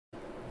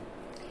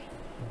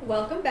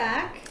welcome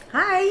back.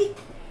 Hi.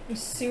 I'm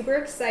super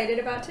excited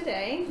about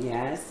today.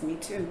 Yes, me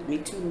too.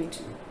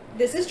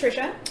 This is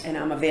Trisha. And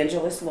I'm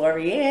Evangelist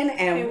Lorianne,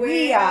 and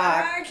we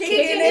are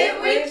Kicking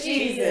It with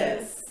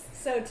Jesus.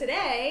 So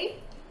today,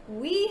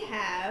 we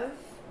have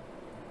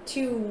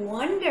two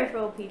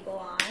wonderful people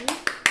on.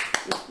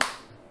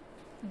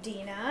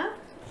 Dina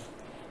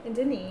and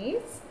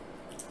Denise.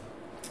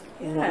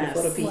 Yes.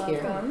 Wonderful to be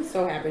Welcome. here.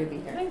 So happy to be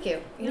here. Thank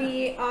you.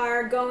 We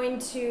are going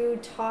to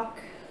talk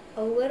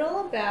a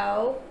little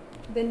about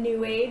the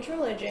New Age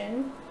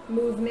religion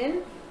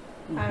movement.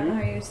 I don't know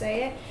how you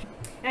say it.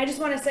 And I just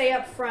want to say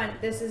up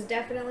front, this is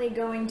definitely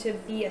going to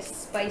be a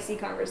spicy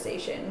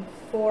conversation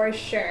for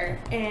sure.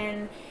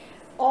 And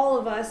all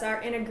of us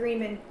are in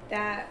agreement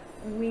that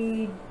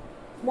we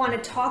want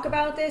to talk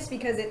about this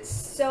because it's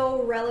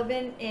so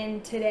relevant in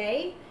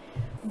today.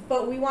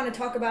 But we want to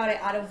talk about it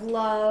out of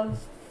love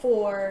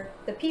for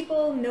the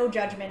people, no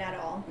judgment at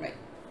all. Right.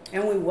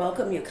 And we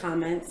welcome your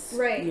comments.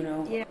 Right. You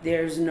know, Yeah.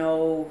 there's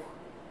no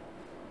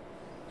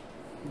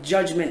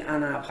judgment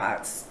on our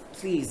parts.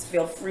 Please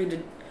feel free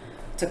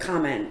to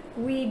comment.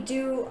 We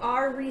do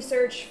our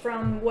research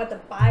from what the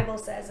Bible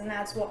says, and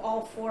that's what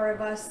all four of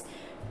us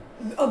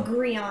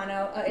agree on,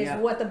 is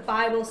what the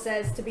Bible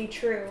says to be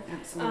true.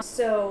 Absolutely.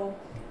 So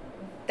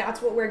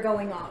that's what we're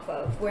going off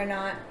of. We're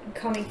not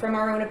coming from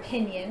our own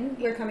opinion.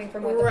 We're coming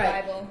from what the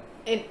Bible.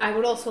 And I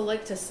would also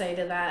like to say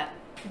to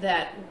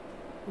that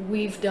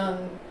we've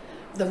done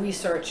the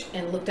research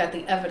and looked at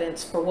the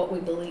evidence for what we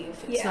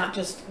believe. It's not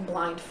just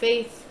blind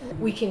faith.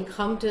 We can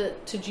come to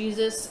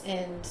Jesus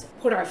and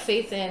put our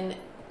faith in,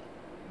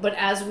 but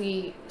as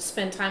we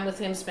spend time with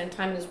him, spend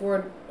time in his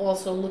word,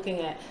 also looking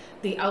at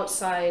the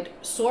outside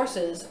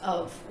sources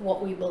of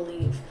what we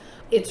believe,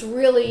 it's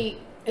really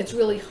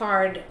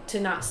hard to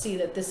not see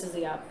that this is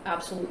the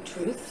absolute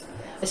truth,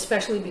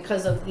 especially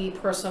because of the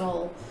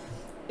personal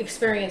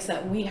experience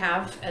that we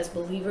have as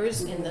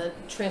believers in the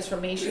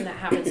transformation that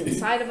happens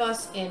inside of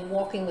us in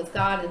walking with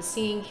God and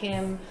seeing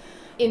him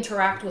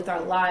interact with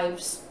our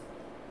lives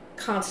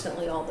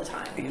constantly all the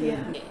time.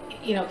 Yeah.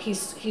 You know,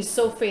 he's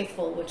so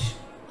faithful, which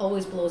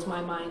always blows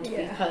my mind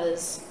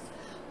because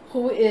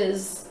who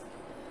is,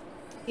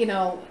 you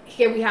know,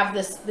 here we have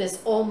this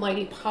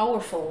almighty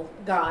powerful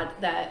God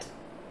that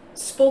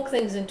spoke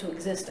things into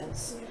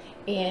existence,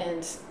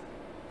 and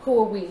who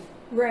are we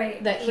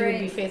that he would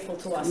be faithful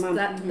to us?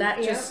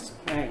 That just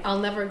I'll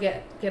never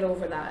get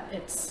over that.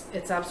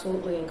 It's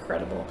absolutely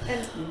incredible.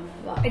 And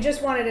I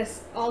just wanted to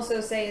also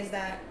say is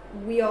that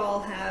we all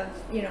have,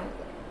 you know,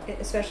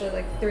 especially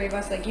like three of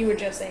us, like you were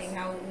just saying,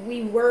 how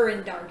we were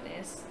in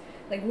darkness.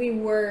 Like we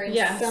were in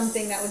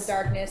something that was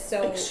darkness.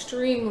 So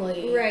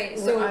extremely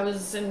So I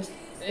was in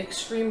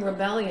extreme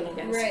rebellion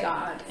against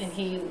God, and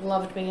he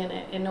loved me in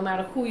it. And no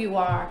matter who you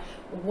are,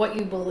 what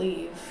you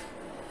believe,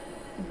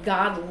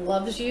 God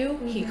loves you.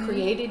 He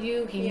created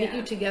you. He knit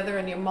you together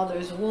in your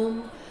mother's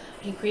womb.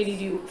 He created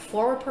you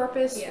for a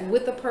purpose,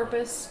 with a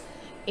purpose,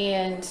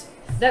 and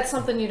that's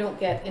something you don't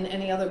get in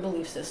any other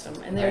belief system.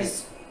 And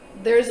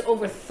there's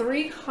over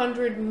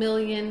 300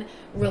 million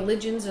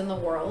religions in the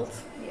world.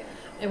 Yeah.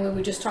 And we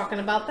were just talking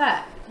about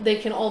that. They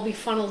can all be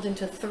funneled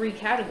into three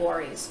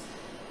categories: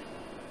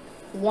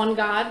 one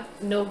God,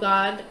 no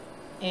God,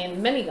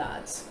 and many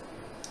gods.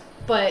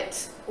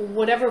 But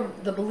whatever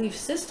the belief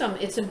system,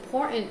 it's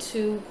important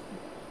to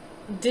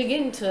dig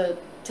into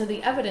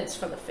the evidence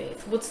for the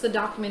faith. What's the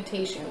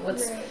documentation?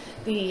 What's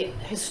the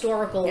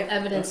historical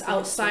evidence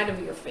outside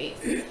of your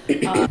faith?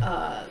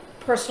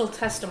 Personal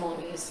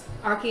testimonies,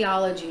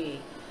 archaeology.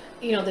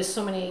 You know, there's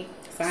so many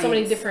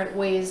different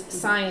ways.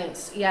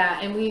 Science,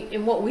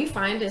 and what we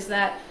find is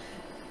that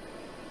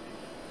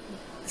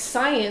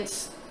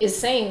science is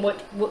saying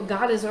what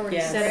God has already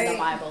said in the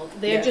Bible.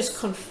 They're just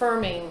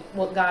confirming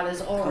what God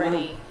has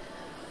already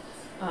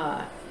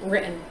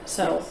written.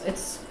 So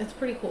it's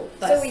pretty cool.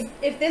 But so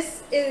if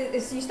this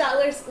is you start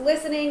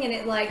listening and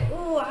it like,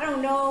 oh, I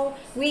don't know,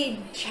 we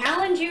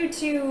challenge you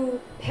to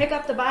pick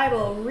up the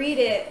Bible, read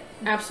it.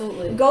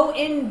 Absolutely. Go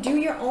in, do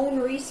your own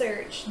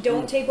research.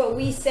 Don't take what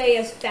we say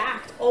as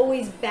fact.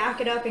 Always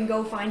back it up and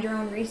go find your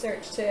own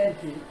research to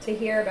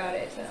hear about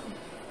it. So.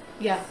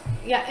 Yeah,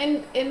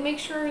 and make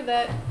sure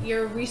that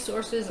your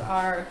resources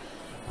are,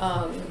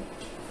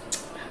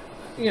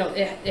 you know,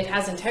 it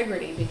has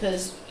integrity,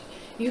 because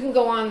you can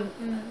go on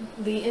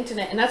the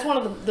internet, and that's one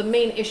of the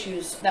main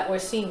issues that we're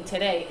seeing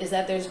today, is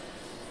that there's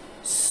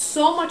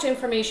so much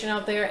information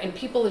out there, and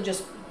people are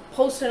just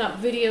posting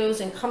up videos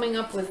and coming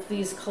up with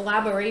these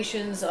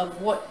collaborations of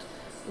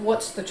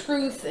what's the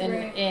truth,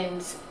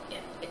 and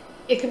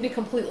it can be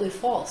completely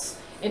false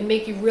and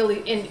make you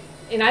really,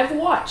 and I've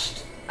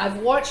watched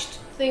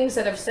things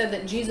that have said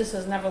that Jesus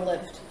has never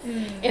lived.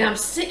 And I'm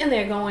sitting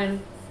there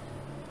going,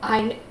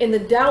 and the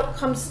doubt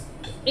comes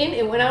in.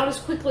 It went out as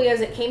quickly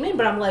as it came in,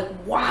 but I'm like,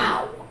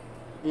 wow,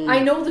 I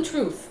know the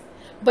truth.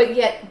 But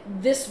yet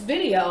this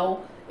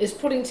video is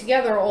putting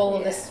together all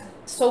of this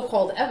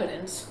so-called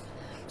evidence.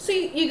 So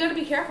you got to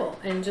be careful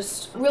and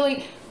just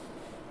really,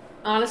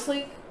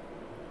 honestly,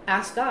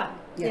 ask God.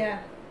 Yeah.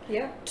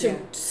 to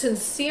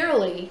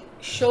sincerely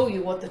show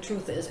you what the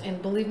truth is.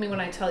 And believe me when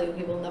I tell you,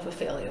 he will never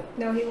fail you.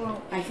 No, he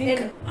won't. I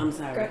think, I'm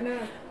sorry.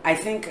 I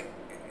think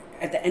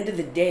at the end of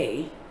the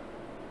day,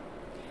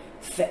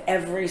 for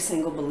every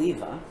single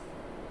believer,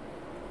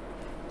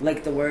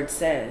 like the word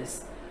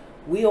says,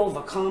 we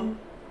overcome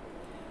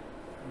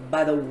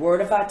by the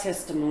word of our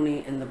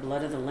testimony and the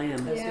blood of the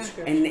Lamb. That's the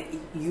scripture. And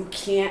you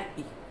can't,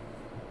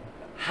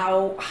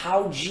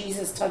 how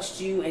Jesus touched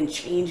you and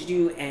changed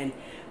you and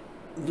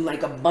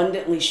like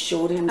abundantly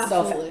showed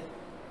himself Absolutely.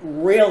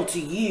 real to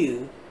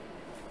you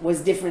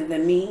was different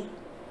than me,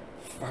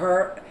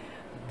 her.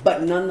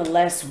 But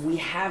nonetheless, we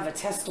have a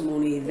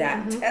testimony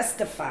that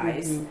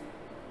testifies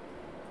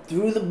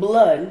through the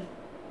blood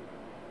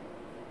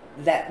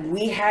that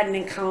we had an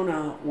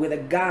encounter with a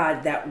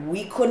God that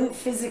we couldn't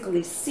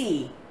physically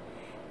see,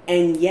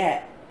 and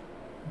yet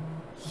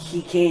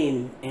he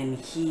came and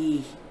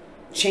he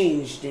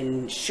changed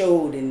and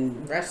showed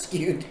and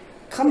rescued.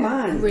 Come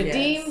on.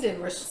 Redeemed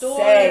and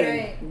restored.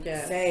 Say. Right.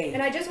 Yes. Say.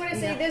 And I just want to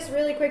say this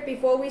really quick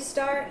before we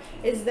start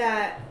is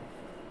that,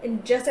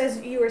 and just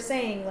as you were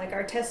saying, like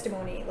our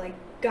testimony, like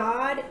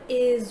God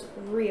is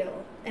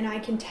real. And I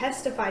can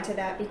testify to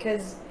that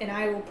because, and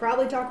I will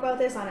probably talk about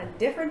this on a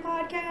different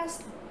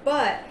podcast,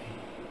 but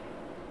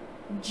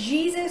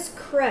Jesus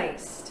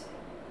Christ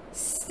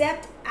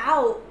stepped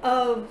out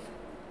of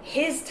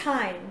his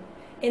time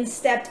and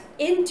stepped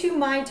into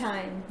my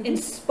time and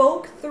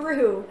spoke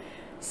through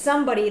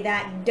somebody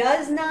that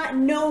does not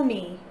know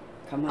me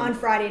on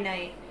Friday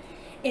night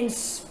and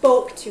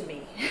spoke to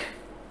me.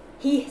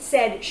 He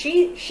said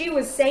she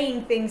was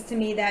saying things to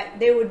me that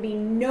there would be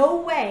no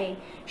way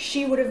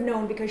she would have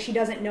known because she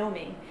doesn't know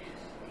me.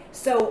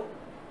 So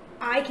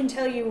I can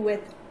tell you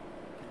with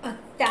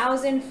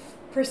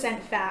 1,000%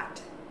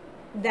 fact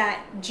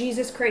that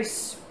Jesus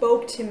Christ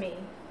spoke to me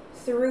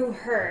through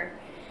her,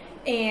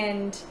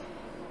 and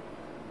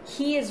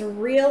he is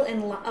real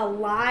and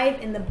alive,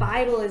 and the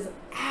Bible is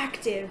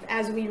active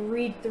as we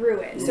read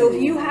through it. So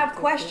if you have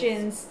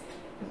questions,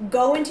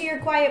 go into your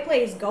quiet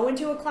place, go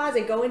into a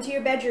closet, go into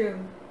your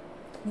bedroom,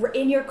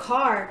 in your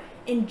car,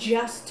 and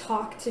just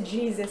talk to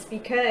Jesus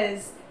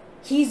because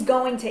he's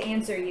going to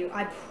answer you.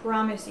 I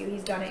promise you,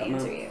 he's going to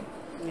answer you.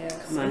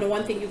 Yes. And the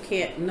one thing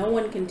no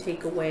one can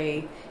take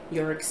away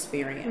your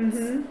experience.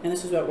 And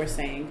this is what we're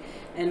saying.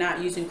 And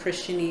not using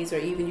Christianese or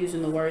even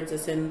using the words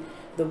that's in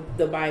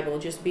the Bible,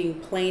 just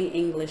being plain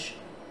English.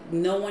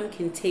 No one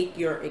can take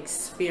your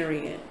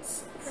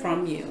experience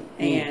from you.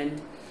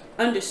 And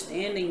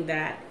understanding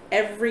that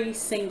every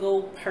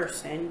single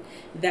person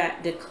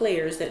that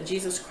declares that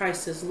Jesus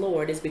Christ is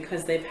Lord is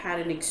because they've had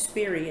an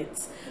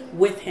experience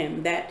with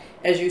him that,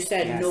 as you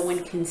said, no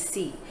one can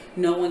see,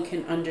 no one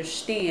can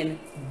understand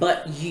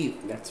but you.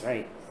 That's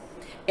right.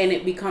 And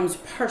it becomes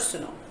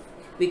personal,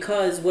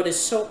 because what is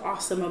so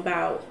awesome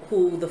about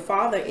who the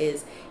Father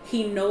is,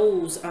 he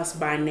knows us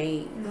by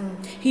name.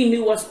 He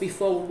knew us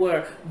before we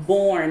were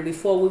born,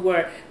 before we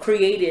were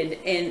created,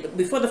 and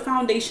before the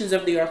foundations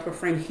of the earth were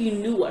framed. He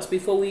knew us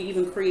before we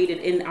even created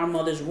in our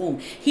mother's womb.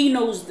 He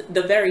knows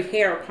the very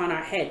hair upon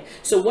our head.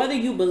 So whether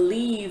you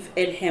believe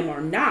in him or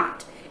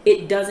not,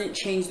 it doesn't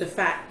change the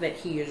fact that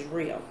he is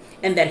real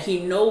and that he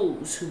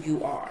knows who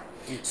you are.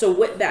 So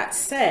with that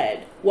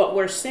said, what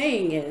we're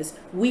saying is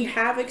we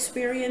have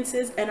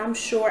experiences, and I'm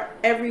sure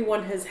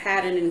everyone has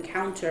had an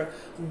encounter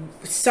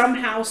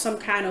somehow, some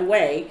kind of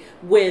way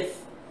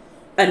with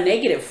a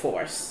negative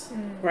force,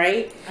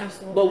 right?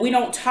 Absolutely. But we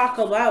don't talk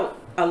about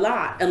a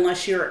lot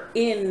unless you're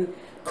in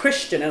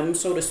Christendom,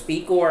 so to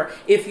speak, or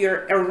if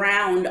you're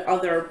around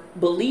other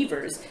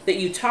believers, that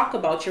you talk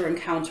about your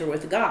encounter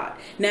with God.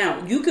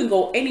 Now, you can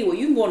go anywhere.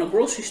 You can go in a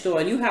grocery store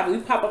and we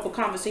pop up a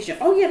conversation.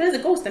 Oh yeah, there's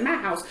a ghost in my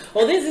house.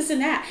 Oh, there's this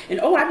and that. And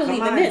oh, I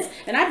believe in this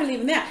and I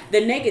believe in that. The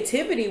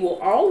negativity will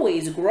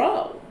always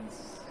grow.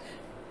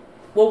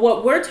 Well,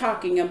 what we're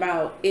talking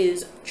about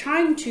is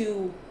trying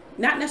to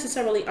not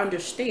necessarily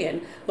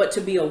understand, but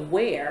to be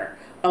aware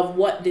of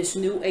what this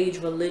new age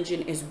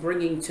religion is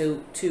bringing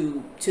to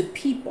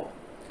people.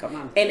 Come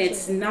on. And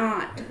it's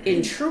not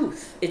in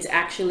truth. It's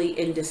actually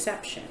in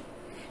deception.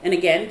 And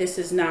again,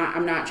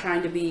 I'm not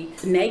trying to be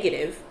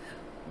negative,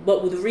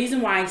 but the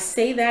reason why I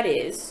say that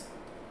is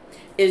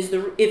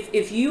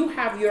if you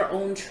have your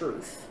own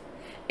truth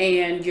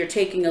and you're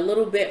taking a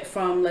little bit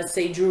from, let's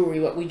say,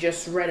 Drury, what we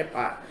just read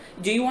about,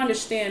 do you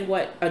understand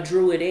what a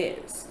Druid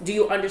is? Do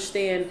you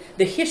understand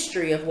the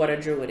history of what a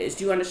Druid is?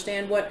 Do you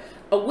understand what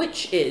a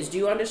witch is? Do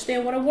you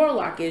understand what a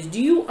warlock is?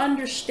 Do you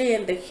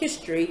understand the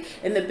history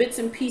and the bits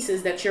and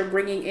pieces that you're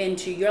bringing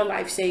into your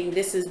life, saying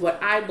this is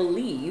what I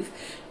believe?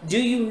 Do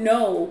you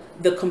know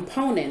the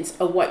components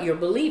of what you're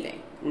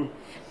believing?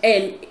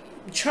 And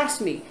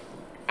trust me,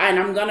 and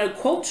I'm going to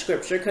quote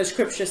scripture, because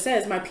scripture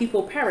says my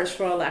people perish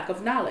for a lack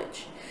of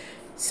knowledge.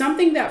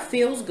 Something that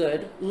feels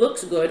good,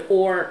 looks good,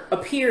 or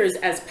appears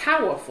as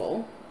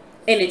powerful,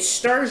 and it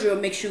stirs you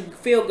and makes you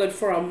feel good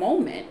for a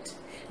moment,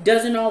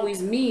 doesn't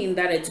always mean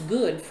that it's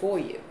good for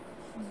you.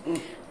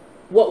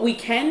 What we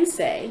can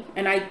say,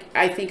 and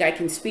I think I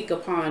can speak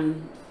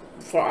upon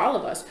for all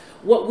of us,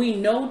 what we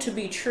know to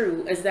be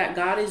true is that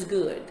God is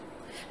good.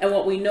 And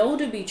what we know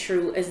to be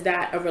true is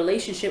that a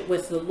relationship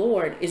with the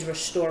Lord is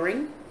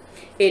restoring.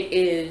 It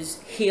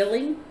is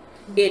healing.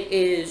 It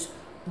is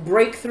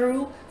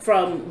breakthrough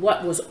from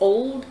what was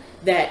old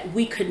that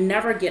we could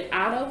never get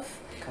out of.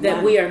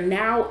 That we are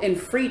now in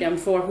freedom,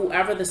 for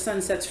whoever the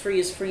Son sets free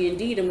is free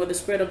indeed. And where the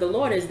Spirit of the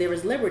Lord is, there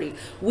is liberty.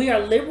 We are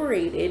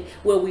liberated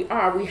where we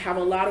are. We have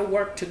a lot of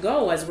work to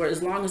go as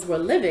long as we're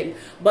living,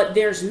 but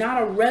there's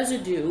not a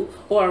residue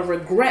or a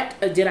regret,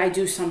 did I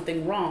do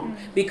something wrong?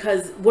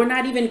 Because we're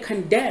not even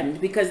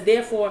condemned, because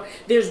therefore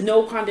there's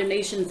no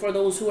condemnation for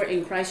those who are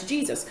in Christ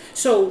Jesus.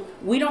 So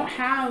we don't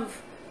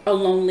have a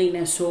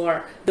loneliness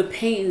or the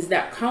pains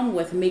that come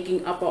with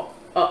making up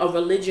a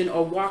religion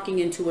or walking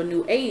into a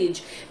new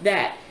age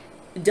that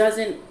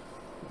doesn't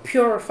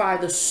purify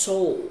the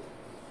soul,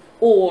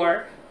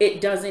 or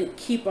it doesn't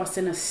keep us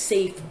in a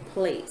safe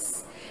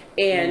place.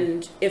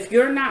 And if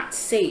you're not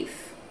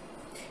safe,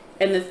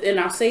 and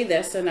I'll say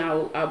this, and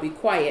I'll be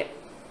quiet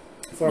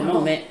for a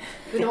moment.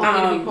 We don't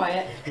want you to be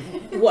quiet.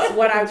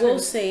 What I will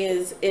say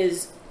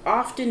is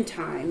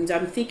oftentimes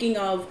I'm thinking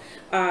of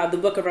the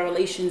book of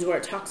Revelations, where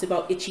it talks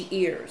about itchy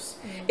ears.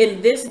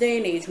 In this day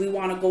and age, we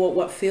want to go at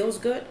what feels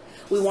good.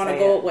 We want to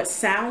go at what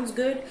sounds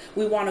good.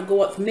 We want to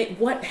go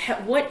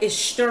at what is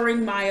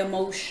stirring my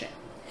emotion.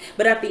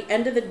 But at the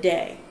end of the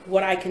day,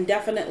 what I can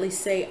definitely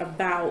say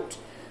about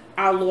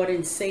our Lord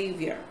and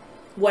Savior,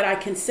 what I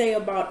can say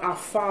about our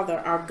Father,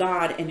 our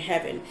God in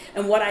heaven,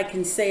 and what I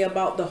can say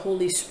about the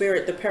Holy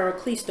Spirit, the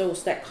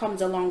Paracletos that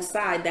comes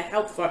alongside, the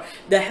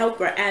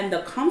helper and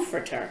the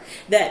comforter,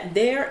 that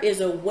there is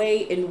a way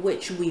in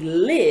which we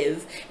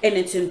live and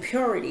it's in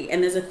purity.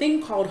 And there's a thing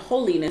called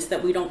holiness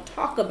that we don't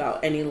talk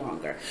about any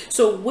longer.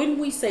 So when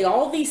we say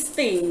all these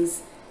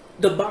things,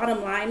 the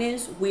bottom line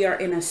is we are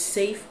in a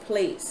safe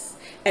place.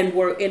 And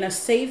we're in a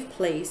safe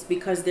place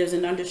because there's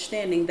an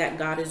understanding that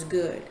God is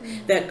good,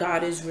 that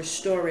God is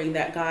restoring,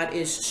 that God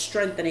is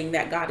strengthening,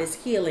 that God is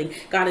healing,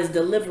 God is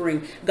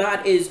delivering,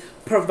 God is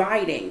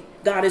providing,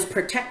 God is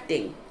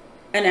protecting.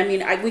 And I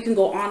mean, we can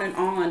go on and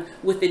on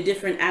with the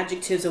different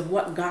adjectives of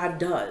what God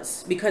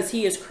does, because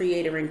he is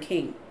creator and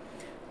king.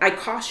 I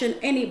caution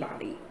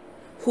anybody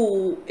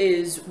who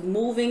is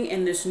moving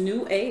in this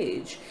new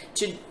age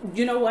to,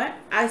 you know what?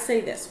 I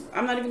say this.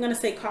 I'm not even going to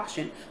say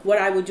caution. What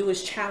I would do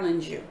is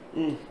challenge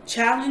you.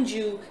 Challenge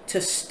you to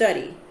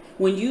study.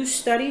 When you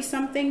study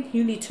something,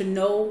 you need to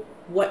know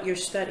what you're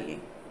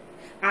studying.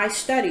 I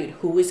studied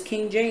who is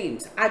King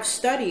James. I've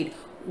studied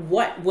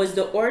what was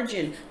the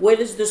origin. Where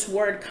does this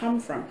word come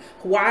from?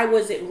 Why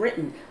was it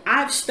written?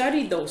 I've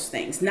studied those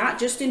things, not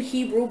just in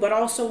Hebrew, but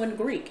also in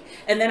Greek.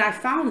 And then I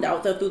found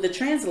out that through the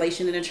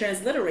translation and the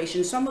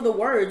transliteration, some of the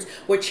words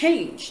were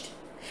changed.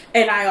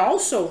 And I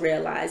also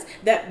realized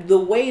that the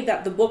way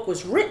that the book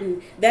was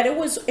written, that it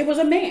was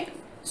a man.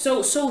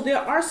 So there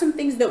are some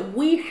things that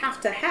we have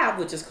to have,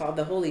 which is called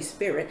the Holy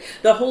Spirit.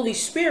 The Holy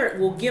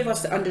Spirit will give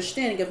us the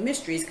understanding of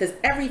mysteries, because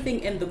everything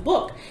in the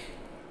book,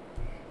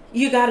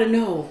 you got to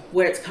know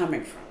where it's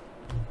coming from,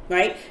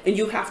 right? And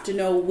you have to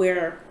know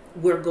where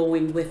we're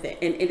going with it.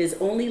 And it is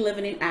only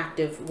living and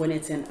active when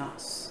it's in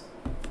us.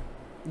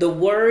 The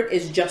word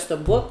is just a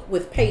book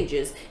with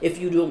pages if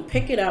you don't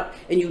pick it up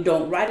and you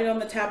don't write it on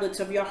the tablets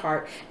of your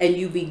heart and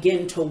you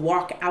begin to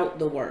walk out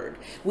the word.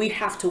 We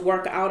have to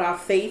work out our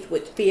faith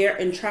with fear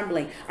and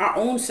trembling, our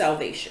own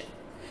salvation.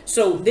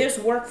 So there's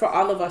work for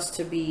all of us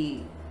to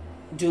be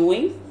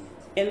doing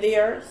in the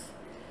earth.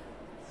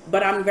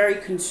 But I'm very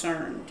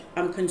concerned.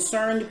 I'm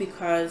concerned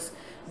because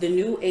the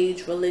new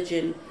age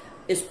religion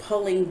is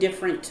pulling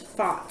different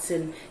thoughts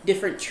and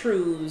different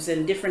truths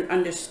and different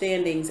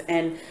understandings,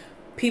 and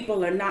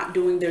people are not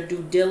doing their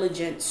due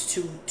diligence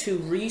to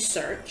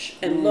research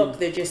and look.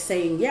 They're just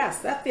saying, yes,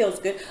 that feels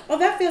good. Oh,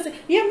 that feels good.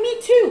 Yeah, me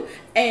too.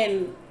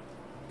 And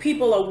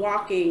people are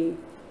walking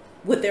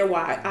with their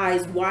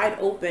eyes wide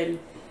open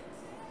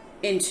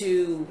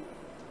into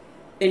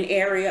an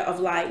area of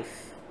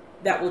life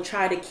that will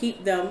try to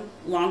keep them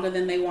longer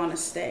than they want to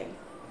stay.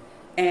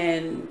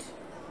 And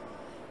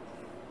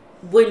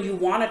when you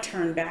want to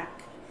turn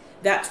back,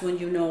 that's when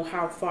you know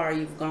how far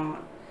you've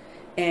gone.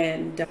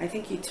 And I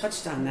think you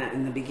touched on that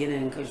in the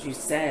beginning, because you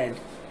said,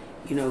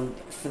 you know,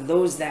 for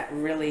those that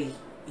really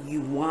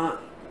you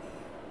want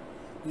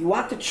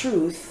the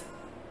truth,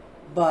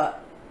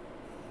 but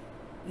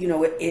you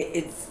know,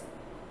 it's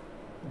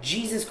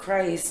Jesus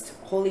Christ,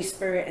 Holy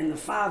Spirit, and the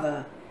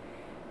Father.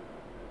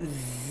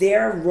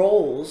 Their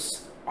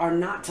roles are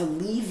not to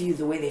leave you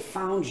the way they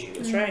found you.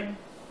 That's right.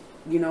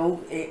 You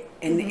know,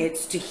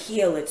 it's to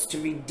heal, it's to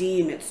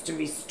redeem, it's to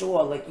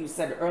restore, like you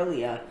said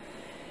earlier,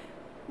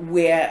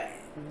 where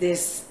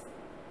this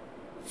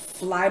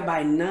fly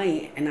by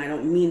night, and I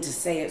don't mean to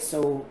say it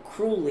so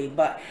cruelly,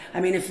 but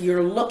I mean, if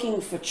you're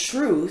looking for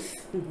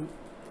truth,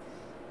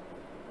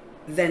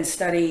 then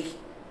study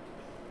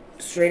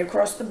straight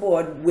across the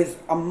board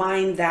with a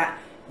mind that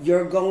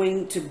you're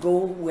going to go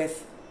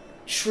with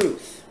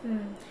truth.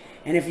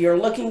 And if you're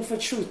looking for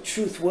truth,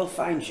 truth will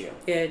find you.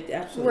 It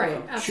absolutely right.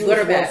 will. Absolutely.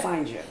 Truth will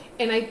find you.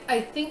 And I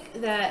think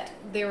that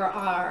there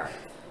are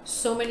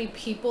so many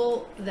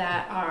people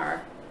that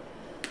are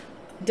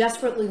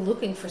desperately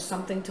looking for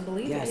something to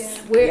believe Yes.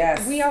 in.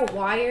 Yes. We are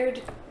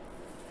wired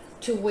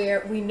to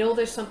where we know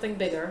there's something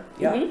bigger.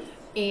 Yeah.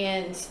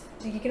 And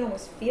You can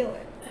almost feel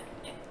it.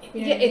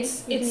 You know yeah, what I mean?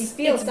 it's You can it's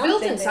feel built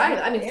something inside.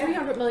 there. I mean, Yeah.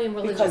 300 million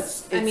Because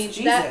religions. I it's mean,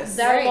 Jesus.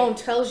 that Right. alone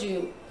tells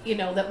you, you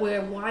know, that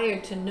we're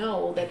wired to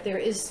know that there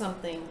is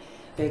something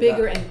Bigger.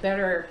 bigger and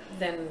better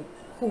than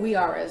who we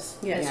are as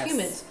Yes.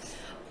 humans,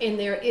 and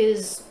there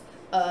is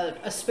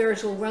a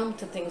spiritual realm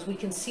to things. We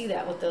can see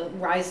that with the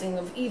rising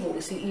of evil.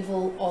 We see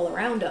evil all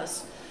around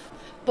us,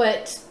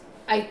 but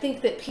I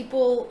think that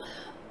people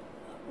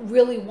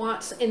really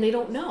want, and they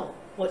don't know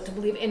what to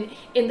believe.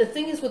 And the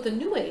thing is with the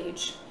New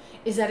Age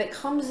is that it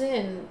comes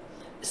in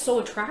so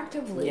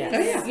attractively. Yes.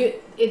 Oh, yeah.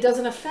 It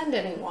doesn't offend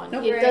anyone.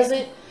 Nope. It Right.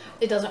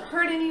 doesn't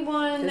hurt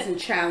anyone Doesn't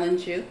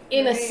challenge you.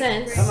 in a Right,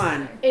 sense. Come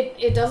on.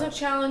 It doesn't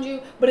challenge you,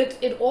 but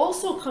it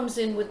also comes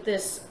in with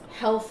this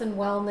health and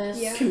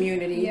wellness, Yeah.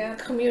 Community. Yeah.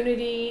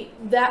 community,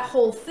 that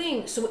whole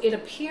thing. So it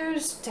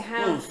appears to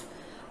have,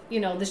 you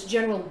know, this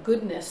general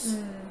goodness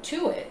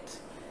to it.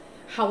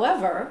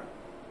 However,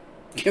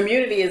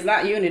 Community is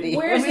not unity.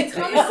 where's Let me it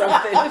tell coming you from?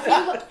 something. If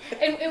you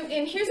look,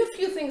 and here's a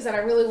few things that I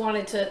really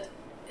wanted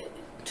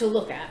to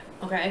look at.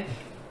 Okay,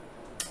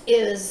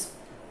 is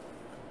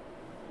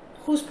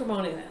who's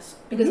promoting this?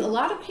 Because a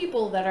lot of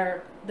people that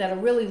are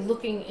really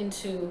looking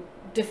into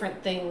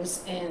different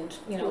things and,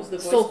 you know, Who's the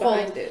voice so-called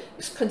behind it?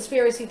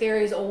 conspiracy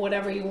theories or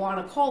whatever you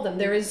want to call them,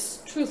 there is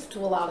truth to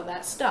a lot of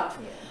that stuff.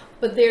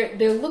 But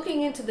they're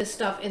looking into this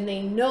stuff, and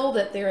they know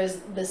that there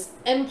is this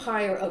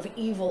empire of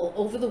evil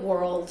over the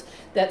world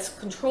that's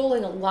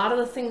controlling a lot of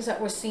the things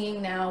that we're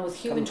seeing now with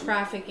human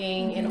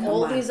trafficking and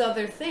all on. these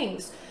other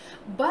things.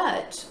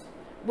 But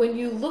when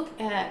you look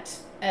at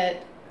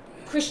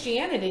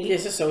Christianity,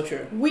 This is so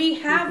true. we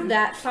have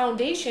that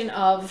foundation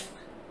of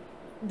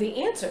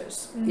the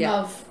answers Yeah.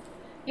 of,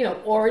 you know,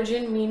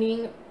 origin,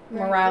 meaning,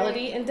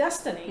 morality, and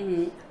destiny.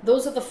 Mm-hmm.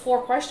 Those are the 4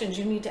 questions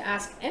you need to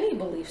ask any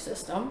belief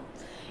system.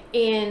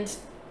 And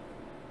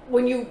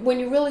when you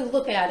really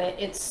look at it,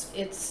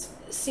 it's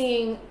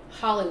seeing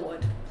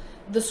Hollywood,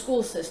 the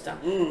school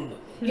system,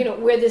 you know,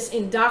 where this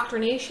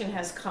indoctrination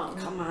has come.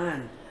 Come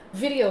on.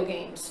 Video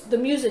games, the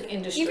music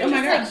industry. Even Oh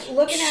my just gosh. like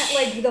looking at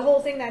like the whole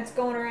thing that's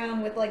going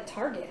around with like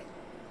Target.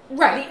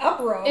 Right. The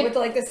uproar It- with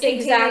like the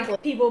satanic exactly.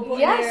 people putting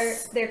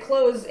Yes. their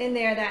clothes in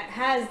there that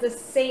has the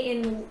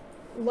Satan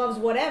loves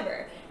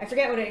whatever. I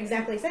forget what it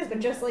exactly says, but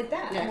just like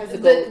that. Yeah, it has the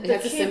The- gold. It the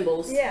has the kid-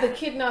 symbols. Yeah. The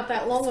kid not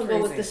that long It's ago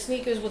with crazy. the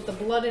sneakers with the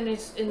blood in the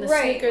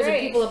Right, sneakers, right. and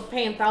people are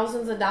paying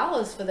thousands of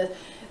dollars for this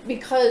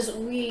because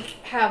we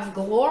have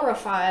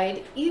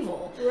glorified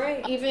evil.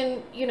 Right.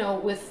 Even, you know,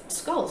 with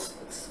skulls,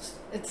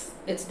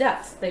 it's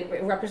death.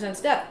 It represents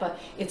death, but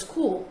it's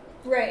cool.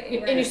 Right.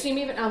 And you see them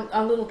even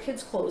on little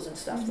kids' clothes and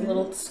stuff, the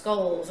little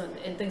skulls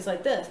and things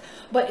like this.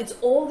 But it's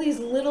all these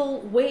little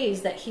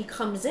ways that he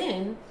comes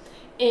in,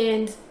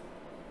 and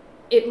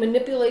it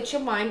manipulates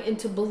your mind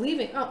into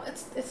believing, oh,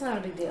 it's not a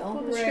big deal.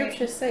 Well, the Right.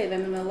 scriptures say that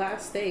in the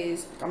last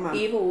days, Come on.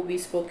 evil will be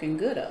spoken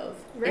good of,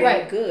 and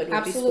Right. good will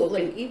Absolutely.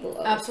 be spoken evil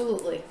of.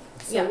 Absolutely.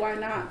 So Yeah. why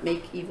not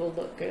make evil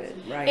look good?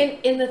 Right.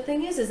 And the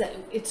thing is that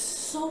it's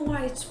so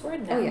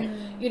widespread now. Oh, yeah.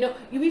 You know,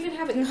 you even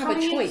have it You have a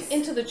coming choice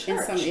into the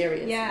church. in some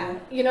areas. Yeah.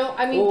 You know,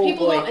 I mean, Oh,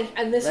 people boy. don't,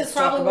 and this Let's is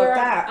talk probably about where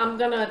that. I'm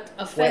gonna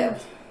offend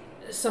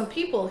some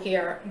people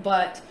here,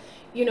 but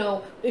you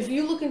know, if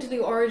you look into the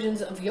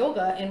origins of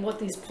yoga and what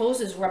these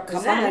poses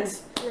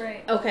represent,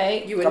 Right.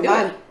 okay, You would Come do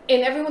on. it.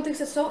 and everyone thinks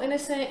it's so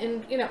innocent,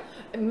 and you know,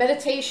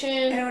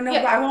 meditation. I don't know,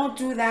 yeah, but I won't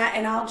do that,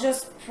 and I'll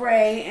just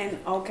pray, and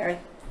okay.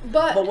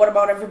 but But what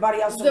about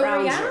everybody else the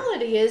around you?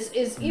 reality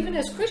is even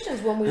as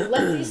Christians, when we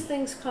let these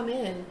things come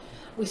in,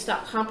 we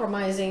stop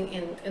compromising,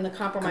 and the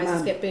compromises Come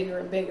on. get bigger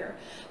and bigger.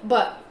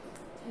 But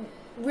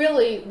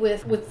really,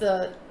 with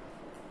the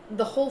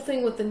whole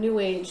thing with the New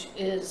Age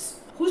is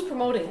who's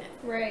promoting it.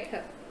 Right.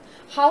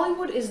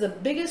 Hollywood is the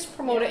biggest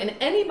promoter, and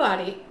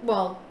anybody,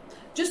 well,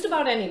 just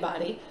about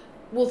anybody,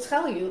 will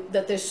tell you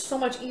that there's so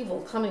much evil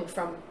coming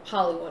from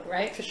Hollywood,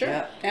 right? For sure.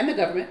 Yeah. And the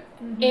government.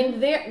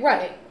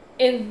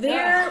 And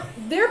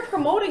they're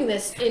promoting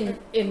this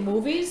in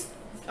movies.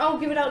 Oh,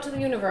 give it out to the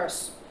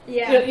universe.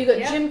 Yeah. You know, you got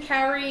Yeah. Jim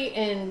Carrey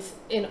and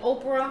in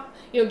Oprah,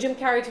 you know, Jim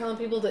Carrey telling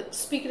people to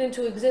speak it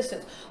into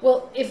existence.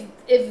 Well, if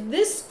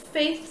this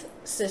faith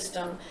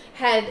system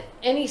had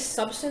any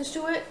substance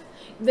to it,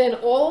 then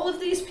all of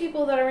these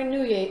people that are in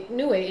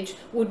New Age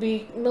would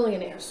be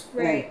millionaires.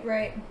 Right.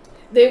 Right.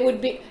 They would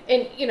be,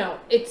 and you know,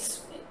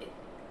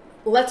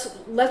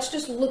 let's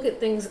just look at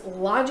things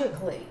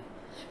logically,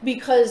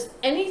 because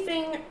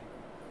anything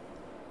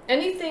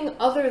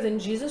other than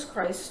Jesus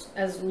Christ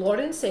as Lord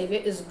and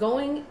Savior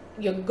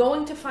you're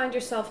going to find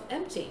yourself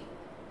empty.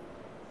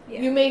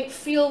 Yeah. You may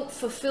feel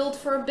fulfilled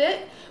for a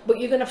bit, but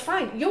you're going to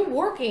find you're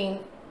working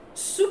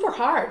super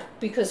hard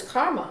because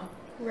karma,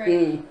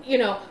 Right. you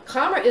know,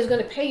 karma is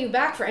going to pay you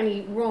back for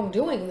any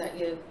wrongdoing that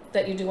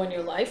you do in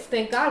your life.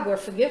 Thank God we're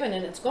forgiven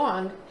and it's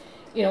gone.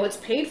 You know, it's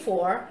paid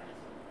for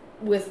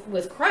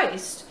with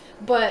Christ.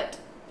 But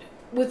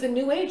with the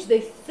new age,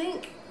 they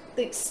think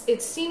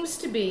it seems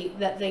to be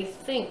that they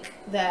think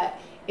that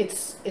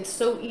it's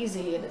so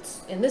easy,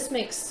 and this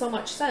makes so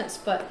much sense.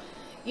 But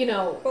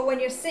but when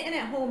you're sitting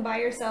at home by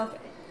yourself,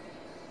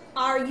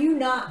 are you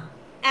not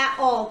at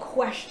all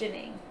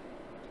questioning?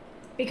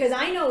 Because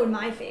I know in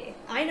my faith,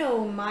 I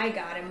know my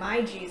God and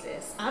my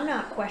Jesus, I'm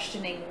not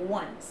questioning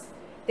once.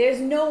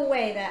 There's no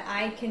way that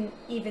I can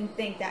even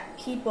think that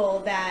people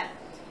that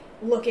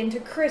look into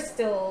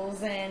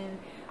crystals and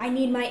I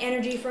need my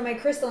energy for my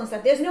crystal and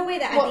stuff, there's no way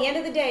that at the end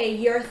of the day,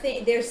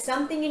 there's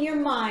something in your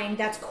mind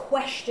that's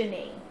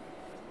questioning.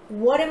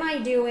 What am I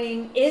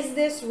doing? Is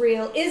this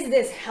real? Is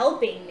this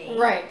helping me?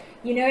 Right.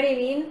 You know what I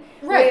mean?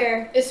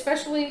 Right.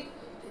 Especially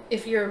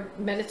if you're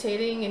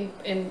meditating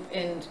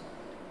and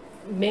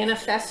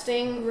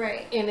manifesting,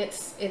 right, and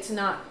it's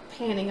not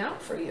panning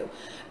out for you.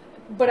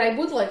 But I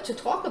would like to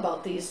talk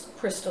about these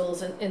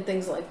crystals and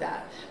things like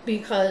that,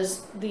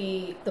 because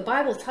the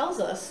Bible tells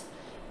us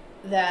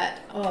that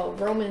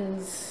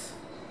Romans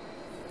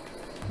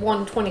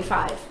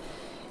 1:25,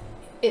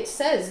 it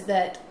says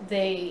that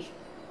they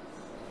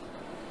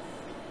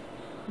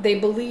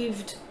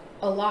believed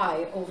a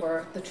lie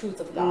over the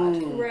truth of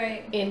God,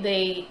 right, and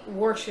they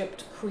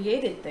worshipped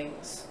created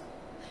things.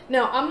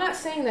 Now, I'm not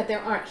saying that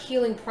there aren't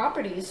healing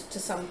properties to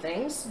some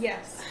things.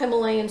 Yes.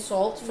 Himalayan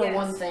salt, for Yes.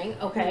 one thing,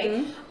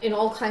 okay? And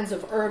all kinds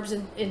of herbs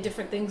and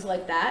different things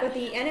like that. But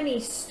the enemy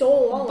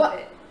stole all of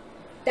it.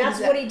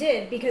 That's what he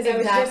did, because I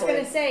was just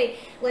going to say,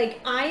 like,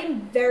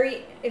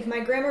 if my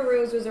grandma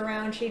Rose was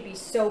around, she'd be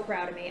so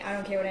proud of me. I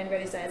don't care what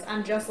anybody says.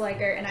 I'm just like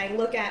her, and I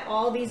look at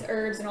all these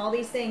herbs and all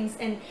these things,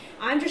 and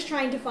I'm just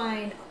trying to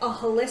find a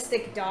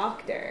holistic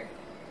doctor.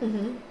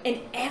 And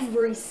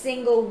every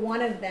single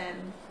one of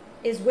them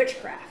is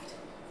witchcraft.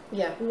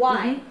 Yeah.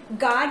 Why?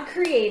 God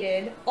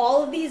created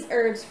all of these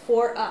herbs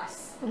for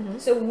us.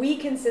 So we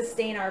can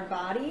sustain our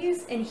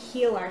bodies and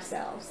heal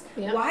ourselves.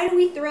 Yep. Why do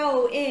we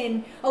throw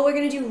in, we're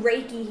going to do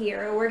Reiki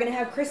here, or we're going to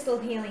have crystal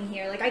healing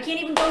here? Like, I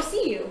can't even go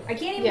see you. I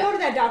can't even go to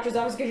that doctor's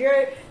office because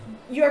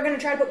you're going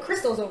to try to put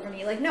crystals over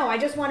me. Like, no, I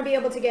just want to be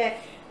able to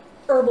get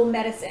herbal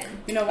medicine.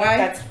 You know why?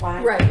 That's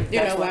why. Right. That's you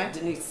know what why?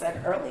 Denise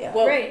said earlier.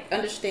 Well, Right.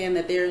 understand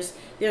that there's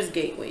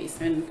gateways,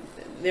 and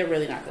they're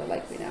really not going to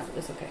like me now, but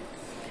it's okay.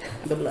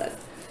 The blood.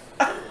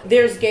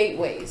 There's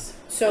gateways.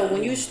 So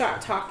when you start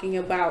talking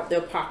about the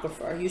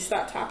Apocrypha, you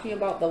start talking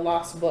about the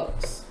lost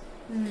books,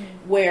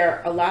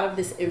 where a lot of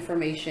this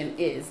information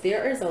is.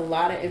 There is a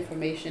lot of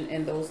information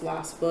in those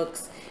lost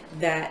books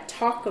that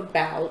talk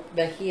about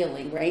the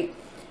healing, right?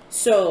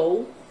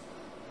 So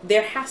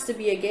there has to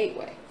be a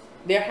gateway.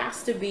 There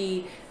has to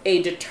be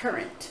a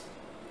deterrent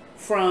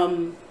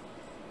from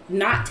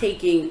not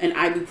taking an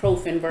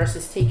ibuprofen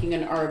versus taking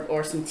an herb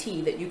or some tea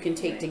that you can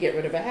take to get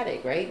rid of a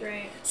headache, right?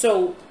 Right.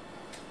 So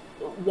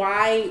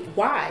why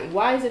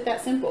is it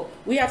that simple?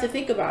 We have to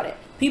think about it.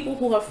 People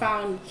who have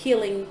found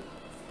healing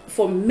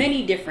for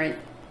many different,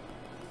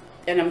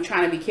 and I'm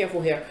trying to be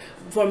careful here,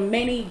 for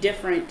many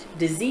different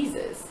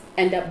diseases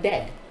end up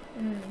dead.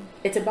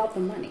 It's about the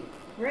money.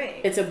 Right.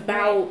 It's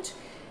about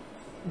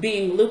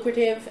being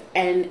lucrative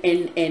and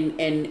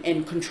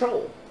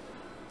control.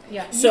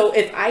 Yeah. So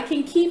if I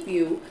can keep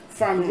you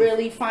from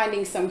really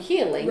finding some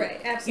healing, Right.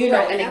 Absolutely.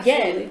 and Absolutely.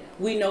 again,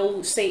 we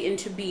know Satan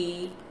to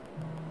be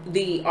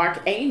the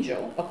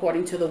archangel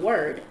according to the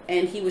word,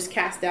 and he was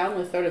cast down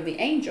with a third of the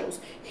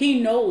angels.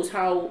 He knows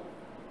how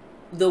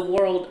the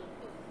world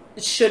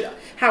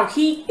how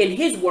he in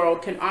his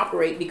world can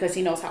operate, because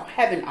he knows how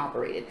heaven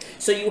operated.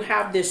 So you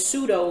have this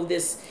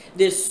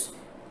this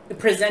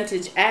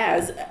percentage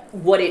as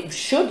what it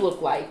should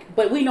look like,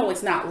 but we know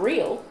it's not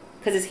real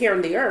because it's here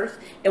on the earth,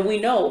 and we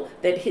know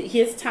that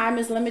his time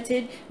is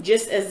limited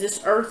just as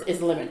this earth is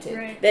limited.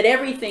 Right. That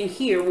everything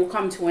here will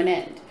come to an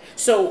end.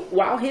 So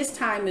while his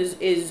time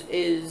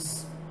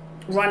is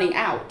running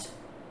out,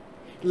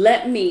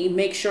 let me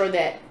make sure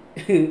that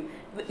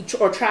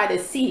or try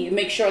to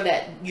make sure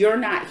that you're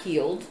not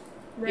healed,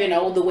 Right.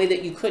 the way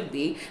that you could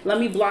be. Let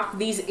me block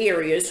these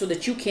areas so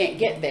that you can't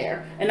get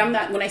there. And I'm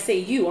not, when I say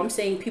you, I'm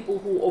saying people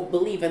who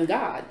believe in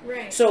God.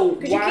 Right. So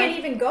because you can't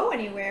even go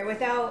anywhere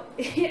without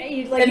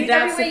everywhere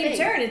you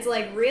turn, it's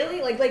like,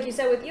 really, like you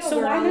said with yoga,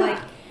 So why not? like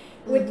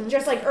with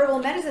just like herbal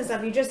medicine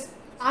stuff,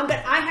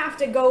 I have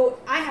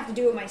to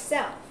do it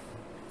myself.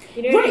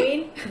 You know what I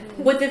mean?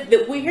 But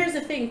here's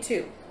the thing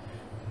too.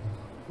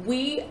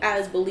 We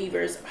as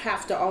believers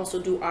have to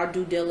also do our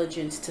due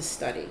diligence to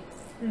study.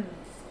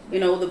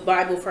 The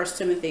Bible, 1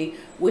 Timothy,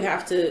 we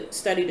have to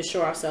study to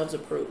show ourselves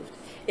approved.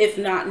 If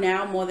not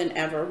now, more than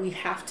ever, we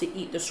have to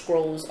eat the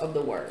scrolls of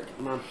the word.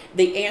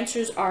 The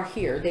answers are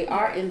here. They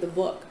are in the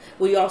book.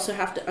 We also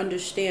have to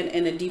understand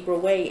in a deeper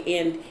way,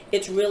 and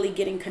it's really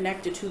getting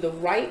connected to the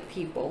right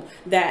people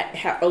that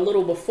have a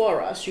little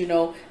before us,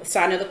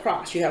 sign of the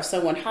cross. You have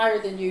someone higher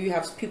than you. You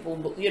have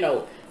people,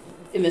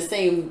 in the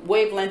same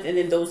wavelength, and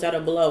then those that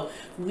are below.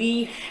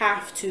 We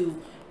have to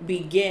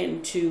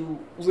begin to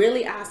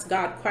really ask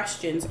God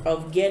questions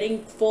of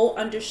getting full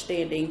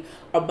understanding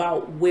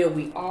about where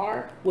we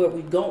are, where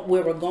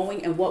we're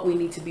going, and what we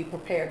need to be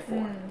prepared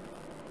for.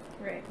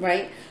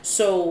 Right?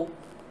 So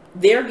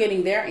they're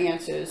getting their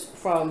answers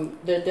from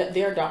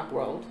their dark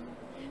world.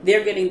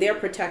 They're getting their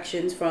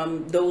protections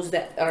from those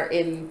that are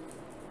in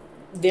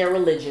their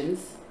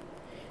religions.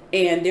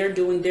 And they're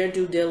doing their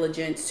due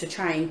diligence to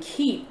try and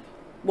keep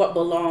what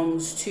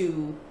belongs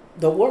to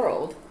the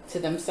world to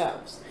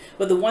themselves.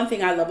 But the one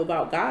thing I love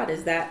about God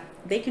is that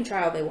they can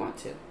try all they want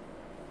to.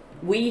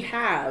 We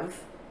have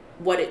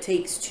what it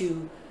takes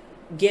to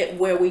get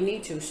where we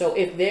need to. So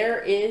if there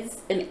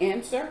is an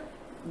answer,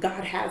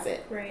 God has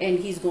it, and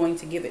he's going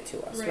to give it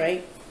to us,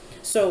 right?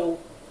 So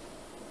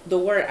the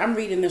word, I'm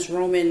reading this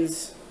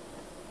Romans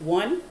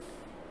 1.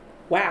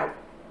 Wow.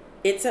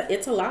 It's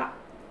a lot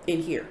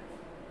in here.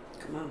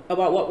 Come on.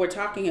 About what we're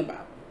talking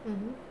about.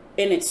 And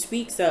it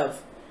speaks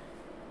of,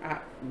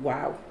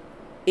 wow,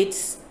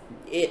 it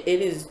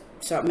is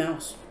something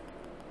else.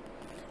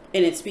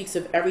 And it speaks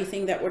of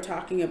everything that we're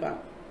talking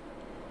about.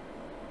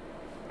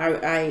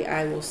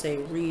 I will say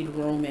read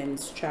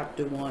Romans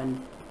chapter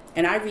 1.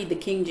 And I read the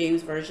King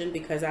James Version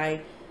because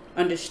I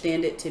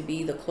understand it to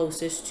be the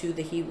closest to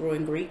the Hebrew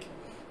and Greek.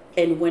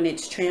 And when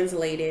it's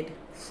translated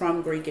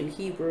from Greek and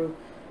Hebrew,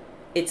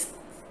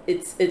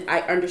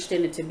 I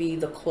understand it to be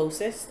the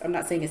closest. I'm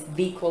not saying it's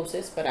the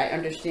closest, but I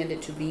understand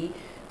it to be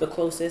the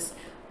closest.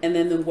 And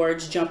then the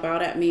words jump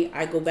out at me.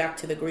 I go back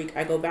to the Greek.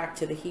 I go back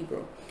to the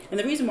Hebrew. And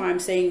the reason why I'm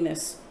saying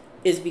this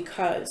is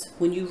because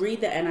when you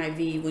read the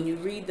NIV, when you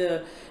read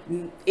the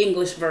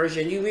English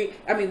version,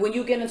 when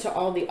you get into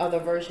all the other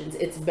versions,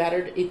 it's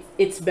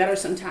better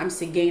sometimes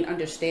to gain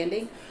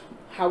understanding.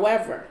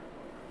 However,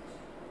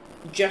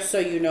 just so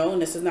you know,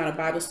 and this is not a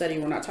Bible study,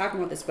 we're not talking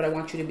about this, but I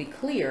want you to be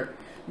clear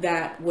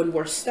that when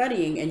we're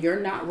studying and you're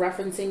not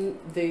referencing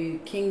the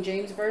King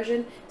James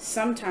Version,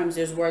 sometimes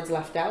there's words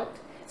left out.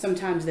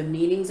 Sometimes the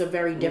meanings are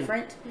very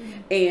different.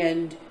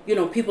 And,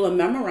 people are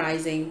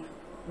memorizing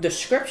the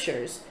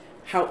scriptures.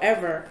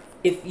 However,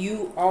 if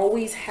you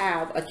always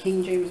have a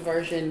King James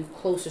Version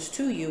closest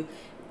to you,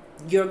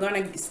 you're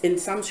going to, in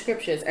some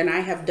scriptures, and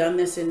I have done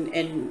this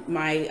in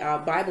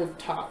my Bible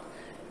talk,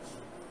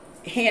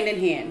 hand in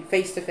hand,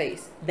 face to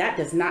face, that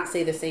does not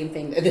say the same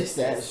thing that this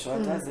says. It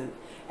sure doesn't.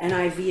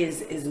 NIV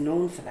is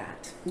known for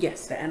that.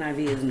 Yes. The NIV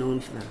is known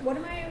for that. What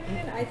am I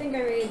reading? I think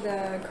I read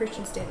the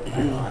Christian Standard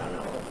Bible. I don't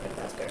know if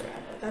that's good or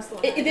bad. But that's the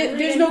one.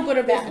 There's no good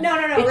or bad. No,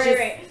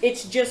 Right.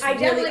 It's just I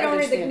definitely really don't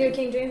read the New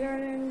King James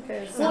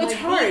Version. Well, it's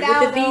hard with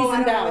the these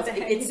and thous.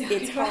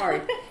 It's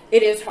hard.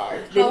 It is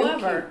hard.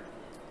 However,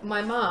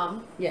 my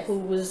mom, Yes. who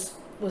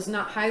was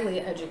not highly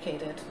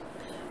educated,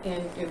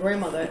 and your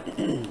grandmother,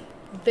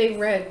 they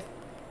read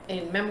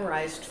and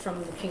memorized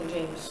from the King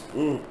James.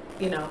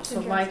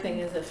 So my thing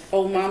is if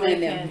mama they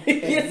and them.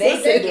 can,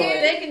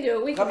 they can do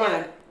it. We can do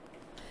it.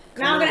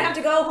 Now I'm gonna have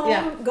to go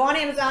home, go on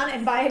Amazon,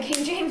 and buy a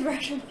King James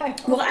Version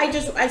Bible. Well,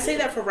 I say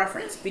that for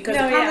reference because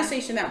the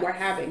conversation that we're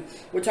having,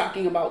 we're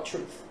talking about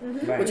truth.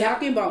 Right. We're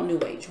talking about New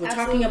Age. We're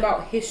talking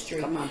about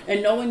history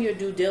and knowing your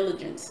due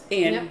diligence.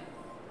 And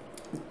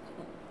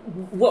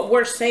what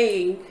we're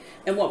saying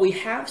and what we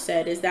have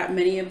said is that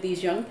many of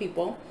these young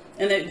people,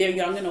 and they're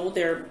young and old,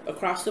 they're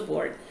across the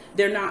board,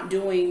 they're not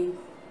doing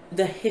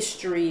the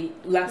history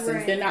lessons.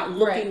 Right. They're not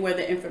looking where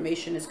the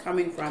information is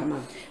coming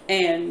from.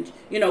 And,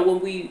 when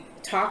we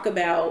talk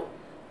about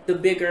the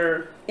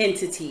bigger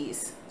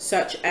entities,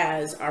 such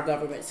as our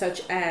government,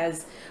 such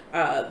as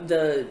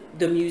the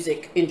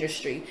music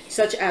industry,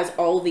 such as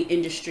all the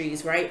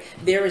industries, right?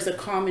 There is a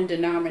common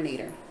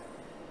denominator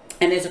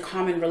and there's a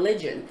common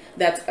religion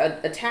that's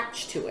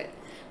attached to it.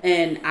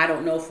 And I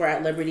don't know if we're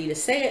at liberty to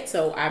say it,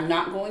 so I'm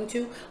not going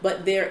to,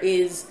 but there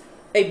is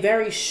a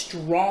very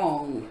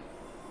strong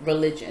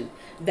religion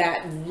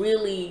that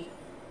really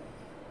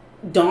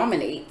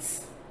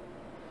dominates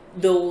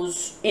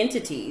those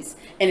entities,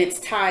 and it's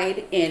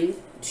tied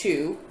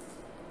into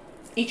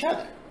each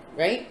other,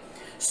 right?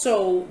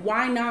 So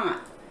why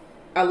not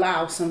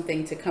allow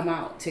something to come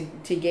out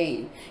to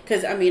gain?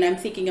 Because I'm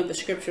thinking of the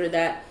scripture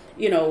that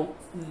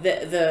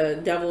the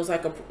devil's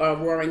like a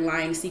roaring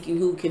lion seeking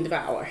who can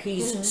devour.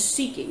 He's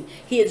seeking.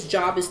 His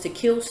job is to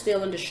kill,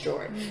 steal, and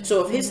destroy.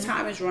 So if his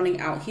time is running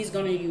out, he's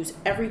going to use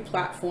every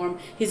platform.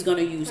 He's going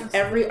to use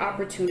every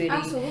opportunity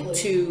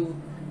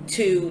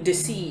to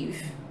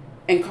deceive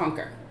and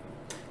conquer.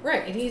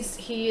 Right, and he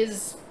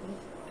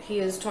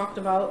is talked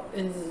about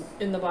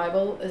in the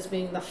Bible as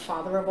being the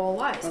father of all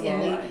lies.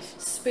 And the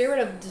spirit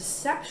of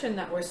deception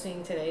that we're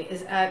seeing today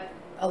is at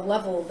a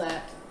level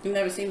that you've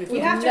never seen before.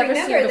 You have to never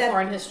remember seen that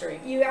before in history.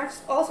 You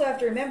also have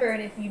to remember,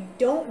 and if you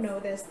don't know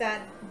this,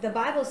 that the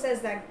Bible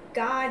says that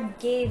God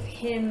gave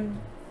him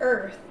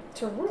earth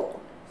to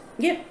rule.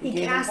 Yeah, he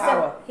gave him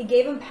power. He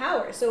gave him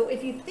power. So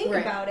if you think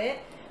about it,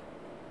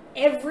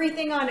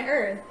 everything on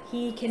earth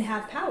he can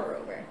have power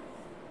over.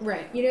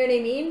 Right. You know what I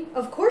mean?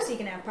 Of course he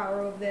can have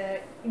power over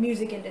the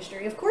music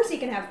industry. Of course he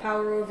can have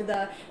power over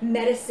the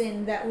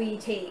medicine that we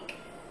take.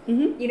 You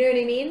know what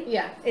I mean?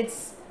 Yeah.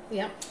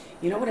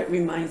 You know what it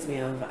reminds me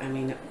of?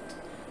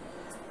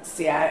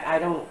 See,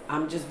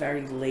 I'm just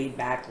very laid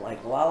back,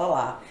 like la la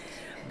la.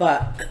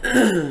 But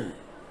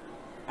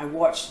I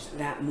watched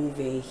that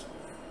movie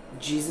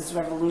Jesus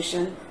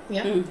Revolution.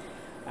 Yeah.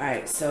 All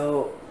right,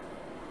 so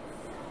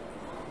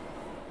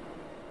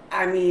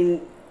I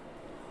mean,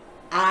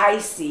 I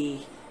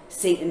see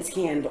Satan's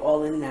hand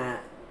all in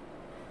that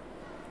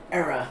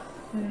era,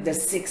 the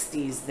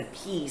 60s, the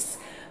peace,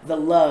 the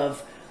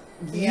love.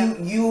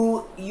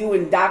 You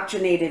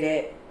indoctrinated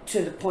it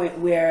to the point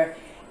where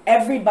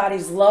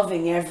everybody's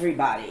loving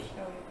everybody,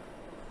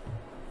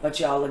 but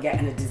y'all are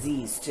getting a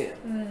disease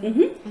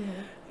too.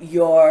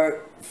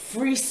 You're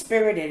free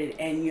spirited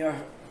and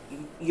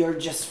you're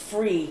just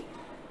free,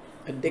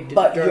 Addicted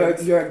but to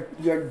drugs.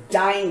 you're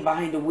dying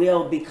behind the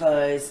wheel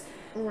because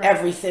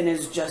everything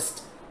is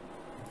just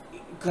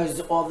because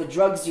all the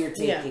drugs you're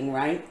taking,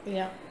 right?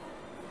 Yeah.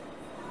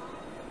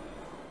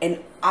 And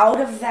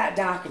out of that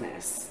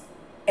darkness,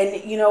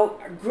 and you know,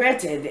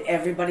 granted,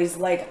 everybody's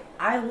like,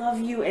 I love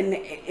you, and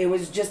it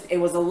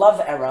was a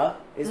love era,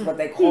 is what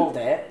they called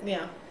it,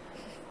 Yeah.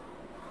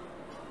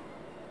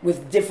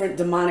 with different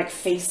demonic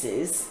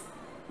faces.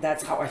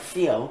 That's how I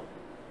feel.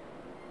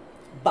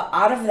 But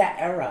out of that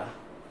era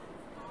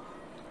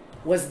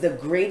was the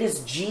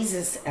greatest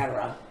Jesus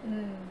era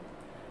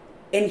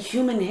in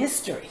human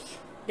history.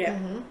 Yeah.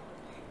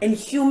 In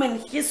human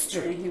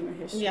history. In human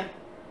history. Yeah.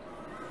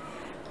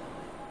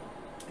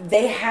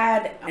 They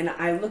had, and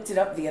I looked it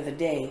up the other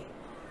day,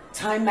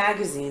 Time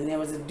Magazine, there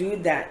was a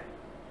dude that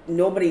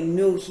nobody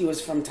knew he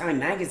was from Time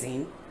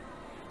Magazine,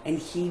 and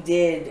he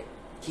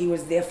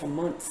was there for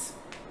months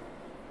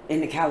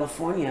in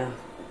California,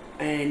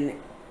 and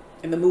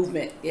In the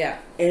movement, yeah.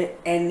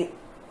 and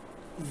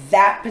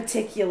that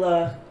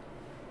particular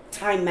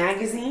Time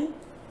Magazine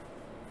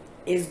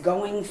is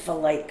going for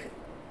like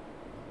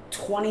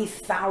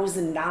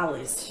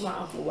 $20,000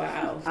 Wow.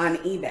 Wow. on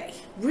eBay.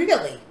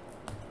 Really?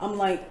 I'm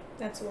like,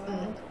 That's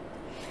wild.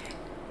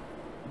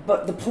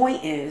 but the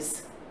point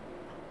is,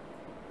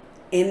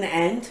 in the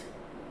end,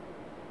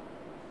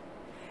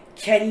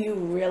 can you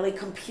really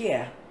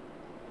compare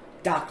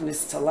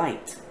darkness to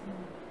light?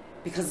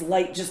 Because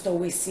light just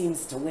always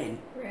seems to win.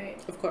 Right.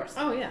 Of course.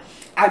 Oh yeah.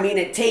 I mean,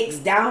 it takes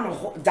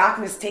down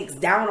darkness takes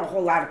down a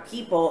whole lot of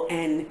people,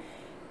 and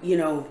you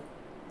know,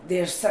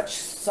 there's such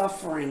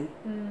suffering.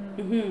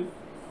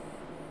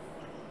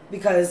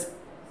 Because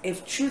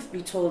if truth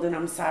be told, and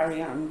I'm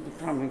sorry, I'm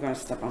probably going to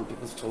step on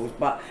people's toes,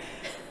 but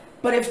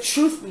if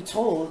truth be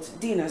told,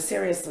 Dina,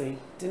 seriously,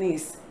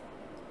 Denise,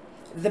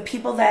 the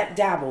people that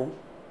dabble,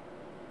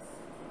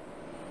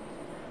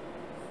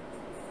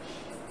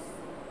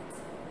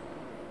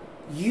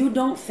 you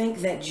don't think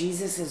that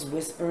Jesus is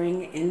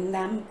whispering in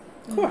them?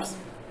 Of course.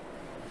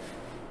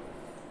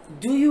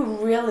 Do you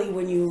really,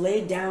 when you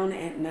lay down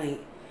at night,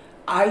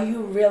 are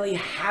you really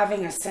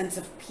having a sense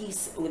of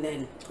peace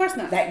within Of course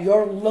not. that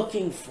you're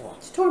looking for?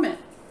 It's torment.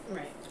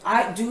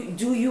 Right.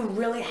 Do you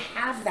really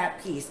have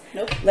that peace?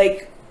 Nope.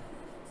 Like,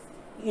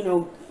 you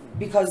know,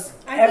 because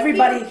I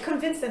everybody, think people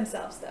convince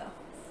themselves though.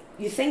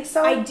 you think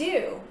so? I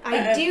do.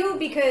 I do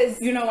because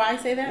You know why I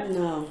say that?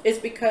 No. It's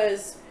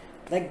because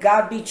Like,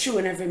 God be true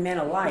and every man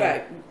a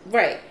liar.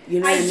 right. You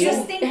know what I I mean?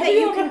 just think Have that you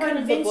you ever can heard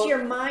of the convince book-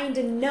 your mind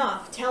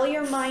enough, tell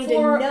your mind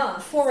For enough.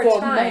 a for a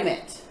time.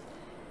 moment.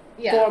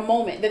 Yeah. For a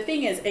moment. The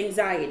thing is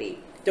anxiety,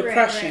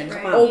 depression,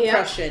 right.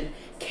 oppression,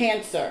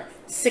 cancer,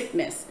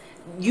 sickness.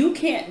 You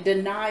can't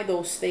deny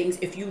those things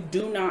if you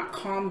do not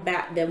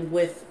combat them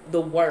with the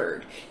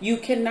word. You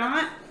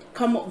cannot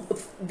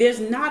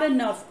there's not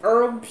enough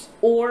herbs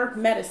or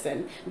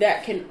medicine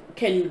that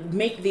can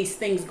make these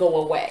things go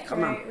away.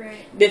 Right.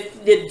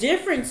 The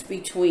difference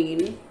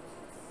between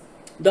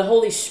the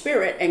Holy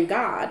Spirit and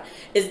God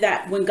is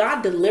that when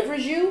God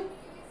delivers you,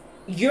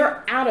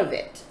 you're out of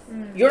it.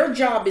 Your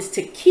job is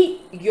to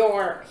keep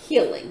your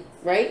healing,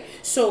 right?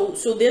 So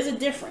there's a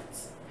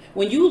difference.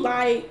 When you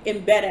lie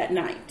in bed at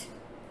night,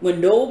 when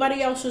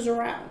nobody else is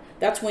around,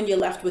 that's when you're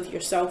left with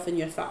yourself and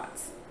your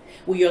thoughts.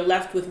 When you're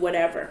left with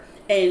whatever.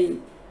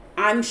 And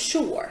I'm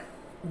sure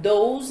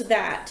those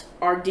that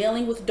are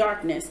dealing with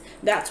darkness,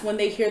 that's when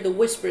they hear the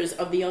whispers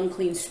of the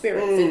unclean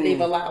spirits that they've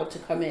allowed to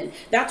come in.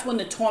 That's when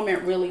the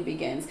torment really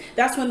begins.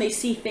 That's when they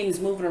see things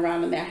moving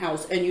around in their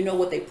house. And you know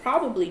what they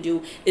probably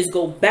do is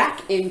go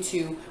back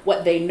into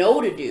what they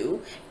know to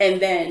do.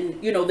 And then,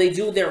 you know, they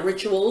do their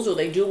rituals or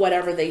they do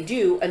whatever they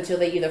do until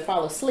they either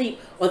fall asleep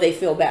or they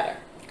feel better.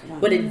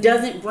 But it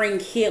doesn't bring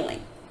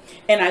healing.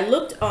 And I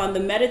looked on the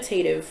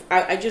meditative,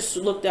 I just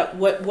looked up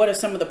what are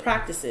some of the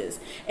practices.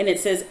 And it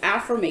says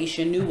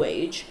affirmation, new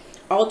age,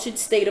 altered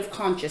state of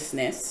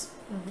consciousness,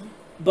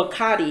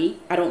 Bakati,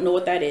 I don't know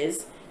what that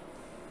is,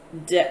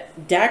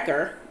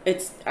 Dacker,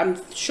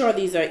 I'm sure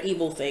these are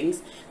evil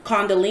things,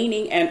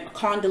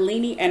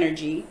 Kundalini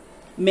energy,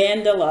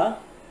 Mandala,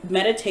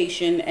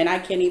 meditation, and I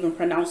can't even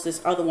pronounce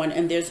this other one.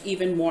 And there's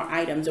even more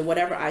items. And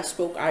whatever I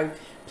spoke, I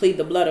plead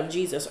the blood of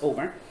Jesus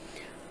over.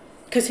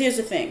 Because here's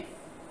the thing.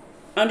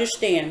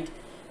 Understand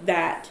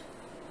that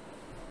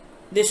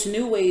this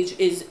new age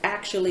is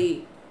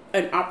actually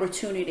an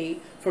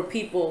opportunity for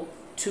people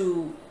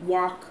to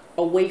walk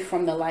away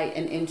from the light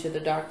and into the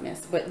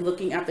darkness, but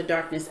looking at the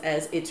darkness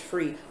as it's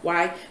free.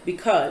 Why?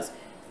 Because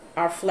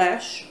our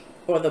flesh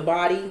or the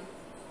body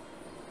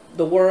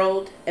the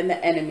world and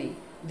the enemy,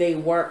 they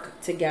work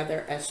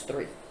together as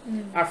three.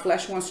 Our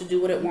flesh wants to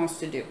do what it wants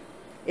to do.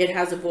 It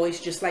has a voice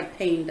just like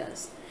pain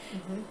does.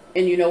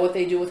 And you know what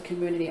they do with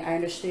community? I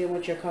understand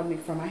what you're coming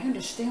from. I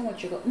understand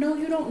what you're going. No,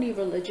 you don't need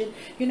religion.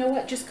 You know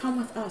what? Just come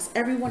with us.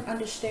 Everyone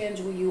understands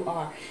who you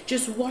are.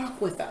 Just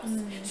walk with us.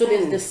 So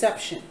there's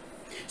deception.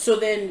 So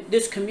then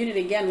this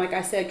community, again, like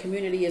I said,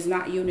 community is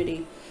not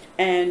unity.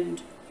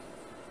 And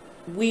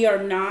we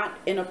are not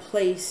in a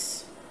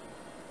place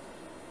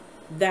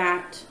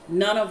that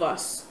none of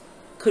us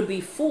could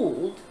be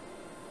fooled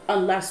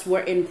unless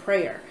we're in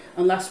prayer,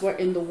 unless we're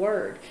in the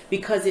word,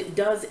 because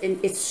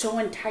it's so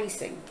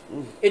enticing.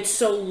 It's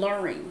so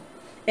luring,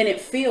 and it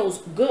feels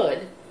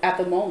good at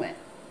the moment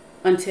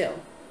until,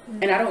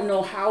 and I don't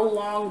know how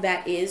long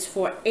that is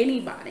for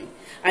anybody.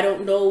 I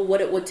don't know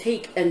what it would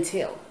take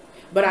until,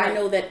 but I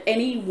know that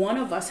any one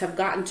of us have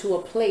gotten to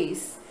a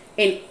place,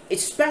 and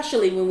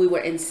especially when we were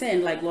in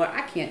sin, like, Lord,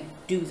 I can't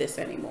do this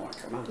anymore.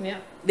 Come on. Yeah.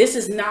 This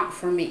is not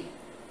for me.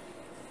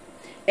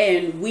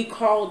 And we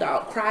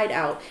cried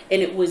out,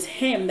 and it was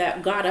him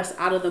that got us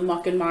out of the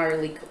muck and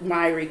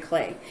miry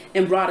clay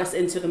and brought us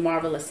into the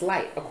marvelous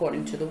light,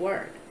 according to the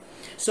word.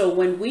 So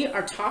when we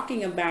are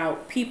talking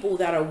about people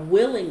that are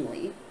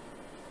willingly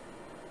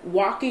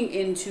walking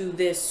into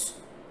this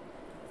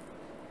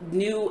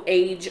new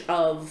age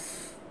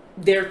of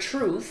their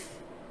truth,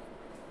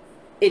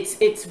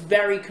 it's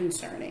very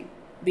concerning,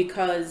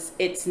 because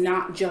it's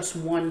not just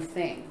one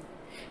thing.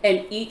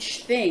 And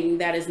each thing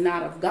that is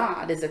not of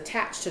God is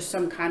attached to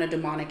some kind of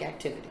demonic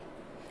activity.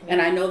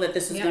 And I know that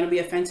this is going to be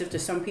offensive to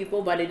some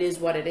people, but it is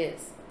what it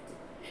is.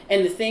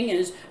 And the thing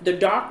is, the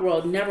dark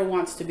world never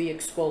wants to be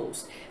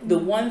exposed. The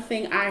one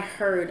thing I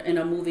heard in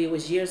a movie, it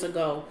was years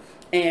ago,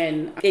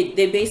 and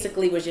they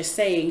basically was just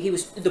saying,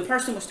 the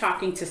person was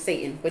talking to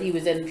Satan, but he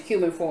was in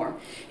human form.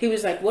 He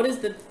was like, what is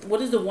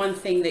the one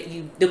thing that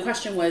the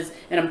question was,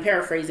 and I'm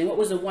paraphrasing, what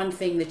was the one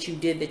thing that you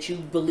did that you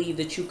believed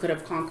that you could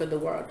have conquered the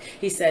world?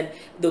 He said,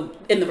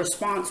 and the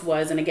response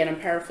was, and again, I'm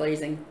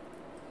paraphrasing,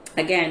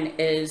 again,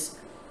 is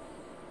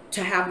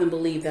to have them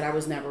believe that I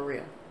was never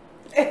real.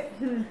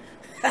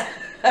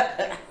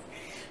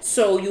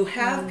 So you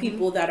have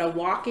people that are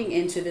walking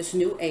into this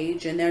new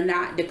age, and they're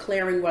not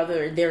declaring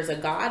whether there's a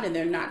God, and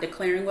they're not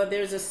declaring whether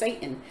there's a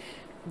Satan,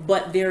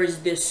 but there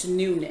is this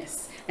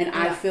newness, and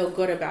I feel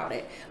good about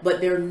it, but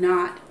they're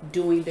not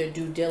doing their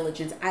due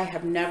diligence. I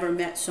have never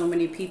met so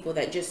many people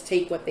that just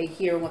take what they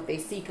hear and what they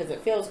see because it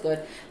feels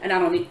good, and I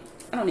don't need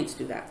to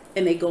do that,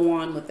 and they go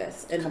on with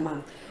this. And Come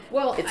on.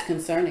 Well, it's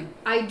concerning.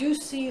 I do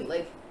see,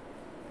 like,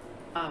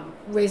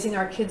 raising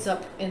our kids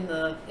up in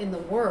the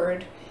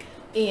word,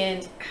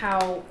 and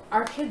how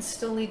our kids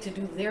still need to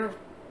do their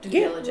due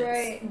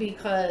diligence,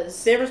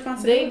 because their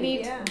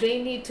responsibility.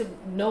 They need to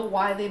know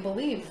why they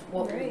believe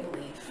what we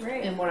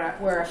believe, and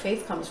where our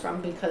faith comes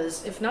from,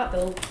 because if not,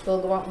 they'll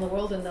go out in the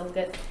world and they'll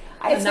get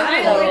It's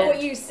kind of like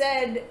what you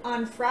said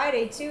on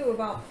Friday too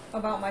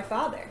about my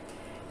father,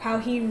 how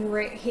he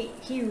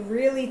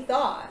really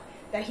thought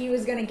that he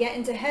was going to get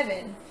into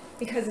heaven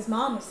because his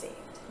mom was saved.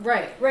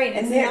 Right.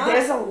 And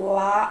there's a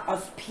lot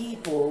of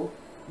people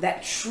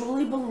that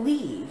truly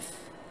believe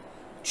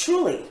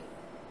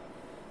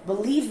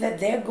that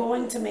they're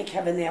going to make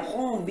heaven their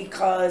home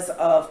because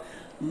of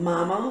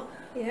mama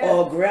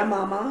or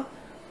grandmama,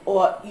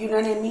 or, you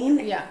know what I mean?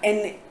 Yeah.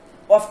 And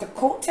off the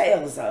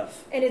coattails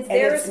of. And it's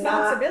their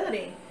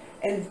responsibility.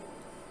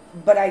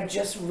 But I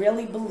just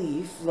really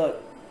believe,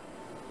 look,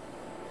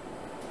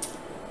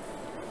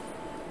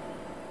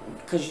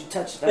 because you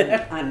touched on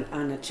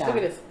a child.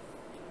 Look at this.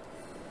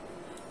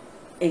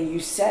 And you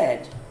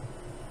said,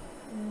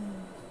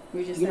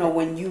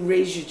 when you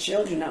raise your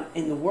children up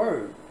in the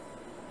word,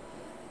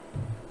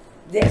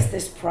 there's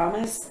this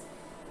promise,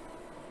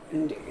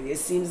 and it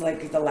seems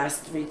like the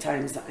last 3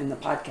 times in the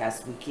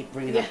podcast we keep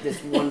bringing up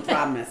this one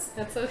promise.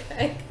 That's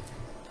okay.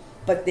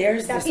 But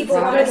there's that this people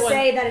promise. want to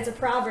say that it's a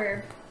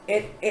proverb.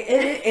 It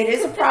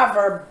is a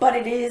proverb, but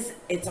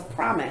it's a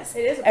promise.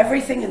 It is a promise.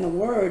 Everything in the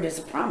word is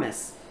a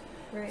promise.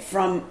 Right.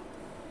 From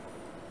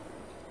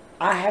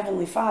our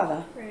Heavenly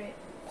Father,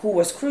 who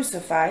was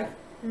crucified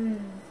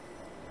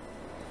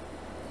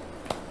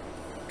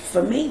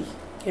for me.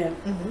 Yeah.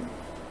 Mm-hmm.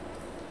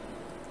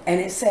 And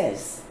it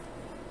says,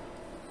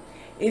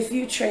 if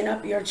you train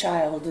up your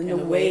child in the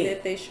way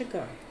that they should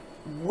go,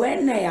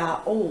 when they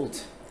are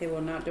old, they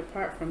will not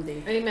depart from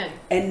thee. Amen.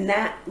 And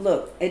that,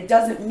 look, it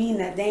doesn't mean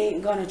that they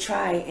ain't gonna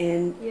try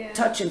and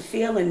touch and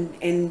feel and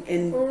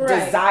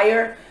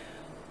desire.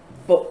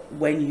 But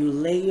when you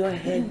lay your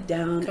head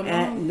down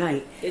at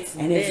night, it's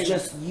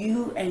just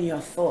you and your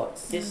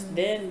thoughts. Just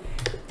then,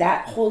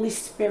 that Holy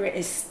Spirit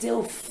is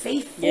still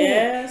faithful.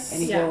 Yes.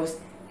 And he goes,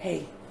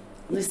 hey,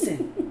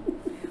 listen,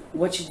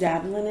 what you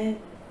dabbling in?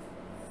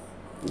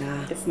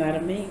 Nah. It's not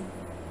of me.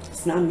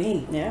 It's not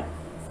me. Yeah.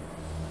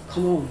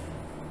 Come on.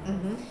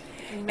 Mm-hmm.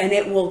 And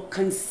it will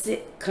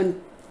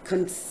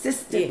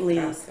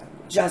consistently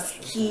just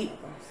keep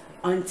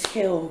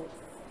until,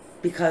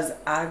 because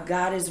our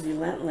God is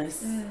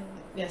relentless.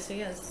 Yes,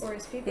 he is. For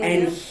his people.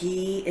 And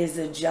he is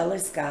a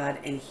jealous God,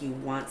 and he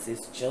wants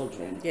his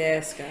children.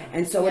 Yes, God.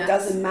 And so it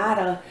doesn't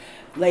matter.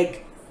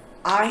 Like,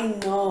 I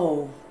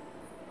know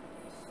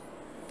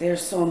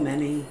there's so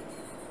many,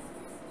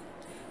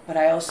 but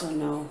I also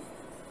know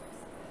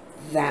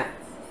that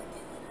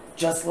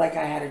just like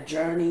I had a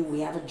journey,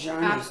 we have a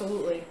journey.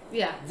 Absolutely.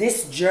 Yeah.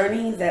 This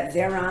journey that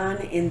they're on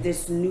in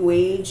this new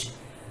age,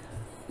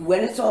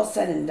 when it's all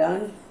said and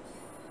done,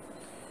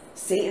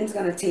 Satan's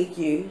going to take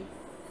you,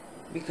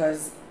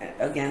 because,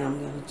 again, I'm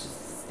going to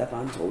just step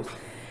on toes,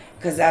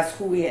 because that's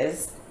who he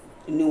is.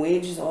 New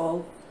age is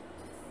all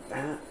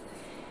that.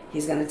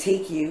 He's going to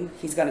take you.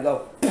 He's going to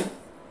go,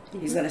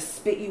 he's going to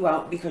spit you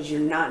out because you're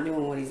not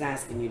doing what he's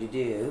asking you to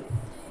do.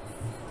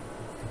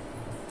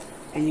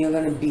 And you're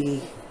going to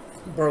be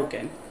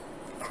broken,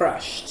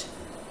 crushed.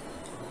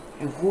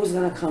 And who's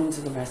going to come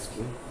to the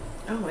rescue?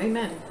 Oh,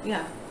 amen.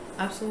 Yeah,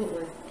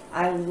 absolutely.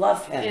 I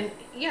love him. And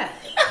yeah,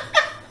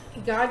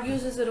 God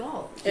uses it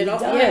all. He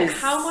does. Yeah,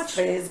 how much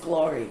for his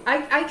glory.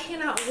 I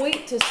cannot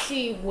wait to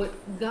see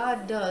what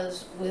God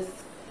does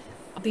with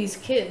these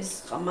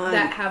kids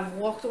that have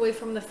walked away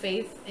from the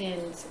faith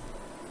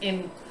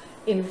and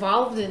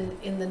involved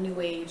in the new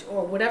age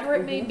or whatever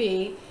it may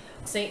be,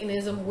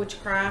 Satanism,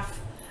 witchcraft.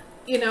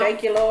 You know,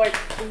 thank you, Lord.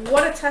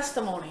 What a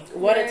testimony!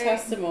 What a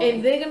testimony!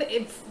 And they're gonna,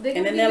 and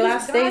in their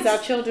last days, our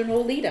children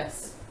will lead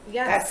us.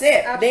 Yes, that's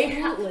it.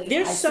 Absolutely.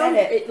 There's some.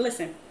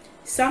 Listen,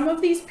 some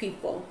of these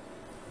people,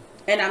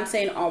 and I'm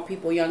saying all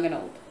people, young and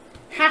old,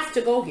 have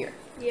to go here.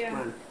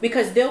 Yeah.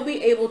 Because they'll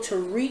be able to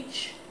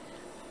reach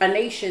a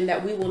nation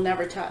that we will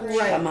never touch.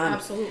 Right.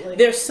 Absolutely.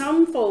 There's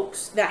some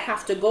folks that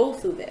have to go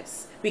through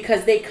this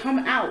because they come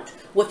out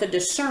with a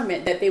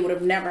discernment that they would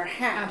have never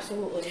had.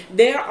 Absolutely.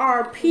 There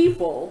are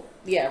people.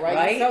 Yeah,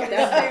 right. So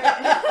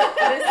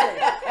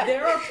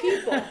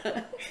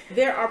listen,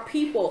 there are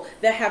people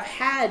that have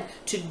had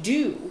to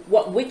do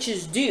what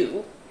witches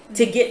do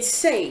to get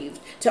saved,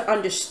 to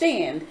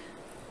understand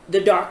the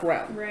dark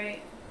realm.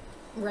 Right.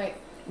 Right.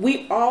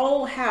 We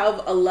all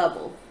have a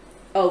level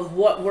of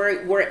what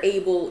we're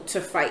able to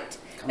fight.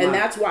 And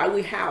that's why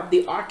we have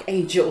the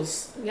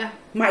archangels. Yeah.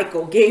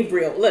 Michael,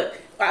 Gabriel. Look,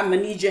 I'm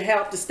gonna need your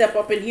help to step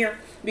up in here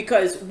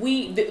because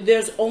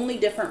there's only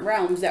different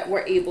realms that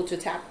we're able to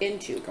tap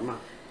into. Come on.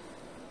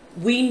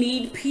 We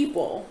need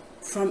people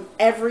from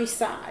every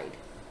side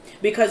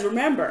because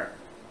remember,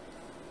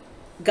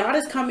 God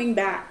is coming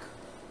back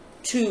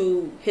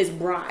to his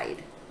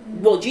bride.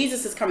 Well,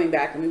 Jesus is coming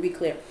back. Let me be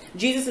clear.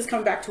 Jesus is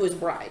coming back to his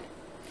bride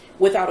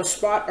without a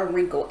spot or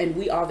wrinkle, and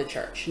we are the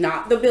church,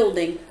 not the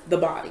building, the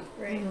body.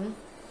 Right. Mm-hmm.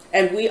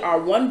 And we are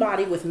one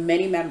body with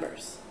many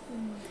members.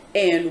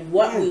 And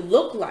what we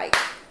look like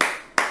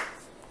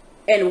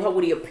and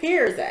what he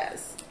appears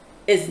as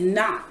is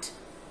not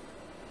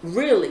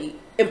really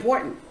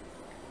important.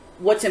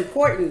 What's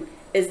important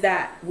is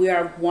that we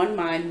are one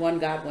mind, one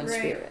God, one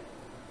spirit.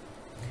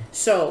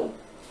 So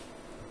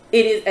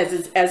it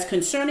is as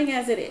concerning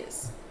as it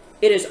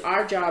is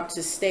our job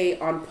to stay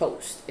on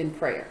post in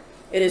prayer.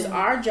 It is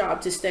our job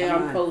to stay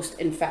on post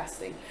in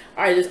fasting.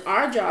 It is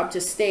our job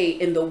to stay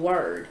in the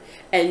word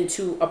and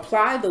to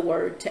apply the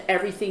word to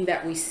everything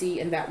that we see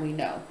and that we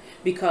know.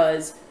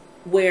 Because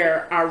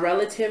where our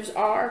relatives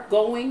are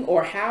going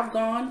or have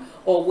gone,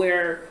 or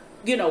where,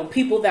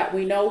 people that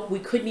we know, we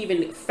couldn't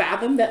even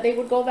fathom that they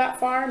would go that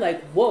far.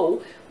 Like,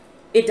 whoa,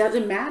 it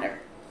doesn't matter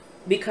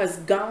because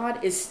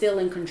God is still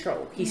in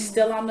control. He's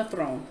still on the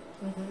throne.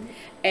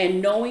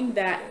 And knowing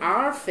that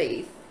our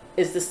faith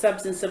is the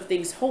substance of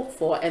things hoped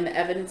for and the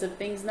evidence of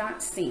things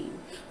not seen,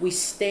 we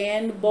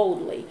stand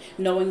boldly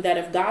knowing that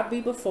if God be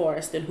before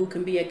us, then who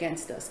can be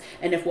against us?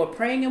 And if we're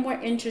praying and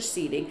we're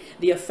interceding,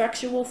 the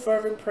effectual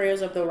fervent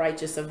prayers of the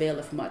righteous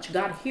availeth much.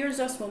 God hears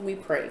us when we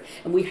pray,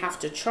 and we have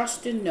to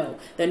trust and know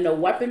that no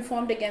weapon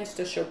formed against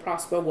us shall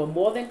prosper. We're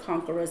more than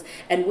conquerors,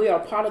 and we are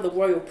part of the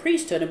royal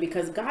priesthood. And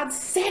because God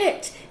said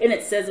it, and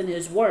it says in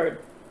his word,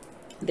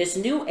 this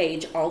new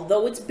age,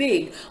 although it's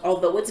big,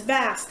 although it's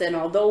vast, and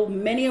although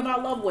many of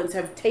our loved ones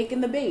have taken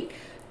the bait,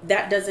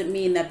 that doesn't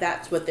mean that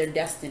that's what their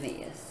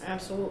destiny is.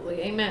 Absolutely.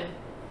 Amen.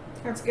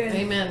 That's good.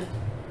 Amen.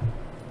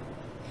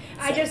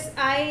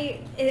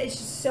 It's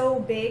just so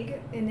big,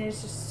 and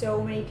there's just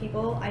so many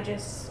people.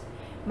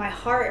 My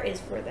heart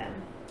is for them.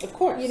 Of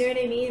course. You know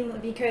what I mean?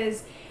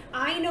 Because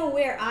I know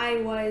where I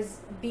was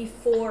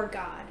before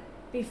God,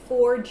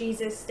 before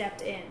Jesus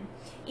stepped in.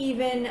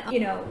 Even,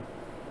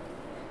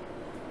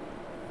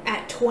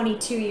 at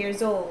 22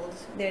 years old,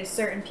 there's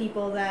certain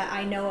people that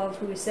I know of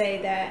who say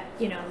that,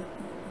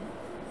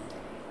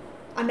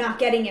 I'm not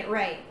getting it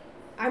right.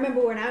 I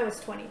remember when I was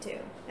 22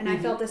 and I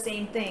felt the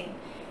same thing.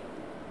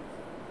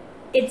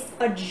 It's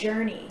a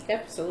journey.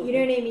 Absolutely. You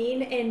know what I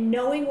mean? And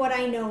knowing what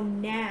I know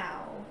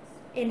now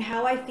and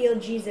how I feel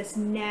Jesus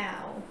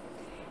now,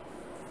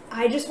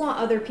 I just want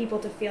other people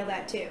to feel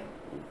that too.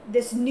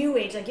 This new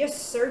age, like you're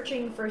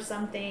searching for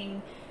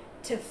something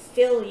to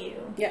fill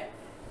you. Yeah.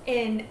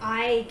 And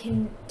I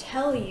can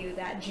tell you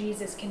that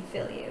Jesus can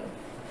fill you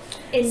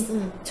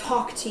and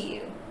talk to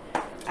you.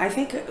 I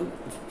think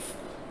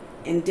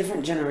in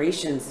different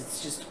generations,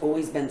 it's just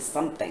always been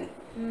something.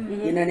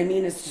 Mm-hmm. You know what I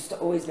mean? It's just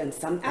always been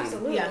something.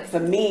 Absolutely. Yeah. For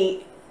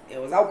me, it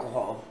was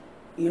alcohol.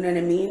 You know what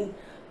I mean?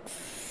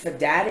 For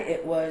dad,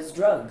 it was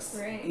drugs.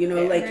 Right. You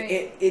know, like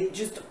Right. it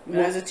just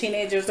As a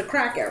teenager, it was the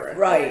crack era.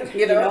 right.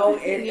 You know?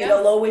 Yeah.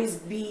 It'll always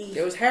be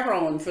There was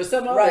heroin for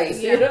some others. Right.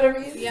 You know what I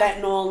mean? Yeah.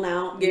 fentanyl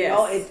now. You Yes.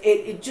 know,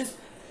 it just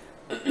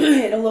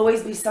it'll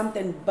always be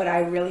something. But I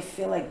really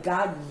feel like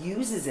God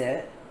uses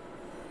it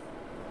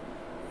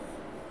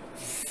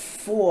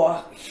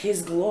for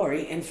His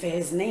glory and for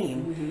His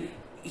name.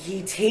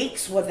 He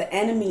takes what the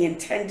enemy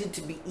intended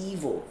to be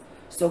evil.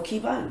 So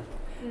keep on.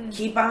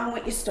 Keep on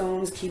with your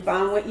stones. Keep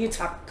on with your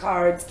top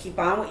cards. Keep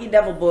on with your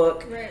devil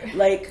book. Right.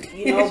 Like,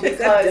 you know, That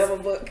because devil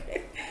book.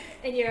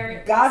 And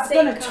you're God's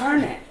staying gonna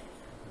turn confident.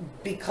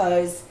 it,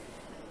 because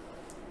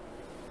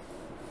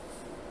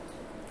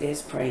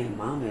there's praying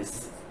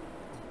mamas,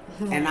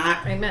 and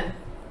Amen.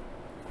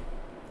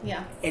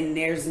 Yeah.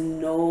 there's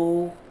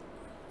no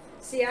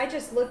See, I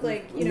just look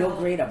like, you No know,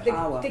 greater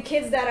power. the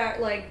kids that are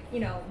like,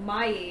 you know,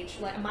 my age,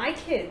 like my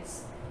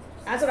kids.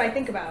 That's what I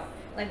think about.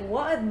 Like,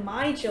 what are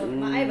my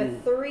children? I have a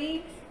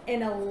 3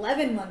 and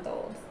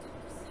 11-month-old.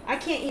 I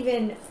can't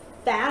even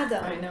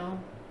fathom I know.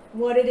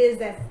 what it is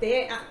that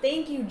they.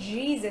 Thank you,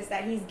 Jesus,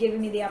 that He's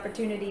given me the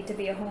opportunity to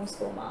be a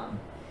homeschool mom,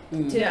 to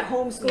Yeah.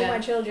 homeschool Yeah. my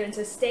children,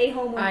 to stay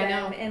home with I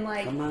them, know. and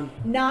like Come on.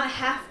 not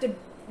have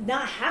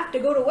to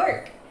go to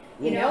work.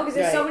 You know, because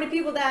there's so Right. many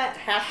people that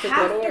Have to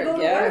go to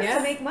work, yeah. Yeah.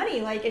 to make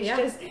money. Like it's Yeah.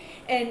 just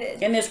and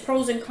And there's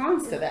pros and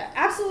cons to that.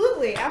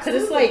 absolutely, Because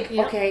absolutely. it's like,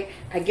 Yeah. okay,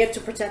 I get to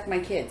protect my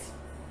kids.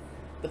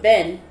 But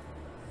then,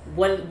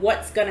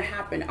 what's going to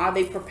happen? Are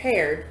they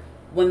prepared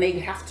when they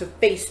have to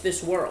face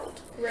this world?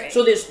 Right.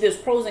 So there's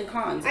pros and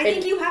cons. I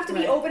think you have to be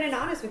right. open and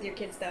honest with your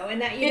kids, though, and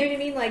that you know what I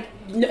mean. Like,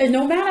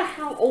 no matter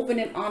how open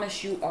and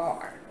honest you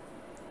are,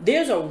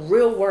 there's a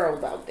real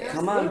world out there.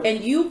 Come on.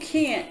 And you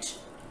can't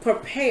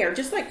prepare,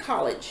 just like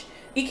college,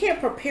 you can't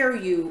prepare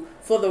you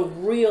for the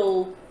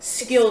real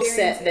skill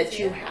set that Experiences,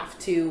 you yeah. have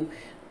to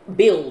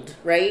build,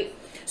 right?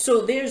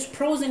 So there's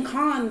pros and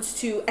cons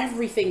to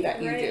everything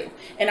that you Right. do.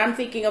 And I'm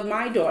thinking of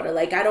my daughter,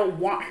 like I don't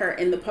want her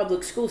in the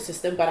public school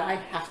system, but I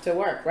have to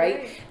work, right?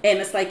 Right. And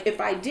it's like,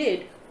 if I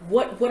did,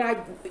 what would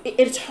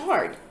it's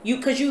hard.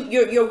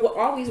 You're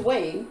always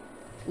weighing,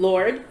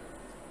 Lord,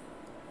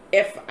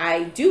 if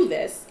I do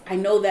this, I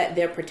know that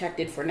they're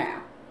protected for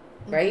now,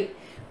 right?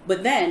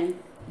 But then,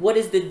 what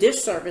is the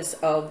disservice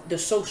of the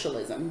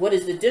socialism? What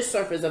is the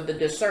disservice of the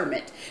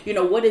discernment? You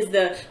know, what is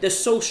the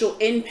social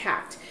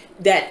impact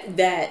that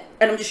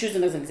and I'm just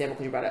using as an example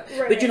because you brought it up.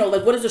 Right. But you know,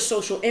 like, what is the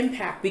social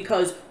impact?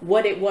 Because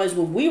what it was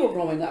when we were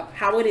growing up,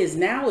 how it is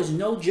now is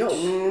no joke.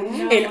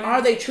 And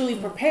are they truly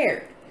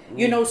prepared?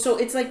 You know, so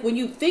it's like when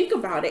you think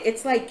about it,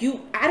 it's like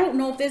I don't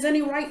know if there's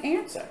any right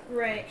answer.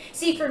 right.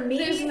 See, for me,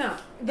 There's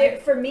not.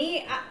 for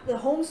me, the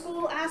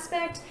homeschool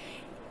aspect,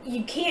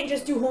 you can't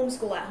just do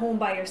homeschool at home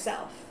by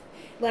yourself.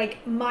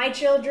 Like my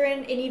children,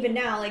 and even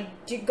now, like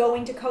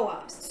going to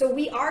co-ops. So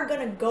we are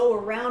gonna go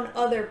around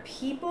other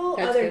people,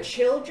 That's other good.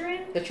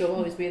 children. That you'll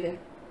always be there.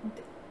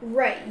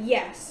 Right.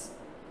 Yes.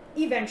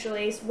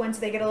 Eventually, once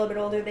they get a little bit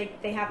older,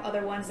 they have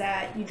other ones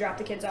that you drop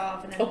the kids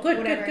off and then Oh, good,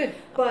 good, whatever. good.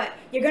 But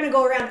you're gonna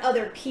go around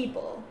other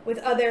people with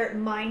other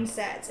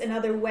mindsets,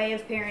 another way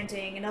of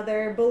parenting,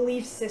 another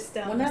belief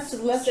systems. Well,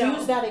 let's So-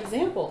 use that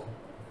example,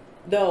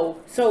 though.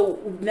 So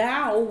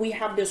now we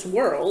have this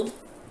world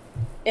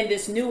in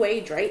this new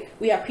age, right?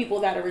 We have people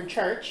that are in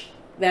church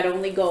that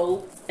only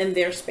go in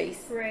their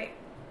space. Right.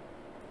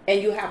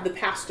 And you have the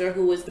pastor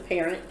who is the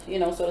parent, you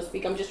know, so to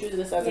speak. I'm just using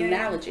this as an Yeah.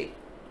 analogy.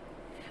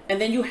 And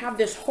then you have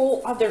this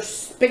whole other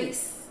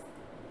space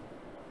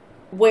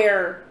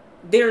where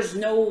there's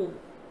no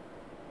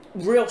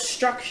real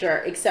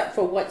structure except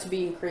for what's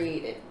being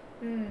created.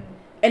 And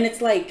it's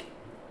like,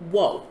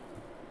 whoa.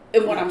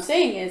 And what I'm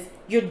saying is,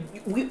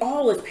 we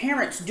all as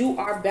parents do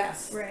our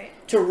best Right.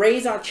 to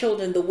raise our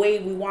children the way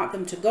we want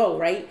them to go,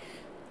 right?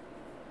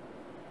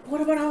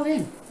 What about all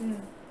in?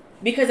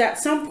 Because at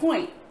some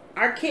point,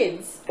 our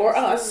kids or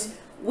us,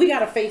 we got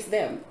to face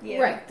them. Yeah.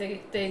 Right.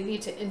 They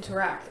need to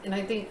interact. And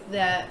I think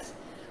that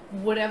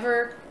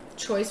whatever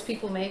choice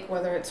people make,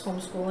 whether it's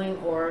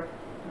homeschooling or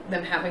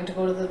them having to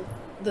go to the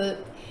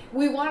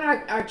we want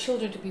our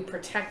children to be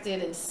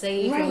protected and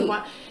safe. And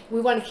Right.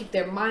 we want to keep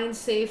their minds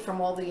safe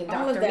from all the All of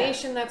that.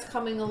 indoctrination that's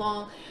coming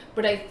along.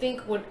 But I think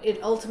what it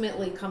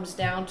ultimately comes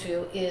down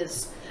to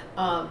is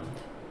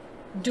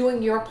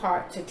doing your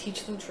part to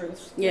teach them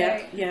truth. Yeah,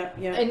 Right. yeah,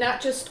 yeah. And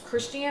not just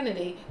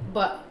Christianity,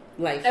 but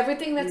Life.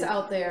 everything that's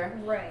out there,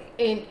 Right.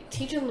 and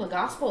teaching them the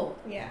gospel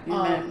Yeah.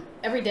 Amen.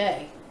 every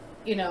day,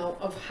 you know,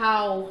 of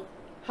how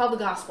the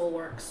gospel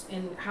works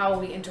and how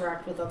we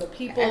interact with other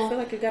people. I feel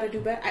like you got to do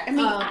better. I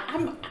mean,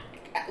 Um,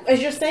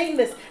 as you're saying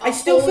this, I a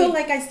still feel holy-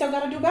 like I still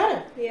got to do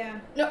better. Yeah.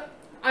 No,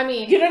 I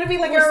mean, You know what I mean?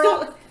 Like We're we're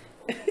still.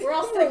 We're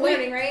all still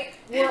learning, right?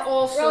 we're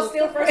also We're all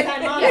still first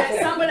time moms Yes,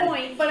 at some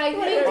point. But I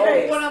think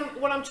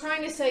Always. what I'm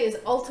trying to say is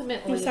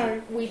ultimately I'm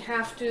sorry. we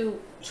have to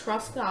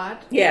trust God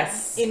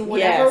Yes. in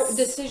whatever yes.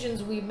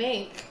 decisions we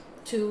make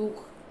to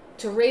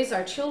to raise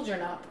our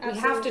children up, we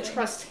have to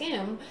trust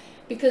him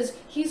because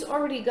he's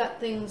already got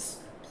things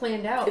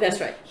planned out.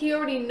 That's right. He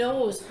already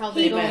knows how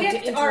they're going to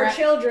picked interact. our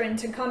children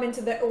to come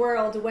into the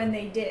world when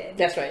they did.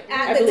 That's right.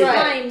 At the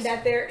time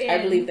that they're in.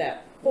 I believe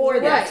that. For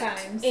that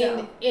time.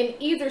 So. And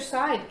either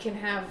side can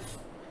have,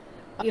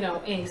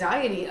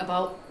 anxiety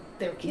about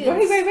their kids.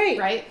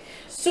 Right?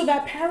 So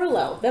that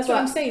parallel, that's what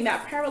I'm saying.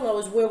 That parallel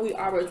is where we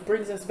are. It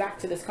brings us back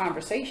to this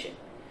conversation.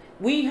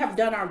 We have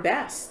done our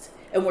best,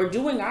 and we're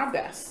doing our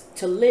best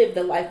to live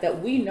the life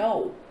that we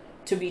know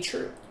to be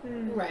true.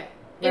 Right.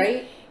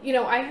 Right. And,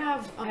 I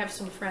have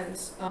some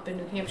friends up in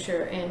New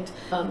Hampshire, and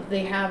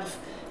they have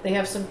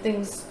some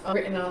things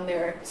written on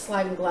their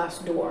sliding glass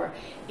door.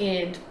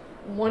 And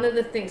one of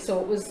the things,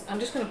 I'm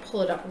just going to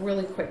pull it up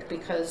really quick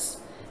because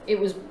it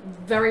was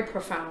very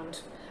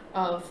profound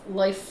of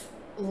life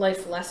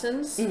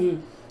lessons.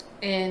 Mm-hmm.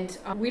 And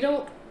we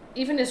don't,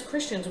 even as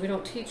Christians, we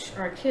don't teach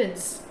our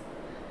kids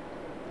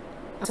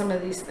some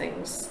of these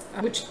things,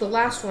 which the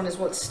last one is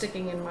what's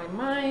sticking in my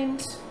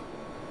mind.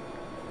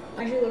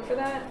 I should look for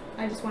that.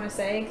 I just want to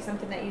say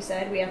something that you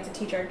said. We have to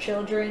teach our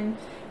children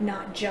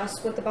not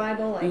just with the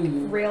Bible, like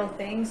real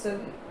things.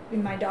 So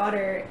my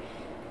daughter,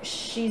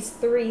 she's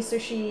 3, so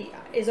she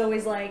is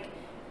always like,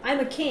 I'm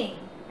a king.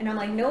 And I'm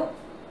like, nope,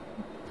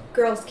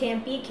 girls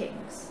can't be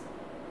kings.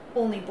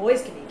 Only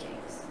boys can be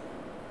kings.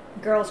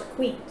 Girls are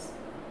queens.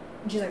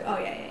 And she's like, oh,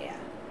 yeah.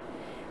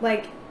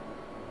 Like,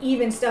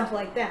 even stuff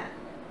like that.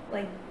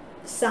 Like,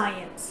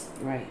 science.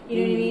 Right. You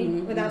know what I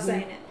mean? Without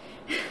saying it.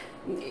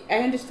 I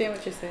understand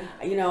what you're saying.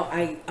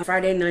 On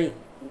Friday night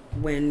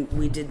when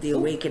we did the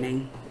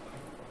awakening,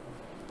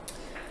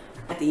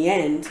 at the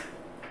end,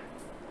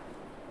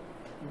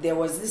 there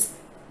was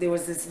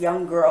this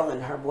young girl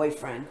and her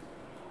boyfriend,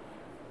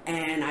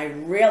 and I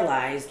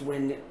realized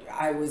when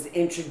I was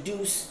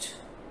introduced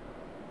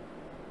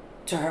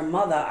to her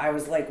mother, I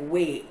was like,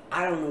 wait,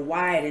 I don't know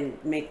why I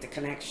didn't make the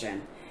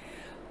connection.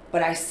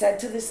 But I said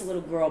to this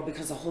little girl,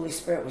 because the Holy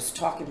Spirit was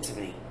talking to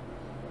me,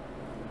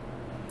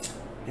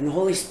 and the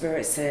Holy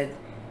Spirit said,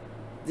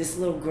 this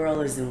little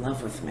girl is in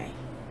love with me.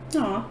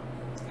 Aww.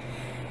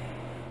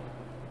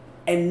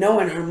 And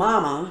knowing her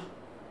mama,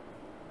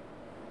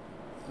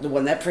 the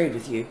one that prayed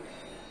with you,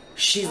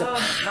 she's a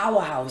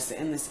powerhouse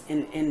in this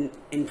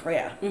in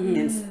prayer,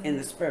 in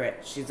the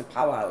spirit. She's a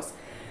powerhouse.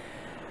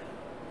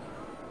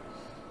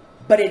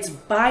 But it's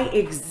by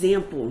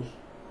example,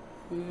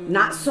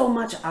 not so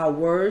much our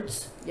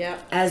words,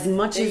 as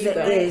much as it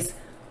is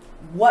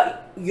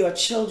what your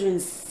children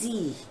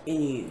see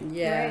in you.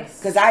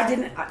 Yes. Because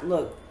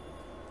look,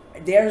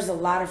 there's a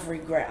lot of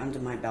regret under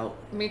my belt.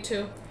 Me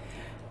too.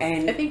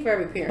 And I think for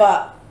every parent.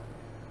 But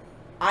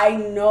I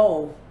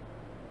know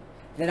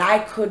that I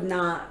could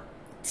not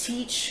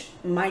teach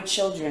my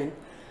children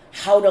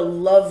how to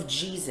love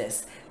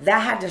Jesus.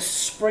 That had to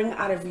spring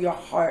out of your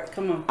heart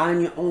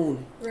on your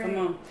own. Right. Come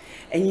on.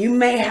 And you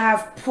may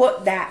have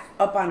put that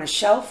up on a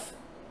shelf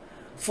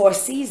for a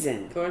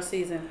season.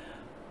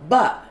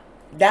 But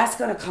that's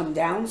going to come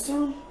down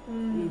soon.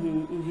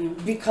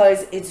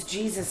 Because it's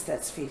Jesus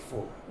that's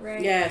faithful.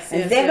 Right. Yes.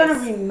 And they're going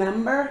to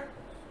remember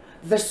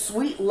the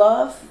sweet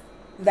love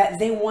that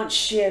they once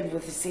shared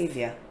with the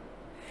Savior.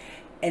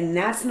 And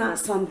that's not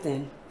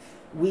something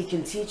we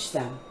can teach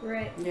them.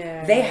 Right.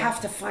 Yeah. They have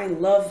to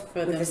find love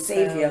For with themselves. the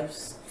Savior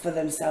for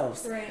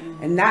themselves. Right.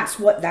 And that's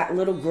what that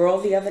little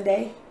girl the other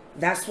day,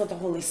 that's what the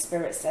Holy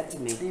Spirit said to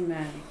me.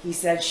 Amen. He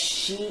said,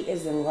 she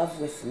is in love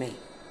with me.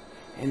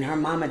 And her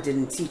mama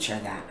didn't teach her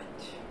that.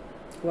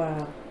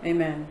 Wow.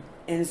 Amen.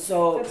 And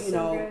so, That's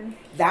so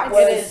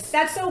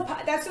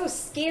good. that's so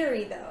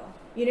scary though.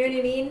 You know what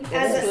I mean?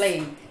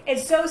 Explain.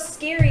 It's so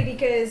scary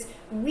because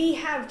we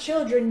have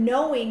children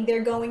knowing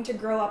they're going to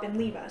grow up and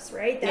leave us,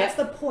 right? That's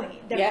the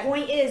point. The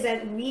point is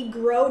that we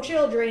grow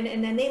children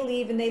and then they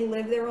leave and they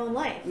live their own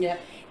life. Yeah.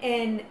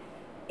 And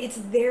it's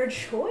their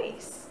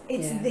choice.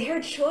 It's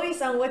their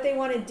choice on what they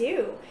want to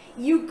do.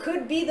 You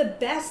could be the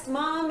best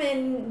mom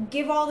and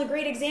give all the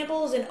great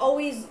examples and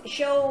always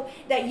show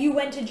that you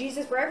went to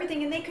Jesus for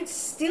everything, and they could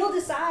still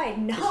decide,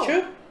 no, It's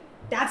true.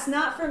 that's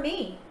not for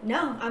me.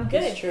 No, I'm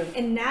good. It's true.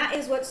 And that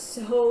is what's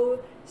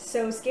so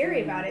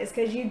scary about it, is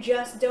because you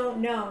just don't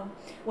know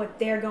what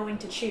they're going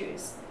to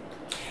choose.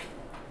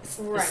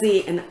 Right.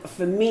 See, and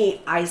for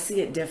me, I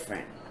see it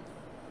different.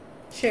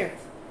 Share,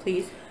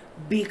 please.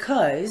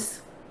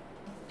 Because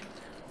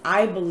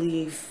I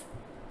believe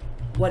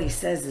what he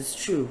says is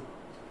true.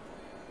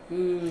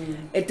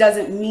 It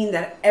doesn't mean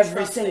that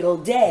every single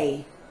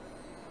day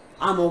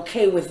I'm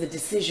okay with the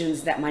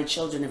decisions that my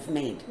children have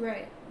made.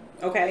 Right.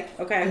 Okay.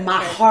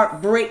 My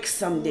heart breaks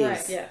some days.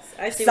 Right. Yes.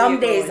 I see Some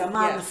where you're days going. I'm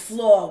on the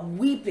floor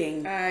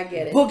weeping. I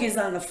get it. Boogie's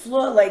on the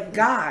floor like,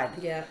 God,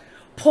 Yeah.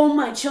 pull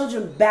my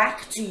children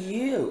back to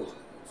you.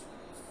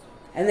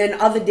 And then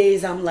other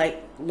days I'm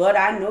like, Lord,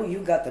 I know you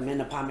got them in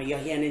the palm of your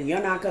hand and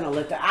you're not going to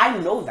let them. I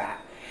know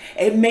that.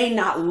 It may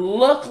not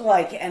look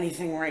like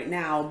anything right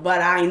now,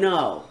 but I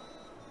know.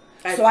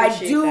 So I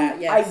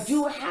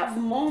do have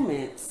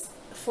moments.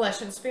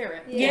 Flesh and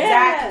spirit.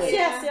 Exactly.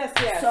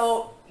 Yes.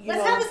 So,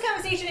 Let's have this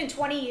conversation in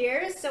 20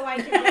 years so I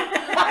can.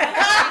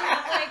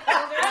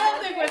 I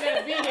don't think we're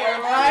gonna be here,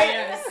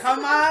 right?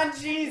 Come on,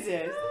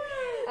 Jesus.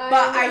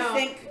 But I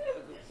think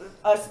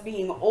us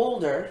being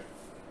older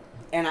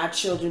and our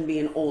children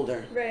being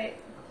older, right?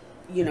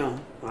 You know,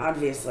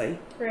 obviously,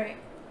 right?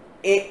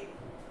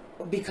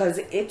 Because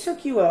it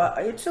took you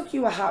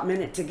a hot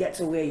minute to get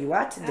to where you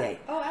are today.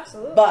 Oh,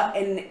 absolutely. But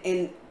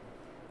and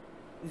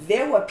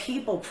there were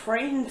people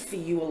praying for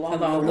you along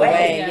the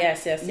way.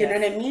 Yes. You know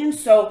what I mean?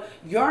 So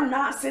you're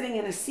not sitting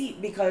in a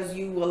seat because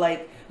you were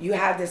like, you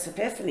had this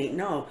epiphany.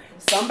 No,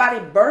 somebody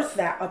birthed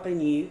that up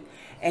in you,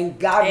 and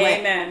God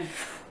went. Amen.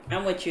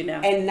 I'm with you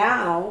now. And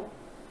now,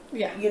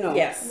 you know,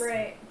 yes,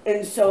 right.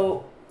 And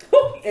so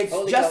it's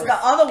Holy just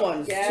Ghost. the other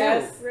ones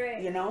Yes. too.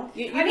 Right. You know.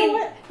 I mean,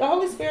 what the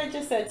Holy Spirit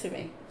just said to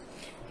me.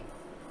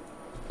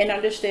 And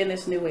understand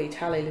this new age.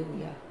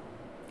 Hallelujah.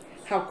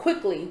 How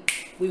quickly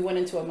we went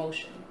into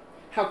emotion.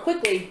 How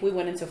quickly we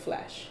went into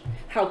flesh.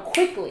 How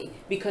quickly,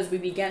 because we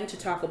began to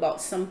talk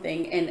about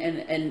something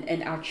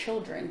and our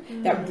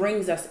children that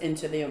brings us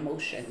into the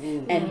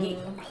emotion.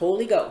 And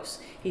Holy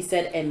Ghost, he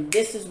said, and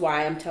this is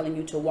why I'm telling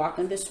you to walk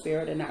in the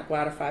spirit and not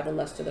gratify the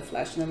lust of the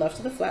flesh. And the lust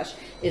of the flesh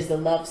is the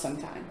love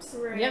sometimes.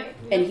 Right. Yep.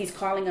 And he's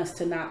calling us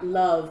to not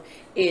love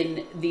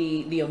in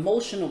the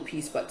emotional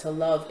piece, but to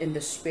love in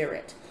the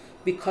spirit.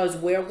 Because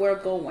where we're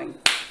going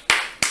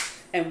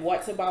and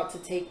what's about to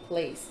take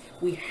place,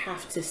 we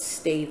have to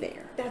stay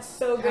there. That's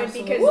so good.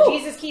 Absolutely. Because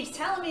Jesus keeps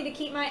telling me to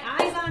keep my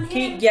eyes on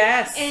him.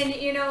 Yes. And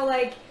you know,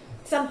 like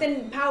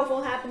something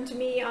powerful happened to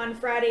me on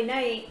Friday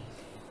night.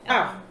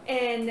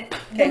 And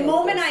the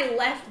moment I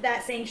left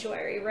that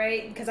sanctuary,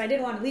 right? Because I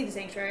didn't want to leave the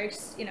sanctuary,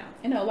 just, you know.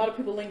 I know a lot of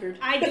people lingered.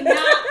 I did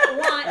not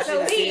want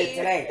to leave.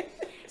 Today.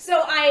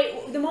 So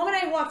the moment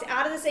I walked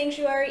out of the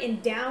sanctuary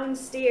and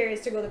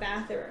downstairs to go to the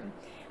bathroom,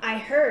 I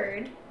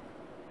heard,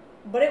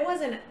 but it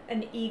wasn't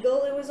an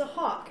eagle, it was a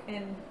hawk.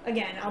 And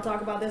again, I'll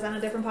talk about this on a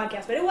different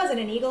podcast, but it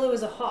wasn't an eagle, it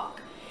was a hawk.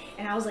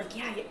 And I was like,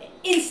 yeah,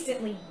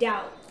 instantly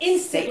doubt.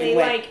 Instantly.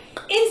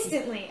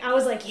 I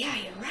was like, yeah,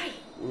 you're right.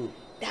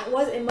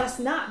 It must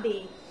not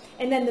be.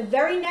 And then the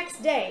very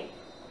next day,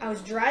 I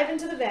was driving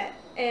to the vet,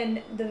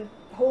 and the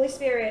Holy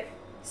Spirit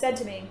said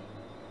to me,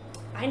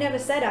 I never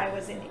said I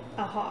was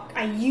a hawk.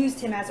 I used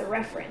him as a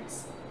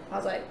reference. I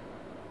was like,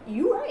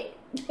 you right.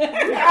 You're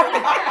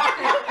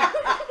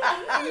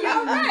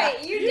right.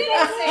 You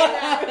didn't say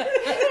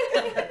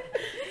that.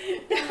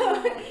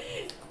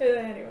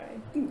 Anyway.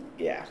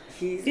 Yeah.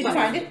 Did you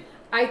find it?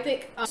 I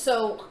think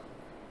so.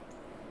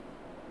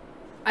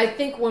 I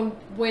think when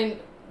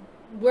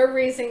we're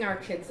raising our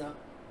kids up,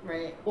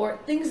 right, or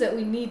things that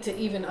we need to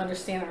even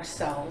understand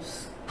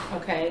ourselves,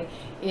 okay,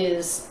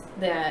 is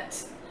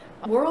that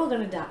we're all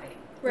gonna die.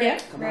 Right. Yeah.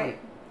 Come right. on.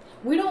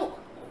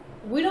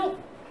 We don't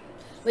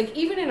like,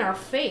 even in our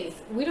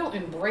faith, we don't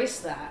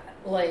embrace that.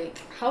 Like,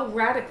 how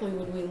radically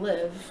would we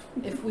live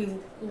if we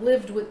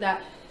lived with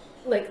that,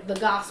 like the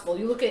gospel?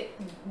 You look at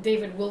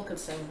David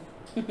Wilkerson,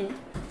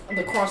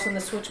 the cross and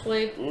the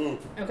switchblade.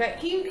 Okay,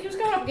 he was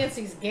going up against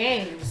these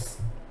gangs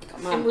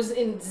and was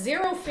in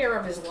zero fear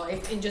of his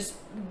life and just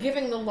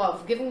giving the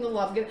love.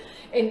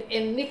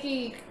 And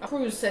Nikki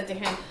Cruz said to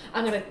him,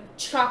 I'm going to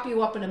chop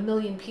you up in a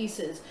million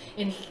pieces.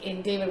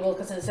 And David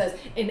Wilkerson says,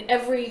 in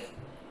every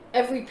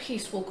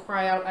piece will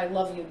cry out, I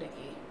love you,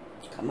 Nikki.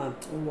 Come on.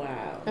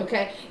 Wow.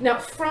 Okay, now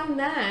from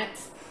that,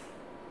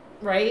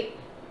 right,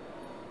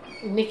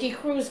 Nikki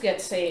Cruz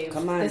gets saved.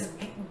 Come on. This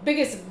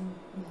biggest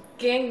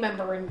gang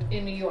member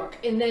in New York.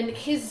 And then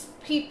his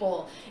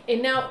people,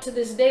 and now to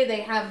this day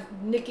they have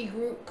Nikki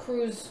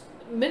Cruz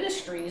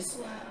ministries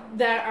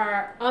that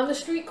are on the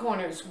street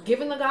corners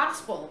giving the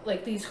gospel,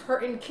 like these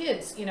hurting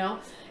kids, you know,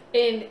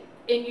 and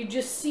you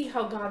just see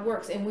how God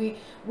works. And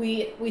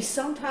we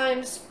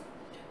sometimes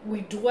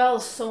we dwell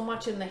so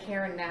much in the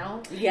here and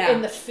now,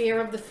 in the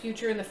fear of the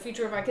future, in the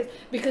future of our kids,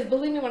 because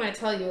believe me when I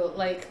tell you,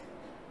 like,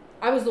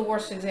 I was the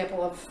worst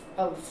example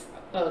of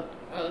a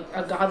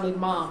godly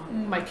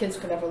mom my kids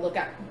could ever look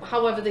at.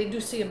 However, they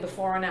do see a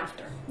before and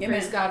after. Amen.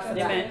 Praise God for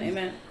that.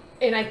 Amen.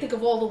 And I think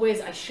of all the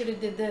ways I should have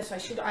did this.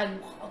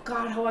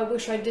 God, how I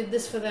wish I did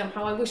this for them.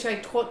 How I wish I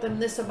taught them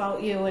this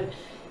about you. And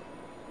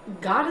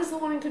God is the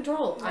one in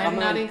control. I am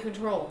not in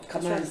control.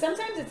 Come on.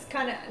 Sometimes it's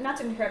kind of, not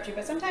to interrupt you,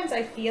 but sometimes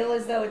I feel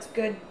as though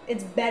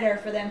it's better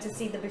for them to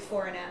see the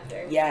before and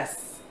after.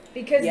 Yes.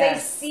 Because they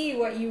see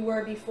what you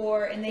were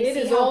before, and they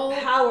see how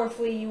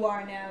powerfully you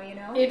are now, you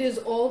know? It is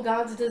all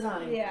God's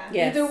design. Yeah.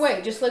 Yes. Either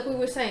way, just like we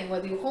were saying,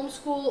 whether you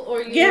homeschool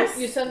or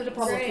you send it to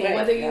public school,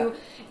 whether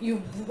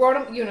you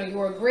brought them, you know, you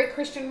were a great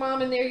Christian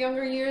mom in their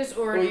younger years,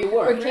 or came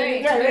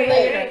to it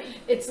later.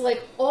 It's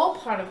like all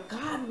part of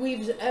God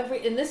weaves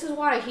and this is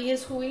why He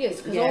is who He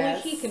is, because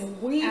only He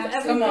can weave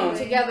everything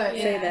together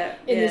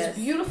in this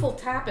beautiful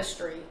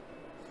tapestry.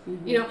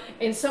 You know,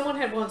 and someone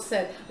had once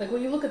said, like,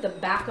 when you look at the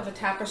back of a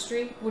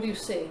tapestry, what do you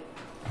see?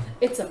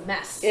 It's a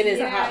mess. It is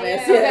a hot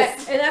mess.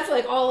 Yes. And that's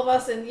like all of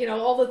us, and, you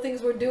know, all the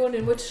things we're doing,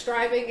 and we're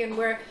striving, and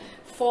we're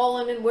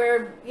falling, and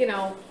we're, you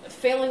know,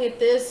 failing at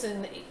this,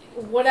 and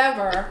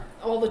whatever,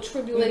 all the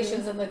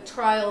tribulations and the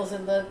trials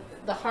and the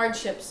the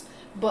hardships,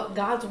 but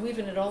God's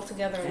weaving it all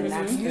together in And this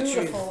that's the truth.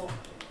 beautiful.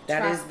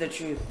 That is the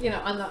truth. You know,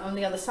 on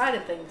the other side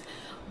of things.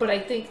 But I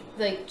think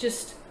like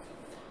just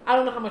I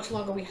don't know how much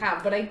longer we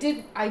have, but I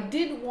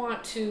did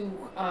want to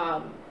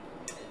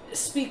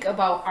speak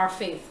about our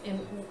faith and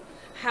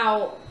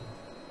how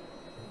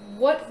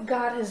what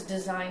God has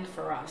designed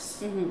for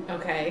us,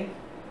 okay,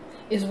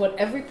 is what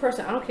every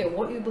person, I don't care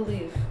what you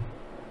believe,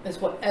 is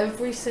what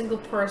every single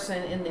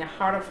person in their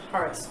heart of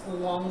hearts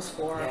longs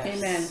for, Yes.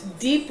 Amen.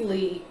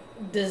 deeply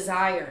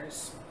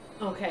desires,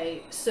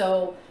 okay?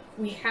 So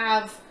we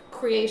have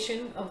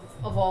creation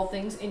of all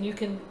things, and you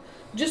can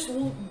just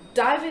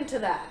dive into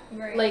that.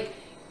 Right.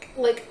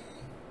 Like,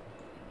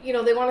 you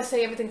know, they want to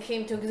say everything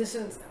came to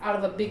existence out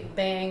of a big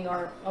bang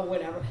or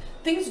whatever.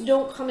 Things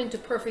don't come into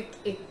perfect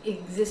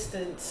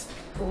existence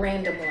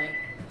randomly.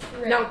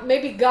 Right. Now,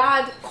 maybe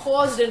God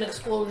caused an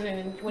explosion,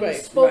 and when He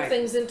Right, spoke right.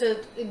 things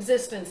into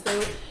existence,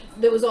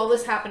 there was all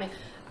this happening.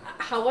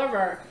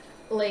 However,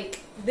 like,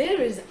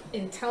 there is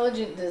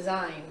intelligent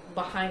design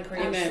behind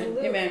creation.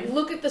 Absolutely. Amen.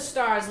 Look at the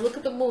stars, look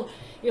at the moon.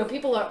 You know,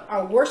 people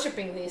are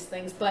worshiping these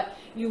things, but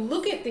you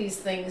look at these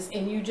things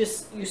and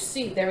you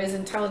see there is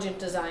intelligent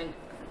design.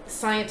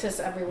 Scientists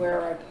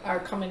everywhere are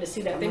coming to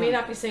see that. They may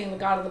not be saying the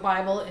God of the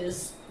Bible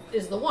is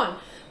the one,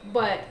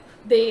 but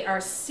they are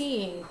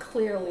seeing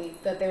clearly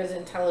that there's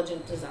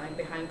intelligent design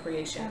behind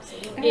creation.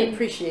 Absolutely. I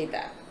appreciate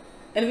that.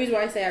 And the reason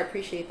why I say I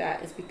appreciate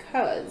that is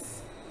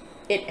because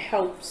it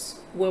helps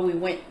when we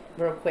went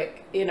real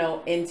quick, you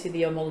know, into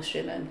the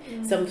emotion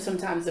and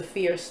sometimes the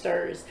fear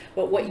stirs.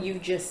 But what you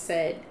just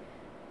said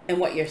and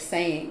what you're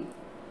saying,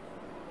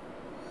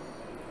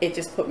 it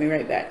just put me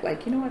right back.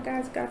 Like, you know what,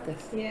 God's got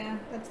this. Yeah,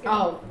 that's good.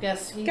 Oh,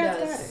 yes, He God's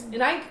does. got it.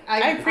 And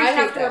I appreciate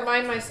have to that.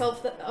 remind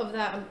myself of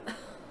that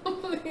a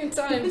million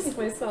times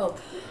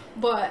myself.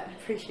 But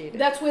Appreciate it.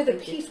 that's where the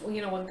Thank you. peace,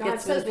 you know, when God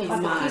Gets where says the we'll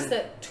have the peace peace is.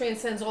 that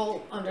transcends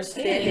all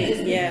understanding,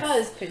 is Yes.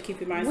 because Could keep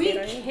your mind we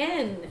stayed on you.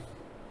 can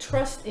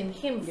trust in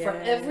Him for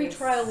every Yes.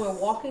 trial we're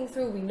walking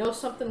through. We know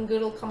something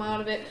good will come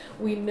out of it.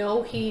 We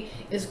know He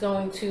is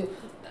going to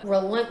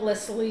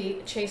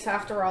relentlessly chase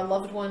after our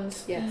loved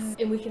ones. Yes.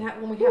 And we can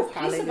have, when we have Ooh,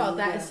 peace about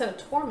that hallelujah. instead of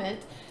torment,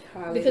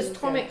 because Hallelujah.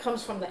 torment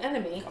comes from the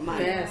enemy. Come on.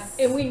 Yes.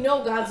 And we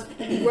know God's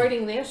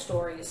writing their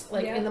stories,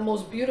 like Yeah. in the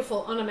most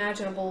beautiful,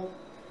 unimaginable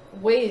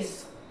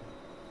ways.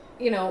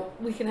 You know,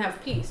 we can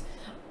have peace,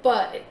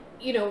 but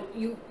you know,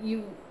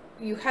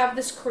 you have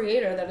this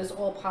Creator that is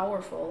all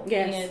powerful,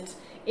 Yes.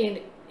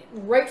 and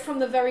right from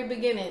the very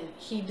beginning,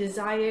 He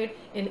desired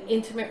an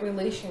intimate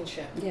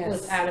relationship Yes.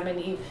 with Adam and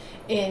Eve,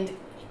 and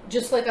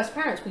just like us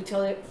parents, we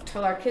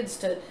tell our kids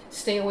to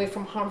stay away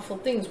from harmful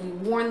things. We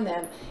warn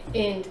them,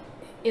 and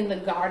in the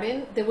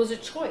garden there was a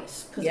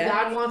choice because Yeah,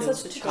 God wants there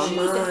us was to a choose.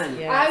 choice. Come it. on.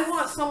 Yes. I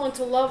want someone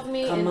to love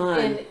me Come on.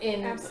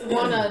 and Absolutely.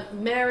 want to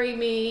marry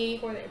me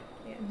Before they,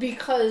 yeah.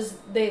 because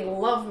they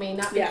love me,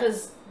 not Yeah.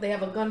 because they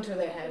have a gun to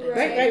their head. It's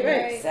Right, like-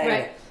 right. Say Right.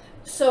 it.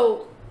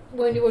 So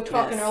when you were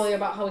talking Yes. earlier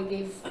about how He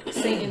gave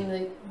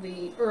Satan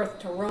the earth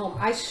to roam,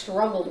 I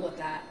struggled with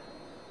that.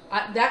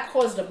 That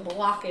caused a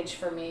blockage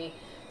for me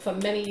for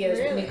many years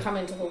when Really? we come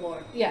into the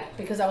Lord. Yeah,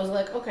 because I was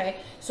like, okay,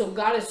 so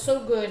God is so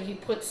good. He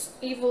puts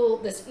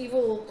this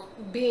evil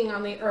being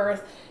on the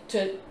earth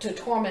to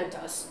torment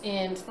us,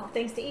 and Well,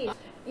 thanks to Eve.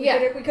 yeah,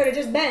 We could have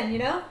just been, you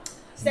know?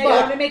 Said But- you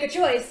wanted to make a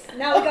choice.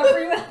 Now we got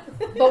free will.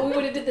 but we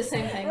would have did the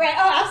same thing. Right.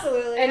 Oh,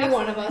 absolutely. Any absolutely.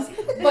 one of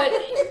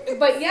us.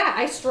 But yeah,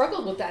 I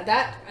struggled with that.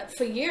 That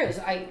for years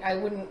I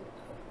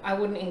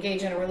wouldn't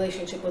engage in a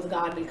relationship with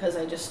God because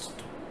I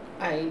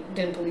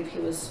didn't believe he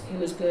was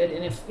good,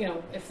 and if there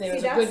was See, a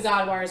good that's-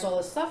 God, why is all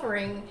this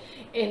suffering?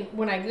 And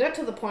when I got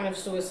to the point of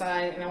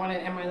suicide and I wanted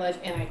to end my life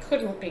and I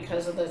couldn't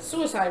because of the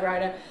suicide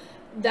rider,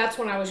 that's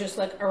when I was just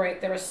like, all right,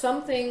 there are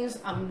some things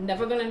I'm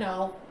never gonna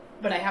know,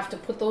 but I have to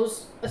put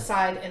those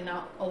aside and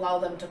not allow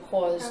them to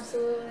cause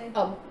Absolutely.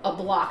 a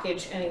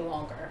blockage any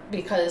longer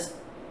because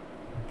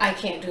I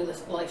can't do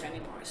this life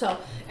anymore. So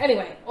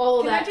anyway, all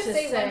of Can that I just to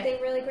say one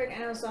thing really quick? I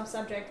know it's off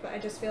subject, but I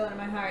just feel it in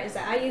my heart. Is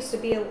that I used to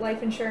be a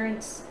life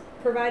insurance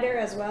provider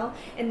as well,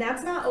 and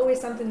that's not always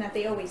something that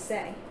they always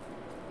say.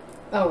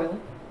 Oh really?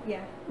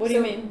 Yeah. What do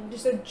you mean?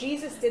 So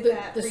Jesus did The-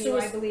 that the for you,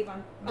 I suic- believe,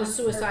 on The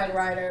suicide purpose.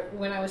 rider,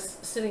 when I was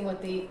sitting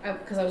with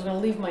because I was going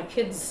to leave my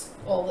kids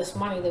all this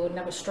money, they would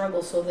never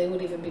struggle, so they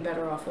would even be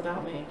better off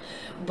without me.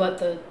 But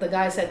the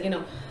guy said,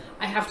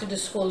 I have to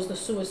disclose the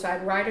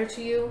suicide rider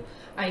to you.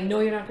 I know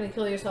you're not going to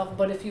kill yourself,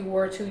 but if you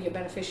were to, your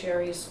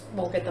beneficiaries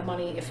won't get the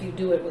money if you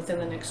do it within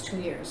the next 2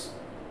 years.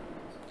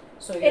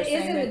 So you're It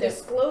saying is in the that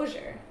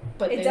disclosure.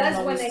 but It they does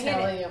don't when always they hit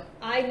tell it. you.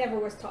 I never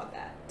was taught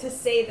that to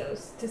say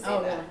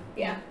Oh, that. really?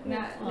 Yeah.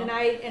 Yeah. And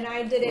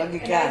I did it. Look at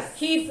and God.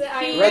 He-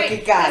 Look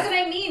at God. That's what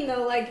I mean,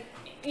 though. Like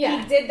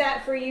Yeah. he did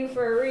that for you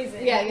for a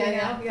reason. Yeah, you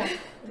yeah, know? yeah.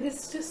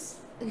 It's just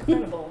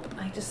incredible.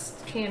 I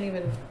just can't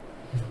even.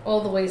 All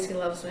the ways he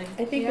loves me.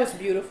 I think Yeah. what's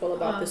beautiful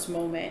about this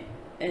moment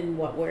and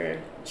what we're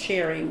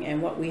sharing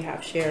and what we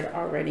have shared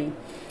already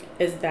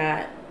is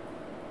that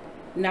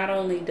not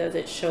only does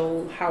it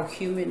show how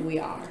human we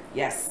are,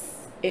 Yes.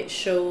 it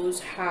shows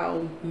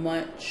how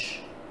much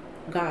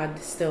God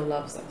still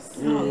loves us.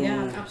 Oh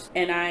yeah,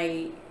 absolutely.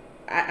 And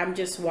I'm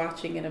just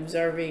watching and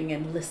observing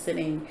and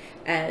listening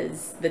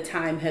as the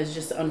time has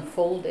just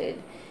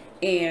unfolded.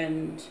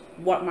 And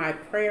what my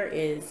prayer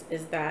is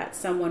that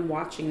someone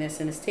watching this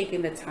and is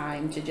taking the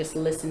time to just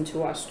listen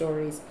to our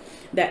stories,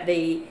 that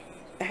they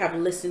have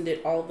listened to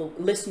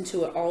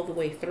it all the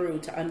way through,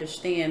 to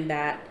understand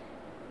that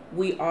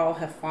we all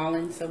have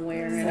fallen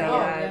somewhere in our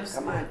lives.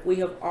 Come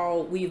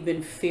on. We've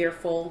been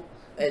fearful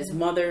as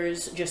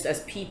mothers, just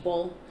as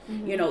people.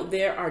 You know,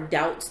 there are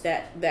doubts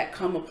that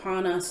come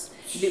upon us.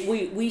 That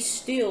we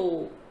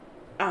still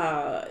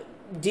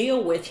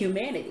deal with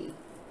humanity.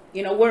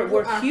 You know,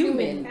 we're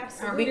human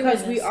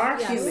because we are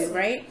human,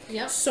 right?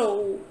 Yep.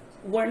 So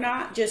we're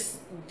not just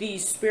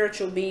these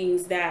spiritual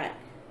beings that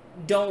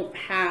don't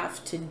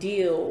have to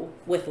deal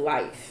with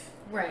life.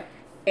 Right.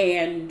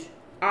 And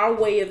our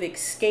way of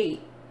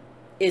escape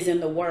is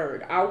in the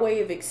Word. Our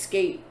way of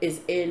escape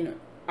is in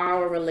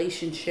our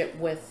relationship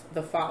with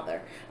the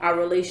Father, our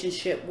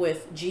relationship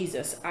with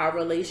Jesus, our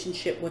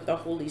relationship with the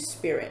Holy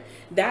Spirit.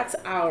 That's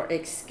our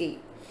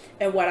escape.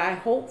 And what I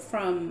hope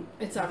from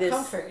It's our this,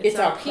 comfort. It's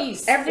our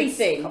peace.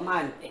 Everything. Come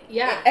on.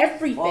 Yeah.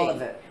 Everything. All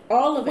of it.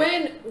 All of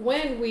it.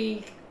 When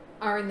we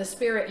are in the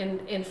spirit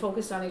and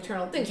focused on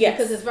eternal things, Yes.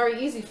 because it's very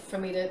easy for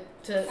me to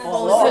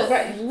Oh,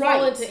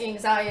 fall into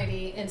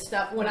anxiety and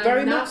stuff when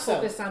Very I'm not much so.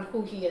 focused on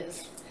who He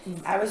is.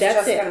 I was That's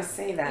just it. gonna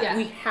say that. Yeah.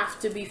 We have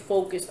to be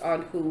focused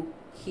on who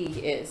He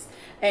is.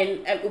 And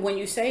when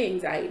you say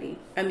anxiety,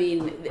 I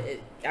mean,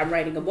 I'm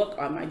writing a book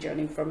on my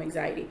journey from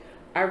anxiety.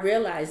 I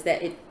realize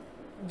that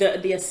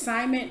the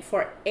assignment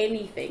for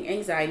anything,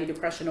 anxiety,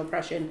 depression,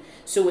 oppression,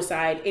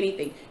 suicide,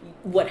 anything,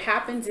 what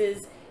happens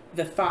is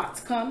the thoughts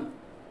come,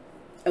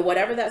 and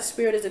whatever that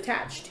spirit is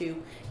attached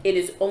to, it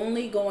is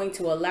only going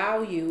to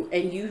allow you,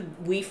 and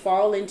we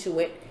fall into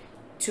it,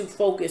 to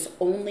focus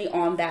only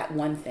on that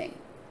one thing.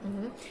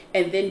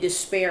 And then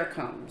despair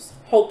comes,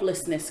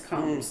 hopelessness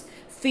comes,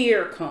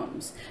 fear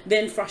comes,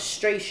 then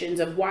frustrations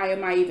of why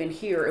am I even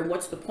here and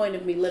what's the point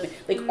of me living?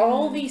 Like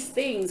all these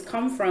things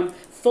come from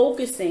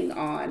focusing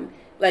on,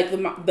 like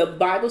the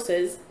Bible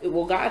says,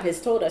 well, God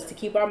has told us to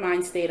keep our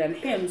mind stayed on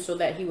Him so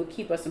that He would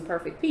keep us in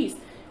perfect peace.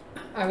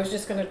 I was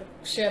just going to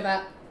share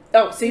that.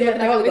 Oh, see, Yeah, look at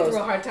that the got Holy me Ghost. through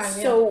a hard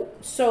time,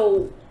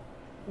 So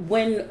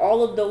when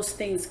all of those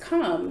things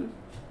come,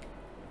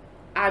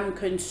 I'm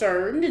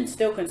concerned and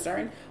still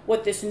concerned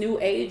what this new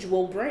age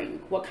will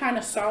bring. What kind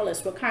of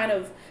solace, what kind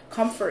of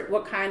comfort,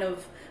 what kind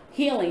of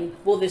healing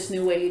will this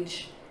new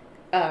age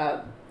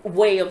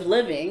way of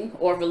living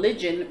or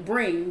religion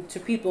bring to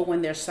people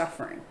when they're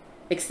suffering,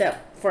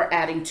 except for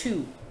adding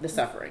to the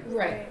suffering.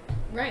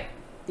 Right.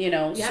 You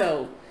know, Yeah.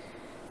 so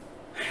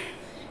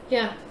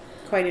Yeah.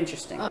 quite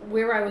interesting.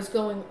 Where I was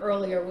going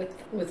earlier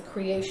with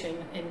creation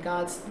and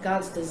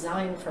God's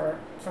design for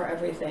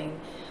everything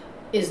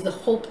is the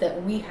hope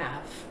that we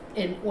have.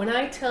 And when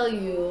I tell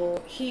you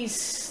He's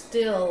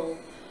still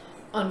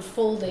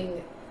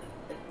unfolding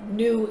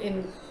new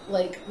and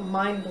like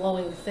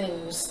mind-blowing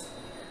things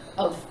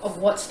of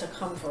what's to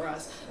come for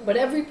us. But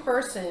every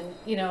person,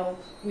 you know,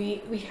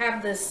 we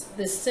have this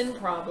sin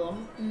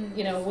problem,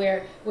 you know,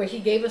 where He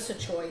gave us a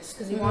choice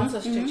because He wants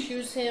us to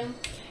choose Him.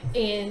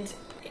 And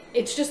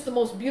it's just the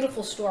most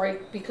beautiful story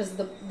because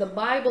the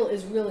Bible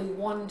is really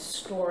one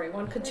story,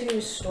 one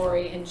continuous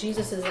story, and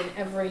Jesus is in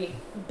every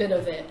bit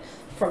of it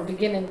from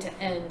beginning to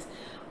end.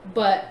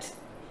 But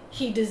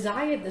He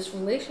desired this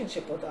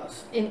relationship with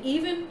us. And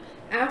even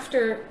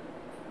after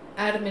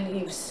Adam and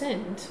Eve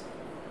sinned,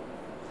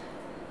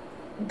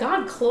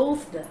 God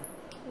clothed them.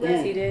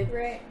 Yes, He did.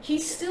 Right. He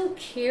still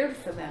cared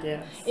for them.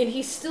 Yes. And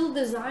He still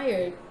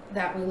desired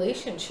that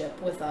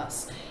relationship with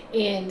us.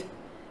 And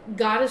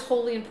God is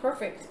holy and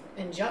perfect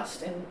and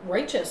just and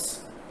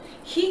righteous.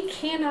 He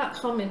cannot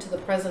come into the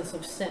presence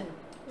of sin.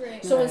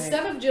 Right. So Right.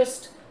 instead of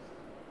just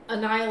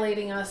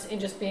annihilating us and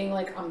just being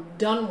like, I'm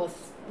done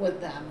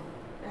with them,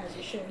 As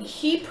you should.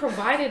 He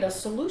provided a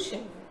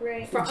solution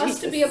Right. for us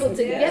to be able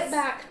to Yes. get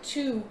back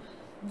to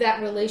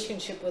that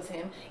relationship with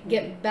Him,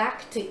 get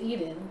back to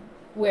Eden,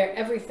 where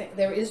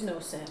there is no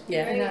sin.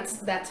 Yeah. And Right.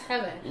 that's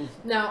heaven.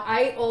 Now,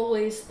 I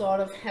always thought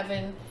of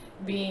heaven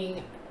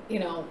being, you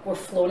know, we're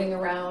floating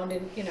around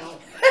and, you know,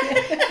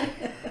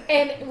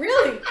 and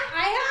really,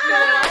 I have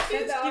to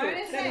watch it That's though. I'm cute.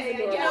 gonna That say, is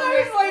you adorable. know,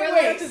 we're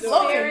wait, like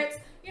floating. spirits.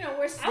 You know, we're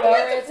I want to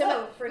spirits, and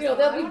float for you know,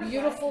 something. I there'll wanna be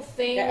fly. beautiful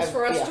things Yeah,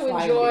 for us yeah, to flying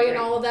would enjoy be and great.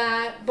 all of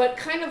that. But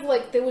kind of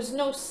like there was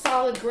no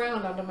solid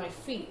ground under my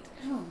feet.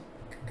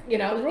 You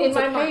know, The in roads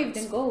my are paved mind.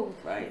 in gold.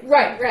 Right.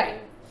 Right.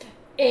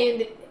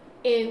 And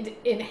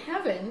in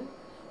heaven,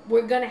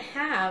 we're gonna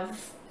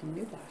have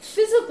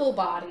physical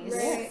bodies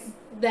Right.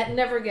 that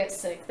never get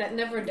sick, that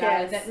never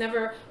die, Yes. that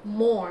never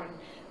mourn,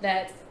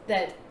 that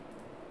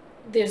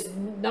there's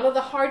none of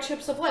the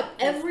hardships of life.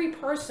 Every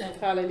person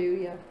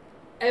Hallelujah.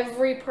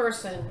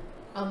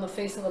 on the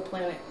face of the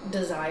planet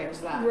desires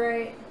that.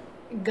 Right.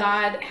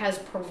 God has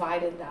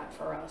provided that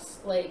for us.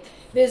 Like,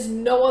 there's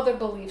no other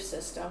belief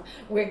system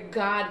where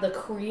God, the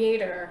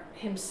creator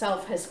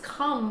himself, has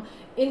come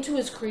into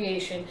his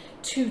creation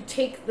to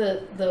take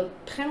the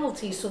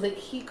penalty so that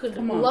he could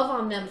love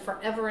on them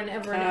forever and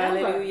ever and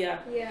ever. Hallelujah.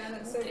 Yeah,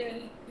 that's so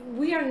good.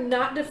 We are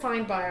not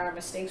defined by our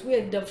mistakes. We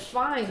are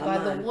defined by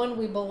the one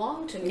we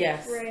belong to.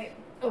 Yes. Right.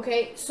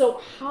 Okay,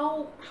 so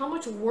how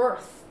much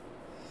worth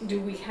do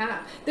we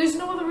have? There's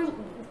no other.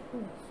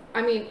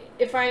 I mean,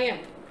 if I am,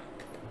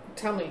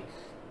 tell me.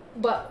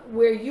 But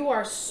where you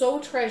are so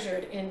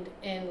treasured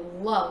and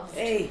loved,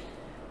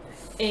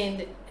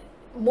 and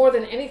more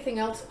than anything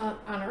else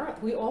on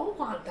earth, we all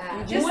want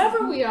that.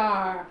 Whoever we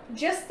are.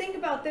 Just think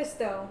about this,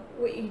 though.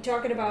 What you're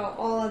talking about,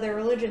 all other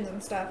religions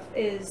and stuff,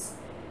 is,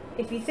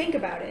 if you think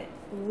about it,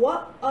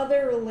 what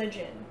other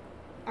religion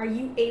are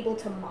you able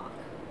to mock?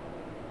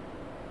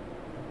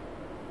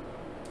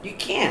 You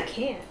can't. You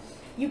can't.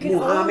 You can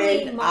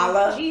Muhammad, only mock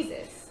Allah.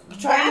 Jesus.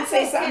 Try and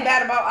say something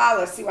bad about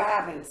Allah. See what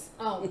happens.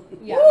 Oh,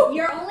 yeah.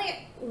 You're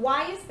only.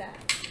 Why is that?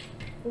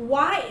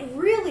 Why?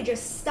 Really,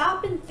 just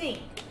stop and think.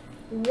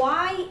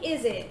 Why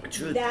is it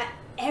that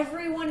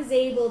everyone is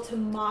able to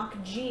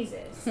mock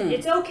Jesus?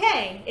 It's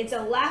okay. It's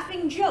a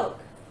laughing joke.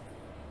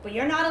 But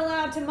you're not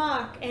allowed to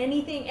mock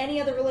any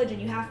other religion.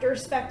 You have to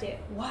respect it.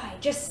 Why?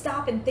 Just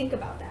stop and think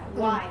about that.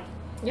 Why?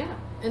 Yeah.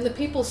 And the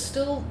people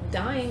still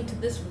dying to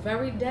this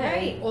very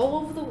day all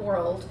over the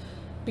world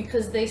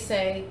because they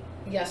say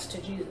yes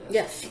to Jesus.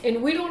 Yes.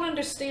 And we don't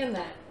understand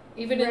that,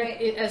 even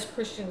as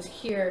Christians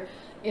here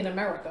in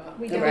America,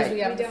 because we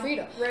have the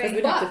freedom. Right.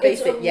 We don't have to But face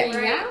it's a it yet.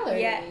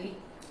 reality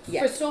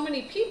for so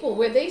many people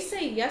where they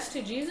say yes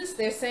to Jesus,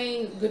 they're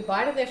saying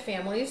goodbye to their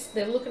families,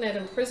 they're looking at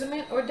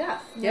imprisonment or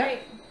death. Yeah.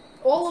 Right.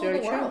 All over Very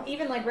the true. world.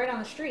 Even like right on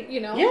the street.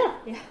 You know? Yeah.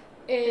 Yeah.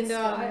 And It's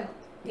wild.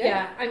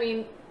 I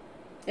mean,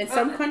 In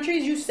some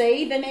countries, you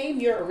say the name,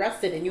 you're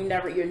arrested, and you're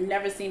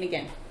never seen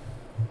again.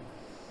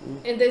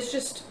 and there's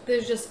just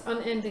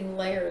unending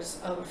layers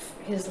of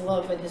his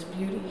love and his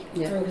beauty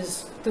through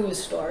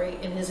his story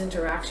and his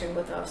interaction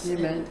with us.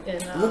 Amen.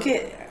 And Look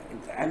at,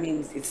 I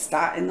mean, it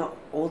start in the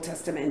Old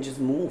Testament and just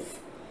move.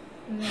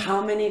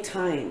 How many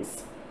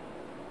times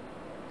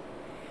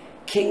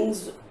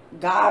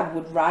God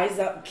would rise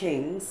up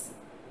kings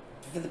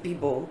for the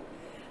people,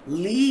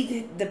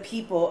 lead the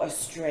people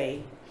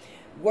astray,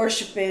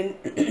 worshiping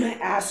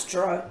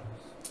Astra,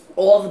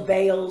 all the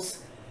Baals,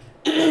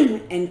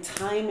 and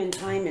time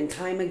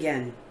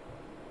again,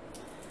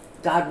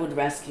 God would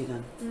rescue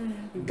them.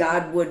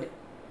 God would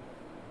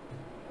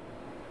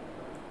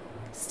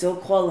still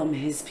call them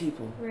his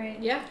people. Right.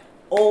 yeah.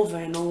 Over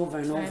and over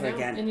and I over know.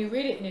 again. And you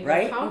read it and you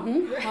Right?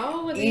 go,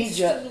 how are these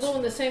Egypt. still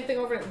doing the same thing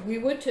over? We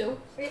would too.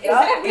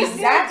 Exactly.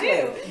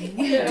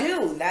 We Yeah.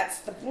 do. That's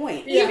the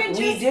point. Yeah. Even We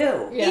just-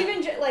 do. Yeah.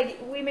 Even like,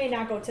 we may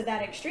not go to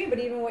that extreme, but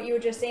even what you were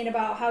just saying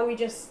about how we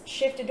just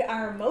shifted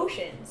our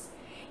emotions.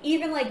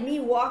 Even like me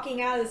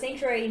walking out of the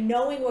sanctuary,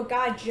 knowing what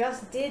God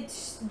just did,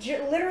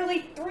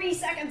 literally 3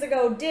 seconds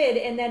ago did,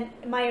 and then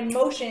my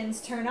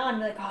emotions turn on,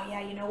 and be like, oh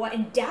yeah, you know what?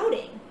 And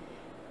doubting.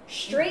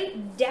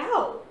 Straight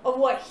doubt of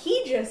what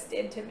he just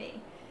did to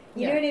me.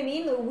 You know what I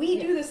mean? We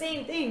do the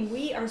same thing.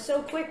 We are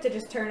so quick to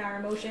just turn our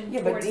emotion.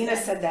 Yeah, but towards Dina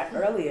them. said that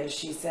earlier.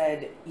 She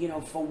said,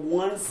 for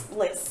one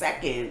split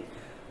second,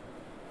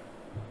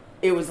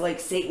 it was like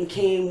Satan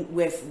came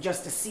with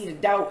just a seed of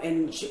doubt,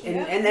 and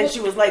then she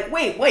was like,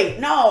 wait,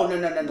 no.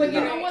 But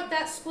you know what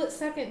that split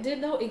second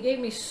did though? It gave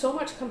me so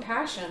much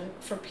compassion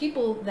for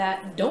people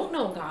that don't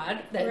know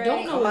God, that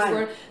don't know His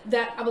word,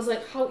 that I was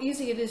like, how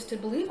easy it is to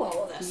believe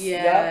all of this.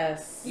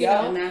 Yes. You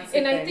know? And that's the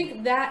And I thing.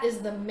 think that is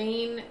the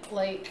main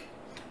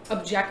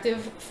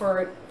objective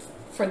for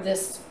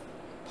this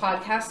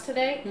podcast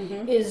today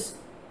is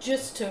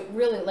just to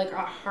really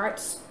our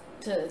hearts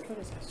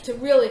to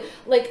really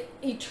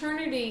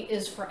eternity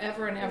is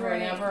forever and ever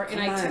and ever. And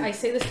I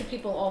say this to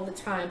people all the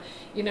time.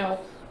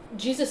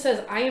 Jesus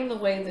says, I am the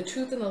way, the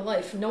truth, and the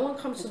life. No one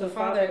comes to the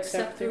Father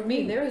except through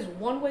me. There is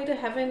one way to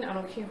heaven. I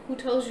don't care who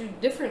tells you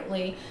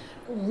differently.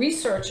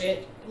 Research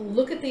it.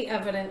 Look at the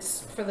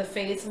evidence for the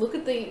faith. Look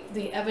at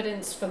the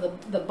evidence for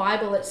the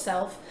Bible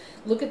itself.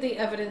 Look at the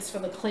evidence for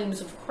the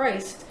claims of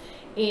Christ.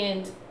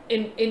 And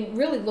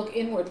really look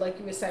inward, like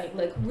you were saying.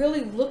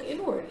 Really look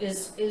inward.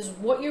 Is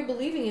what you're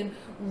believing in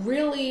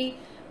really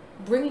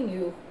bringing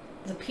you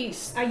the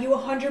peace? Are you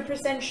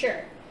 100%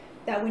 sure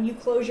that when you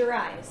close your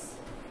eyes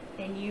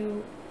and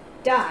you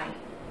die,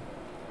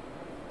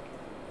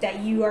 that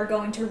you are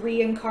going to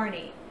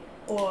reincarnate,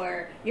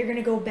 or you're going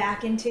to go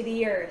back into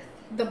the earth?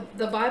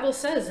 The Bible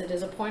says it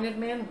is appointed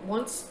man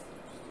once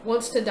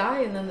to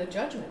die, and then the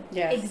judgment.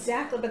 Yes.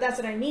 Exactly, but that's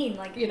what I mean.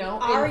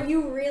 Are and-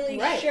 you really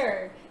Right.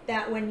 sure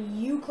that when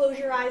you close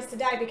your eyes to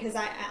die, because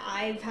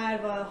I've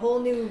had a whole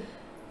new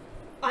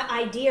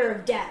idea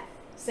of death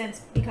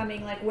since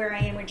becoming where I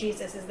am with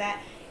Jesus, is that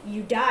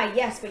you die,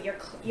 yes, but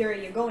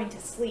you're going to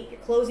sleep.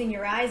 You're closing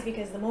your eyes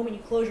because the moment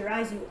you close your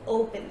eyes, you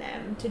open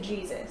them to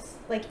Jesus,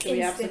 like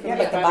instantly. Yeah,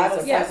 but the Bible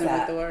says that.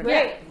 with the Lord.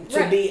 Right.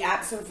 To be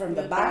absent from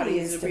the body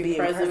is to be in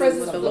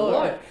presence of the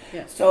Lord.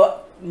 Yeah.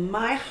 So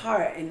my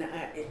heart, and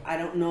I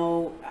don't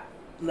know,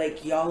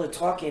 like y'all are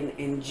talking,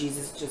 and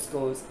Jesus just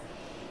goes,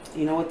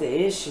 you know what the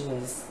issue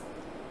is?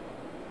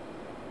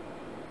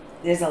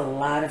 There's a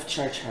lot of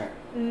church hurt.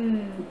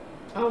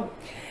 Oh,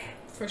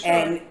 for sure.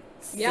 And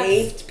Yes.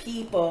 saved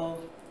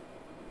people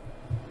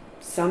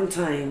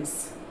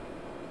sometimes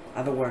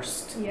are the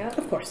worst. Yep.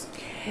 Of course.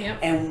 Yep.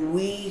 And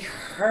we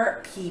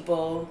hurt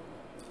people,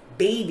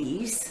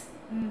 babies,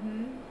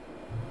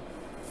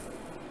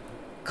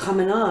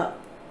 coming up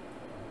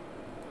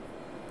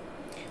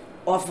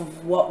off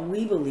of what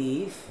we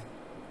believe.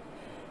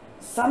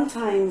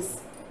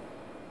 Sometimes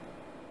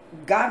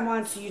God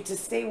wants you to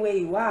stay where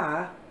you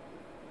are,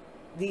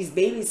 these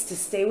babies to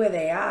stay where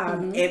they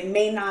are. It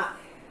may not,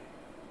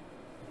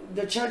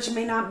 the church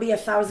may not be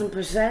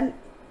 1,000%,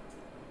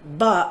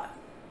 but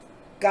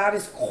God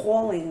is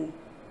calling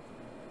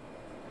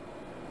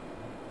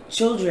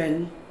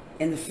children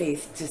in the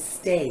faith to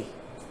stay.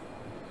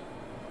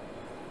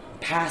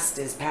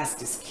 Pastors,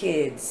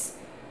 kids,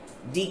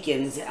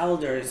 deacons,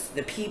 elders,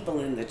 the people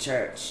in the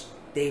church,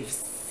 they've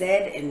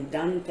said and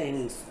done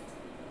things.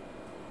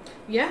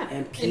 Yeah.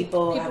 And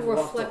people have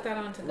reflect that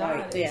onto God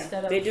right.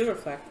 instead of They do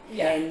reflect.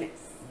 Yeah. And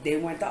they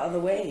went the other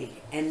way.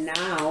 And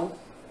now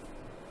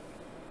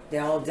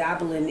they're all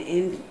dabbling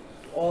in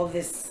all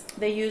this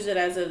They use it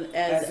as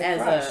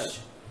a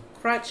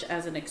crutch,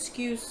 as an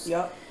excuse.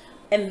 Yep.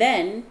 And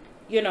then,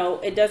 you know,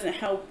 it doesn't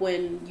help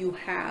when you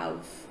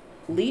have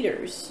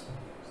leaders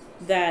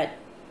that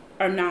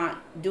are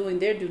not doing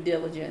their due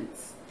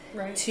diligence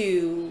right.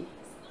 to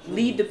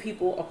lead the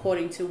people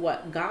according to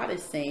what God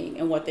is saying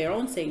and what they're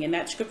own saying. And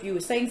that scripture, you were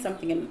saying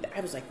something, and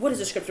I was like, what is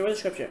the scripture? What is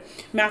the scripture?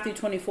 Matthew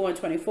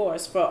 24:24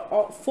 is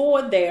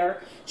for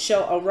there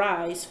shall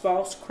arise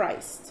false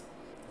Christ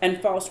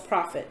and false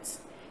prophets,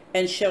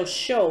 and shall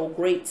show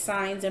great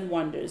signs and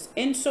wonders,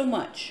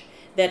 insomuch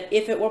that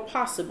if it were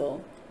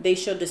possible, they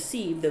shall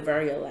deceive the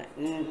very elect.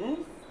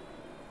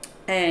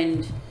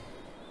 And,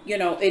 you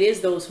know, it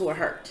is those who are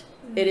hurt.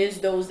 It is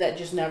those that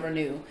just never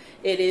knew.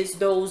 It is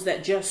those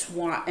that just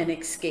want an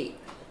escape.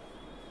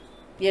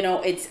 You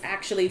know, it's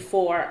actually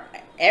for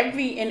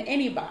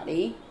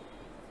anybody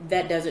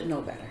that doesn't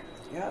know better.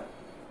 Yep.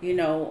 You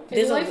know,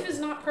 And life is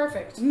not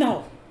perfect.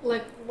 No.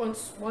 Like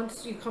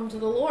once you come to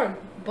the Lord,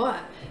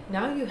 but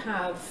now you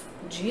have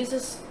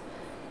Jesus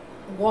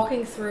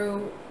walking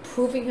through,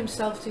 proving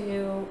himself to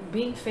you,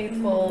 being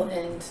faithful,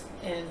 and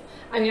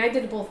I mean, I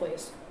did it both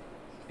ways.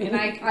 And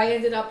I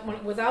ended up,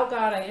 without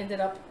God, I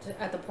ended up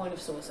at the point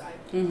of suicide.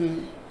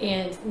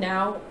 And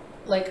now,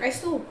 like, I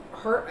still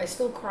hurt, I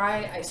still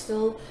cry, I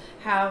still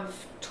have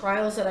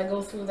trials that I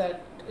go through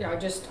that are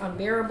just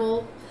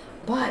unbearable.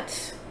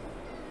 But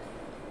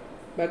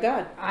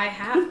God. I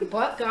have,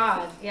 but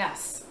God,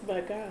 yes.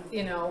 But God.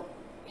 You know,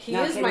 He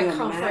Now, is can my you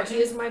comfort, imagine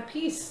He is my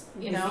peace,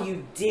 you know. If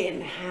you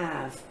didn't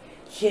have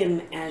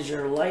Him as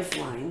your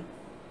lifeline,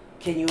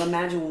 can you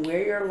imagine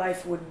where your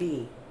life would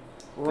be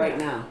right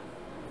now?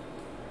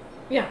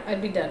 Yeah,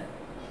 I'd be dead.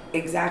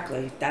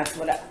 Exactly. That's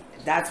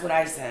what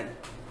I said.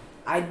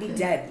 I'd be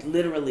dead,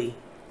 literally.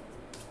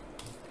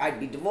 I'd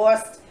be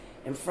divorced,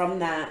 and from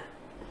that,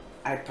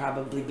 I'd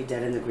probably be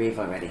dead in the grave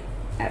already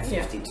at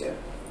 52.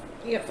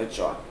 Yep. For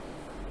sure.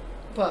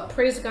 But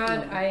praise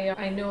God,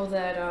 I know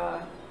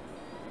that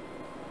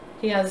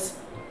He has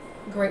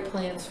great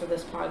plans for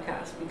this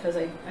podcast, because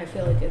I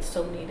feel like it's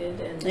so needed,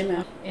 and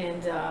Amen.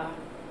 And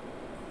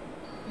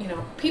you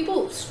know,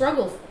 people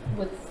struggle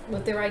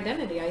with their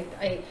identity.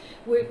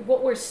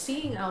 What we're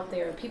seeing out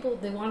there, people,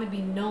 they want to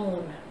be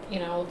known. You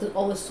know,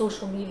 all the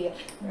social media,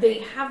 we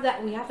have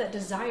that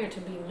desire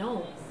to be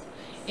known,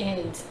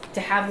 and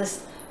to have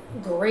this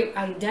great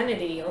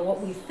identity, or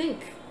what we think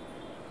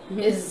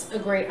is a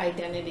great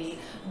identity.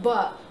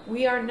 But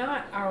we are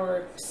not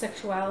our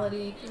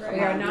sexuality. Right. We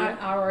are not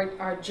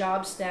our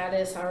job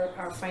status,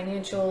 our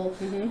financial,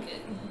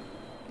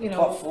 you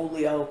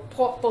know,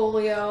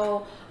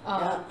 portfolio,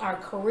 our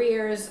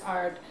careers,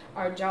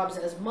 our jobs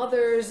as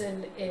mothers,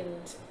 and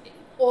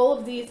all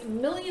of these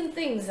million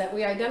things that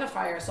we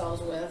identify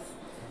ourselves with.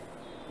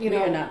 You know,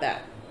 we are not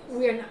that.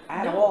 We are not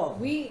at all.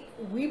 We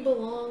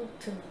belong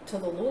to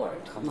the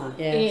Lord. Come on.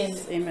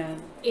 Yes.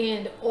 Amen.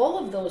 And all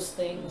of those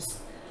things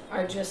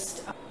are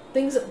just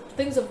things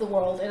of the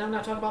world. And I'm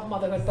not talking about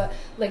motherhood, but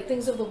like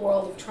things of the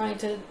world, of trying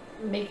to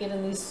make it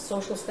in these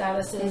social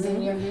statuses,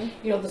 and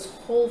you know, this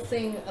whole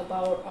thing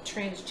about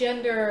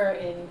transgender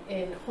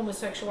and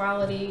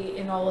homosexuality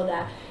and all of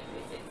that.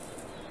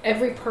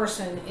 Every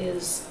person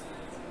is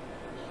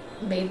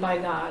made by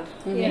God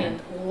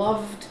and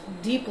loved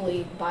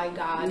deeply by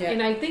God.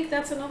 And I think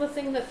that's another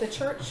thing that the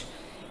church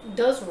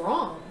does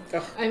wrong.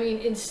 I mean,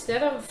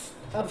 instead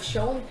of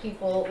showing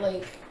people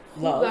like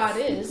who Love. God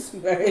is,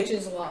 Right. which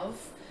is love,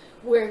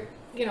 we're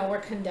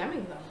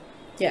condemning them.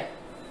 Yeah.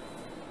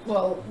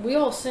 Well, we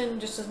all sin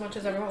just as much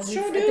as everyone.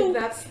 Sure I do. think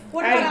that's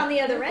What about on the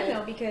other end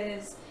though?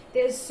 Because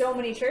there's so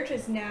many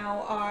churches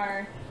now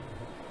are.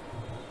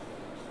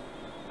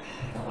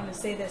 I don't want to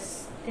say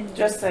this in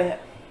Just say it.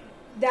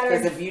 that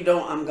Because are if you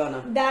don't, I'm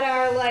gonna. that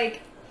are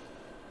like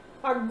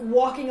are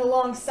walking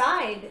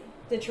alongside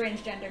the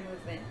transgender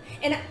movement.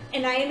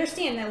 And I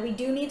understand that we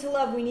do need to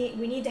love. We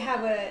need to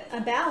have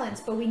a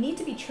balance, but we need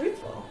to be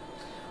truthful.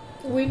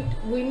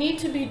 we need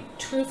to be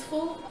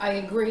truthful. I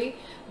agree,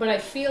 but I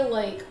feel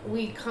like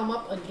we come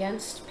up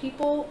against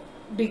people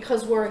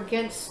because we're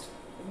against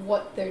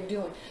what they're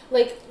doing.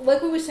 Like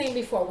we were saying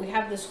before, we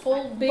have this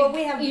whole big But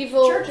we have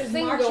evil churches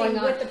thing marching going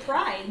on. with the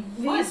pride.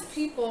 These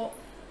people.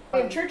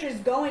 We have churches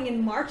going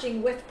and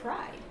marching with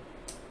pride.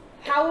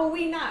 How are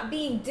we not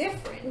being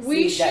different?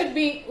 We See,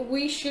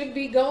 that- should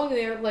be going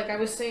there, like I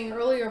was saying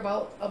earlier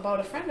about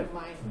a friend of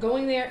mine,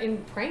 going there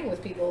and praying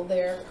with people.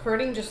 They're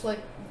hurting just like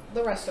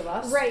the rest of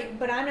us. Right,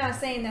 but I'm not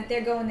saying that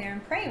they're going there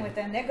and praying with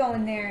them. They're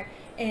going there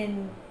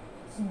and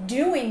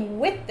doing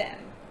with them.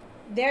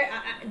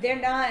 They're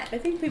not. I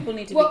think people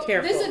need to Well, be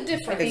careful. there's a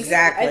difference. I think,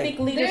 Exactly. I think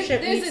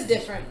leadership There's needs, a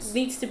difference.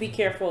 needs to be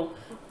careful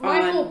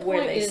My whole on where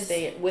point they is-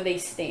 stay, where they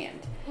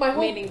stand. My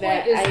whole Meaning point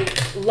that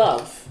is I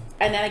love,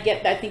 and I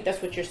think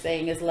that's what you're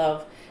saying is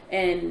love,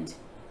 and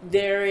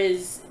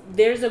there's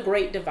a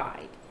great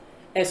divide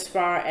as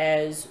far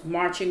as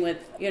marching with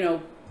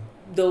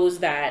those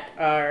that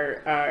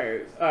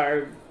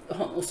are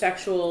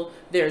homosexual.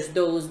 There's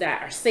those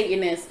that are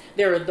Satanists.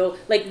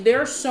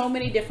 There are so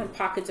many different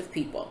pockets of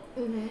people.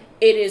 Mm-hmm.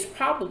 It is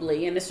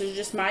probably, and this is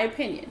just my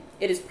opinion,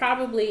 it is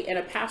probably in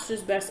a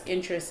pastor's best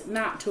interest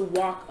not to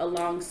walk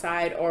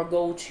alongside or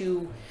go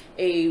to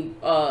a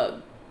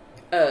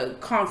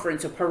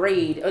conference, a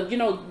parade,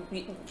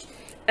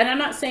 and I'm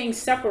not saying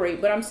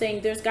separate, but I'm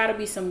saying there's got to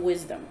be some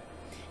wisdom.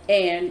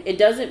 And it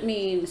doesn't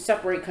mean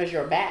separate because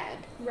you're bad.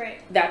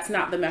 Right. That's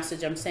not the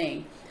message I'm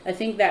saying. I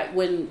think that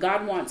when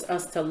God wants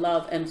us to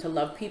love and to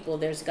love people,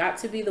 there's got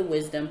to be the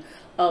wisdom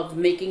of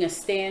making a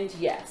stand,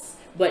 yes,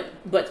 but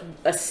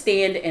a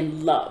stand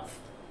in love.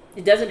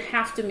 It doesn't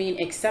have to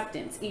mean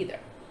acceptance either.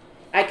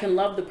 I can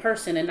love the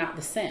person and not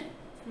the sin.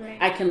 Right.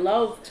 I can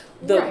love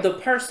the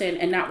person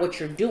and not what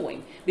you're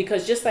doing.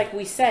 Because just like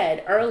we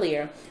said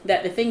earlier,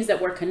 that the things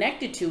that we're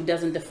connected to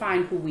doesn't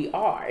define who we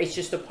are. It's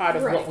just a part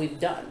of what we've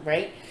done,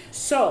 right?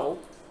 So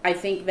I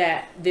think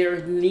that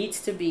there needs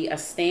to be a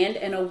stand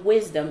and a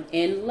wisdom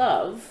in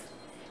love.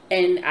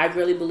 And I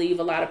really believe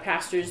a lot of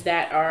pastors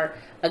that are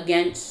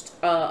against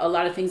a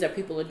lot of things that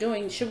people are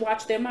doing should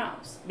watch their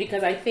mouths.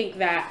 Because I think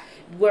that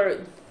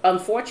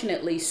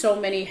unfortunately, so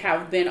many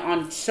have been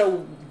on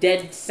so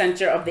dead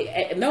center of the,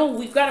 no,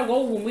 we've got to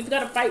go and we've got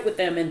to fight with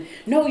them. And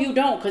no, you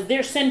don't, because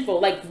they're sinful.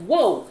 Like,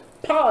 whoa,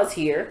 pause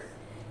here.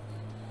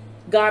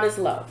 God is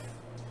love.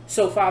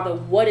 So, Father,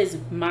 what is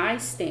my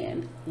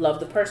stand? Love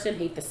the person,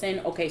 hate the sin.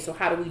 Okay, so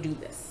how do we do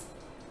this?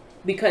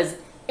 Because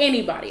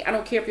anybody, I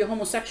don't care if you're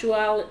homosexual,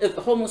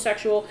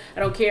 I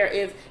don't care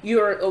if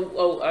you're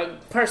a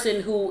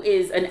person who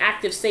is an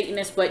active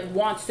Satanist but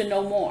wants to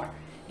know more.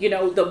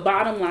 The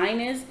bottom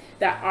line is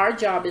that our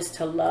job is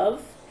to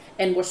love,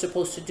 and we're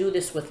supposed to do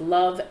this with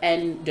love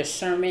and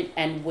discernment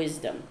and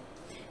wisdom.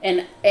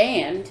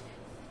 And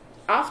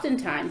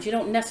oftentimes you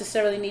don't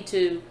necessarily need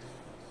to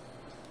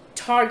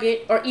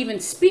target or even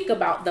speak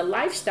about the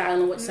lifestyle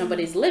and what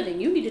somebody's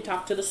living. You need to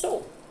talk to the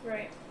soul.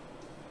 Right.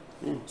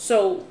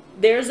 So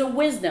there's a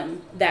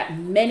wisdom that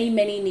many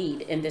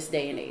need in this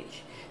day and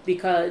age,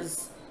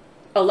 because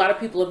a lot of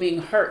people are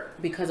being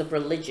hurt because of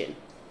religion,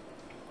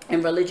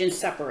 and religion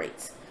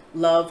separates.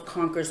 Love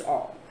conquers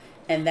all.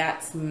 And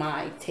that's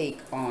my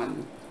take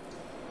on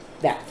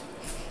that.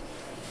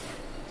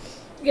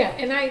 Yeah,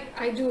 and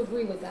I do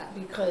agree with that,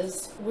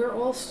 because we're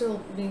all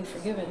still being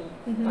forgiven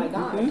by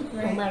God,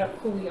 no Right. matter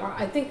who we are.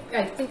 I think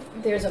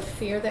there's a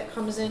fear that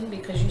comes in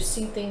because you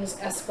see things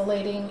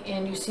escalating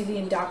and you see the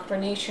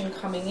indoctrination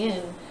coming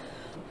in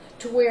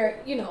to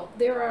where,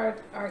 there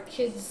are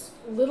kids,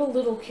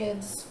 little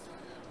kids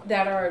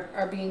that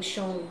are being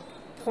shown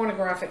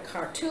pornographic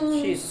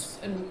cartoons Jesus.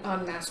 and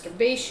on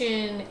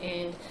masturbation,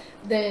 and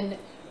then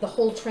the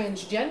whole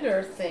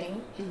transgender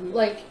thing.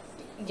 Like,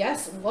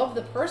 yes, love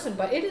the person,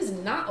 but it is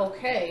not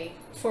okay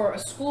for a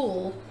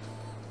school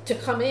to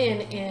come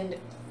in and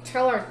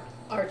tell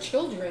our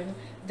children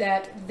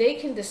that they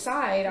can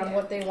decide on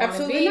what they want to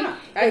Absolutely be. not.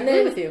 I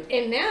agree with you.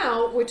 And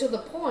now we're to the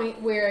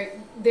point where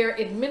they're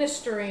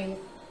administering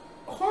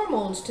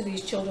hormones to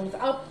these children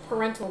without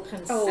parental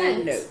consent. Oh,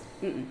 no.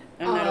 Mm-mm.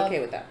 I'm not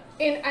okay with that.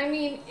 And I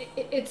mean,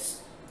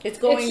 it's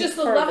going it's just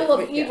the further, level of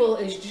but yeah. evil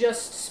is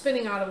just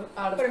spinning out of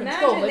But control.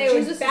 imagine But they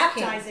Jesus were is king.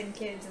 baptizing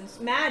kids. And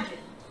imagine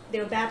they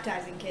were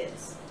baptizing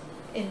kids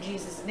in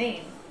Jesus'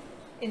 name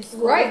in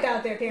school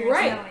without their parents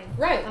knowing.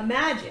 Right.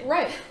 Imagine.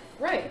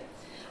 Right.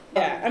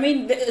 Yeah, I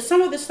mean,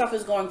 some of this stuff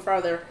is going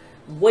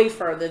way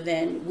further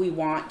than we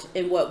want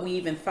and what we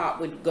even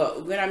thought would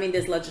go. I mean,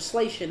 there's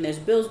legislation, there's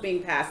bills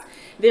being passed,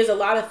 there's a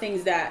lot of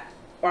things that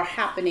are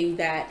happening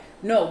that,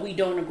 no, we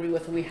don't agree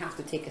with and we have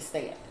to take a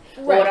stand.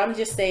 Right. What I'm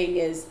just saying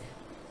is,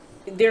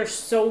 there's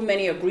so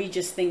many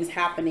egregious things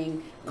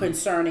happening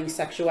concerning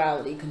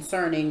sexuality,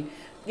 concerning,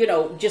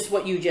 just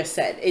what you just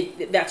said.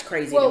 That's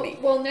crazy to me.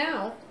 Well,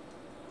 now,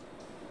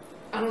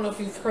 I don't know if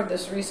you've heard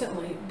this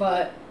recently,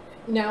 but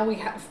now we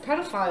have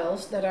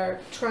pedophiles that are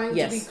trying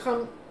to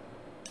become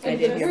I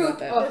did hear about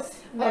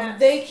that. of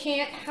they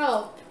can't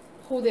help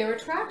who they're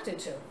attracted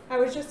to. I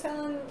was just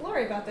telling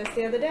Lori about this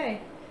the other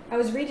day. I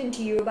was reading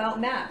to you about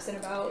MAPS and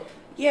about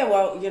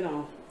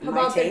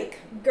my take.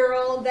 The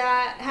girl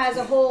that has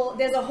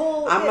there's a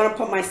whole. I'm gonna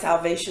put my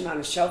salvation on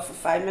a shelf for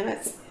 5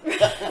 minutes. We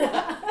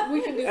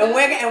can do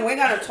that. And we're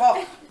gonna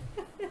talk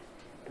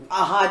a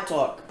hard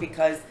talk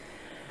because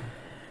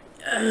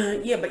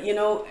but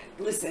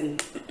listen,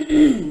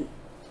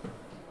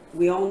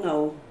 we all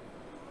know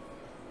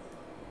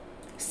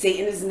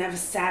Satan is never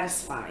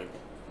satisfied.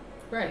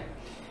 Right.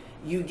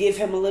 You give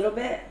him a little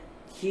bit,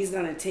 he's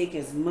gonna take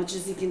as much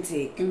as he can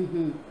take.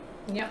 Mm-hmm.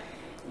 Yep.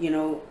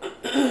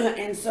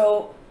 And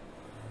so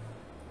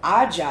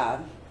our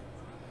job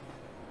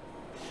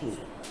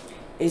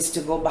is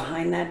to go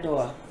behind that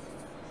door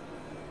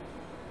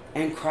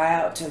and cry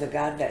out to the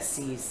God that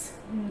sees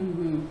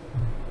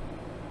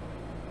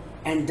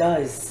and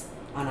does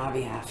on our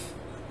behalf.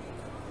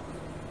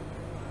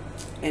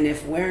 And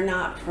if we're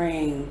not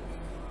praying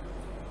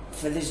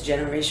for this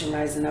generation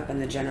rising up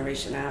and the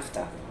generation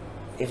after,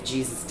 if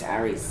Jesus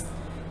tarries,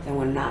 then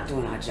we're not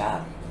doing our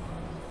job.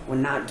 We're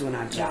not doing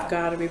our job. You've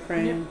got to be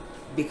praying.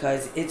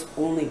 Because it's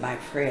only by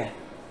prayer.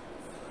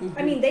 Mm-hmm.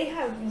 I mean, they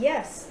have,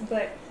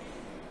 but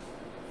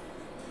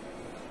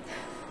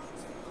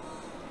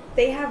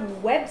they have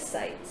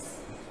websites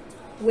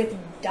with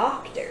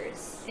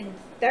doctors and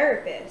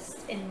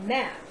therapists and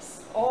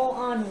maps all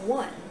on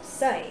one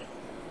site.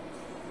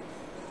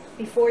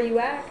 Before You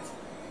Act,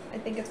 I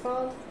think it's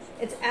called.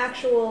 It's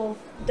actual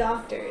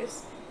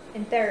doctors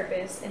and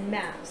therapists and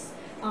maps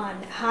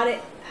on how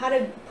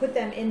to put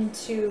them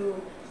into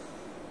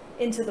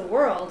the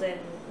world, and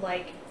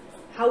like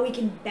how we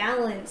can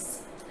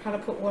balance How to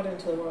put what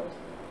into the world?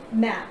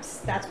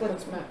 maps.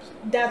 What's maps?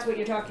 That's what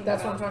you're talking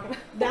That's about. what I'm talking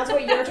about. That's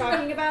what you're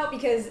talking about,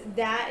 because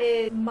that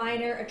is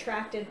minor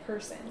attracted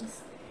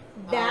persons.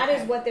 That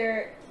is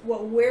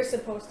what we're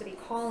supposed to be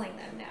calling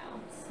them now,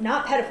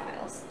 not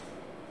pedophiles.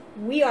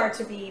 We are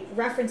to be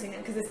referencing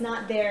them because it's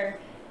not their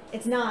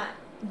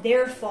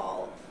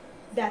fault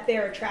that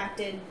they're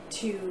attracted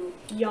to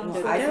young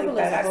Well, folk. I think devil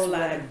is that's a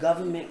where the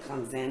government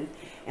comes in,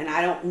 and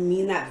I don't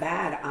mean that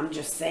bad. I'm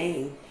just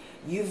saying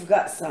you've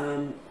got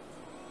some,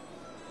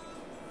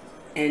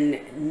 and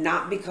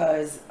not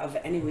because of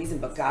any reason,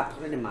 but God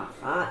put it in my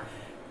heart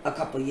a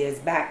couple years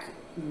back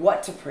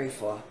what to pray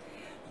for.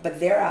 But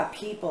there are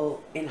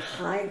people in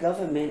high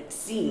government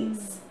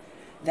seats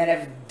that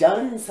have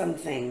done some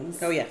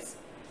things. Oh, yes.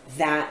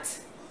 That,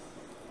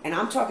 and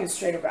I'm talking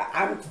straight up,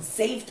 I'm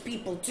saved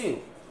people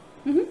too,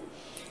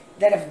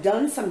 that have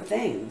done some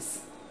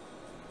things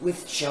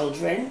with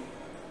children,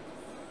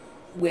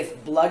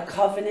 with blood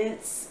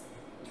covenants.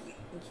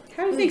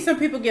 How do you think some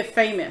people get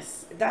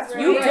famous? That's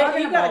what You I'm got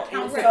talking to about.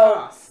 count And the so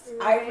cost.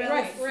 I really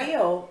Right.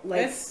 feel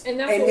like, And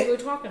that's what we were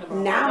talking about.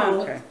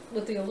 now- Okay.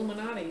 with the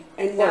Illuminati.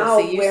 and Well, now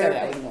see, you said it. I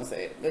we're, wasn't going to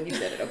say it, but you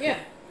said it. Okay. Yeah.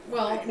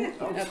 Well, who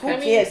I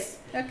mean, cares?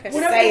 Okay.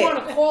 whatever Say you it.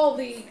 want to call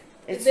the,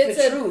 It's it's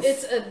the a truth.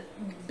 it's a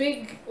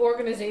big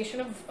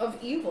organization of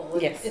evil.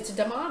 Yes. It's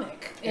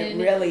demonic. It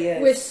really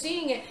is. We're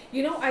seeing it.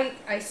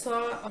 I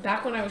saw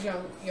back when I was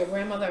young, your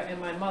grandmother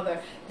and my mother.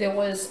 There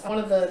was one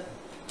of the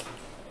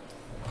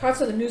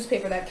parts of the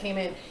newspaper that came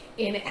in,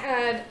 and it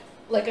had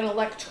like an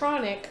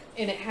electronic,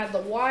 and it had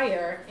the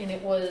wire, and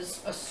it was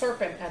a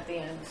serpent at the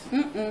end.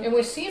 And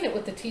we're seeing it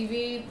with the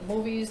TV,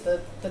 movies,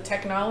 the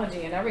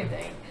technology, and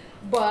everything.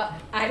 But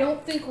I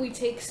don't think we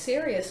take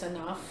serious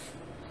enough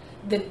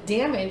the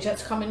damage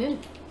that's coming in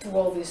through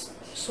all these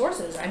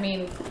sources. I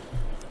mean,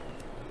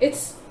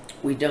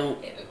 We don't.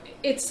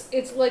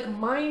 it's like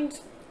mind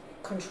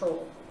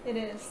control, It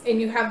is. and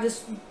you have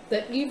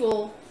the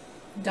evil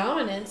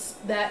dominance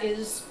that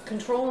is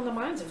controlling the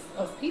minds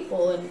of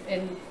people,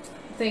 and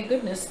thank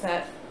goodness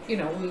that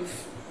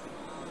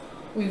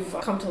we've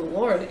come to the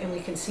Lord and we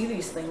can see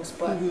these things.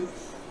 But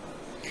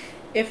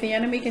If the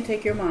enemy can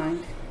take your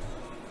mind,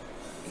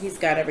 he's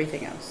got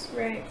everything else.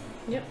 Right.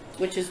 yep,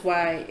 Which is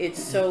why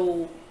it's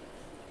so,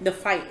 the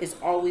fight is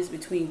always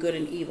between good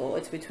and evil.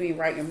 It's between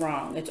right and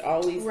wrong. It's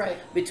always Right.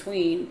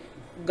 between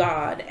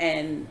God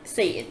and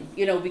Satan,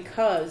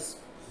 because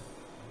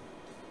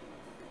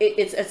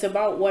it's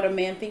about what a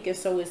man thinketh,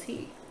 so is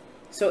he.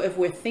 So if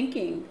we're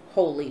thinking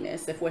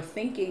holiness, if we're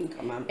thinking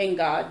Come on. in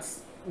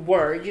God's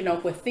word,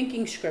 if we're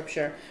thinking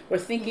scripture, we're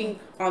thinking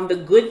on the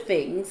good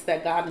things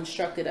that God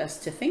instructed us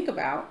to think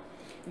about,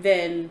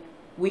 then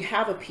we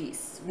have a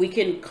peace. We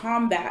can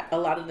combat a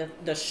lot of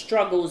the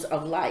struggles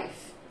of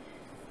life.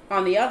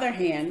 On the other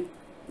hand,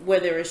 where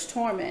there is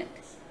torment,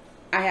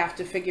 I have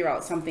to figure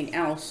out something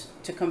else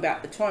to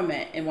combat the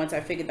torment. And once I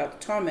figured out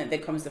the torment, there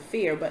comes the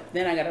fear. But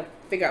then I got to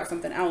figure out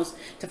something else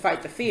to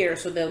fight the fear.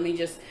 So let me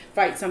just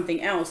fight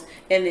something else.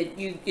 And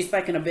it's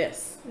like an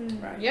abyss.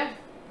 Right. yeah,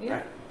 yeah.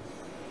 Right.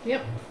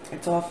 Yep.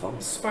 It's awful.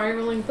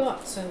 Spiraling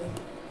thoughts and.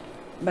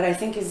 But I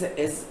think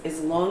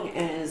as long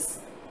as,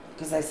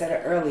 because I said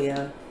it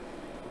earlier,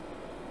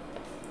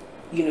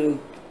 you know,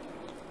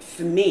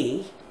 for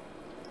me,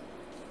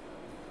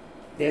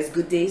 there's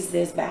good days,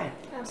 there's bad.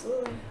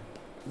 Absolutely.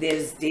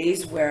 There's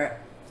days where,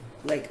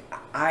 like,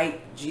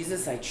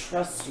 Jesus, I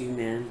trust you,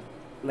 man.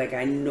 Like,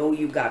 I know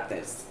you got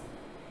this.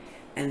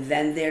 And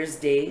then there's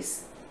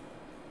days,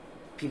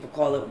 people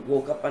call it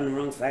woke up on the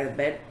wrong side of the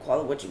bed,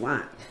 call it what you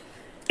want.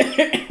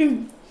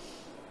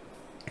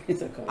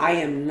 I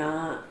am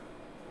not.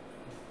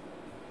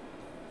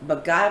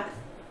 But God,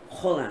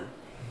 hold on.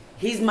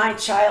 He's my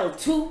child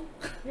too.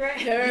 Right.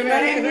 You know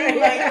what I mean?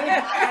 Like,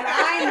 and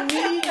I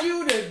need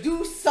you to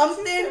do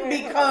something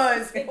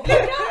because If you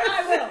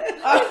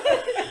don't, I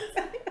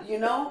will. you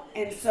know,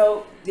 and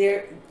so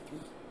there,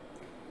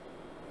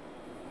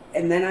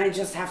 and then I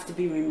just have to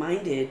be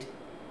reminded.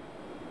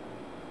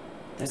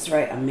 That's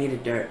right. I'm made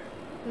of dirt,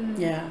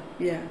 Yeah.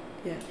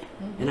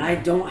 and I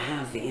don't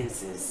have the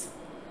answers,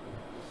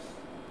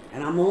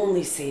 and I'm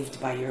only saved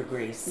by your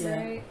grace. Yeah.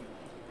 Right.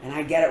 And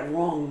I get it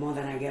wrong more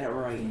than I get it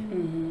right.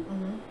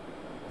 Mm-hmm.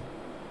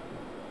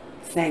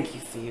 Thank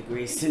you for your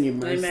grace and your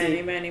mercy.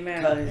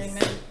 Amen. 'Cause Amen.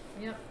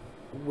 Yep.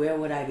 where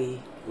would I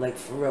be? Like,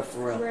 for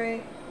real.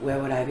 Right. Where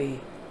would I be?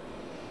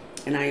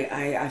 And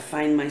I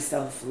find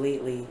myself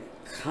lately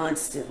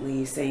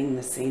constantly saying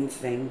the same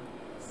thing.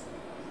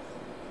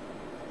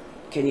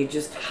 Can you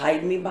just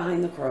hide me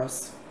behind the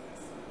cross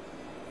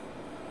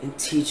and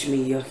teach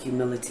me your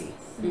humility?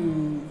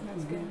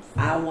 That's good.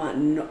 I want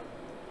no...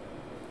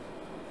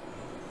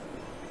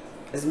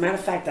 As a matter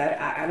of fact,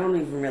 I don't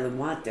even really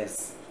want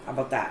this. How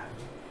about that?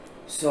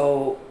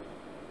 So,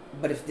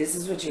 but if this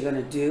is what you're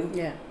going to do,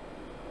 Yeah.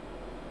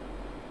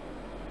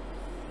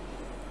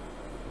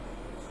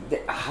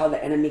 how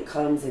the enemy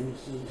comes and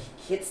he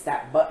hits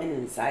that button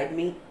inside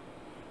me,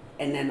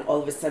 and then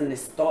all of a sudden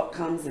this thought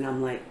comes and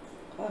I'm like,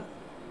 oh,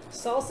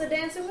 Salsa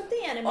dancing with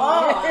the enemy. I'm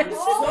All so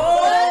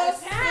the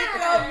sick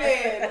time. of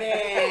it,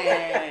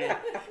 man.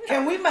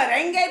 Can we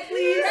merengue,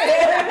 please?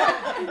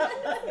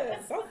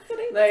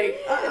 Like,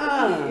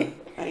 I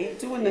ain't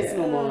doing this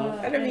no more.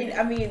 And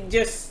I mean,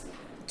 just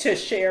to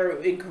share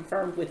and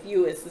confirm with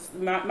you, is this,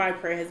 my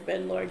prayer has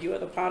been, Lord, you are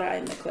the potter, I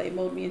am the clay.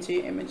 Mold me into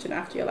your image and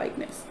after your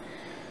likeness.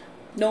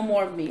 No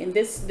more of me. And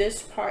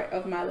this part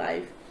of my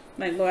life,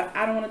 like, Lord,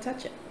 I don't want to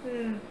touch it.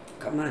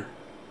 Come on.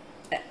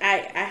 I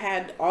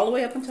had all the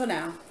way up until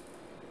now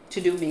to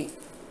do me.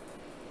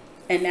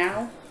 And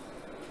now,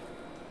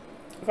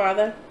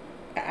 Father,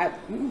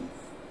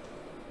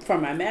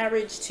 from my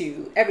marriage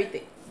to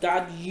everything,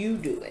 God, you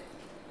do it.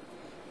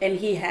 And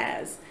he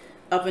has,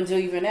 up until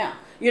even now.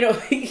 You know,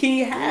 he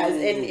has.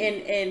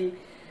 And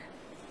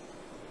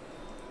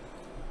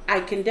I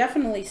can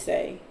definitely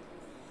say,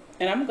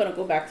 and I'm going to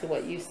go back to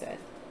what you said.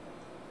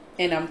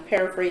 And I'm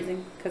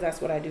paraphrasing because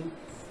that's what I do.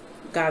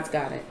 God's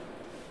got it.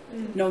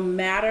 No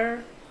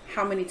matter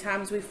how many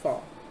times we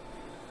fall,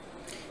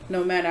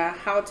 no matter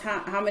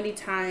how many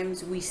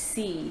times we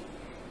see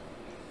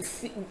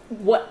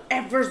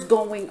whatever's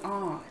going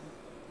on,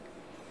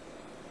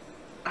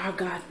 our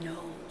God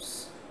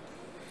knows.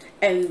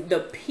 And the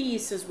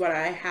peace is what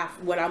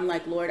I'm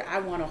like, Lord, I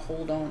want to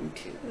hold on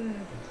to.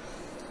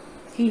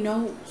 He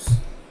knows.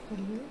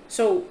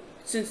 So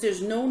since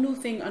there's no new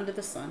thing under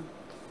the sun,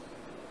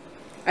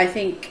 I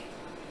think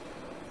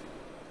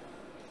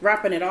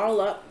wrapping it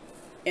all up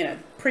in a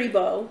pretty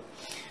bow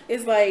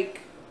is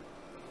like,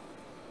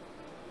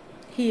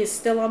 he is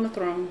still on the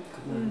throne.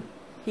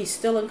 He's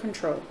still in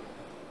control.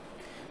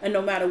 And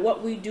no matter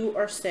what we do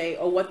or say,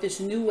 or what this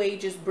new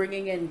age is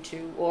bringing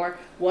into, or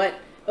what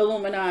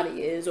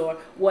Illuminati is, or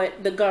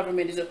what the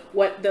government is, or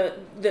what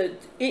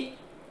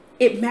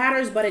it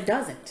matters, but it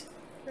doesn't.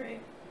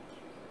 Right.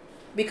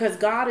 Because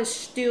God is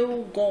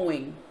still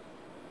going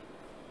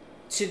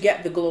to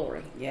get the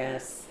glory.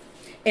 Yes.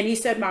 And he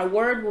said, my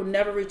word will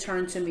never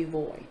return to me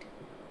void.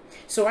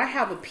 So I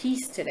have a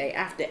peace today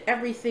after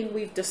everything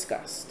we've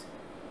discussed.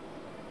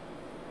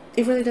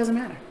 It really doesn't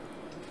matter.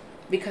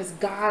 Because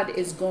God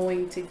is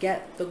going to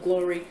get the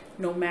glory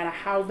no matter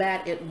how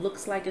bad it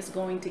looks like it's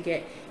going to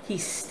get.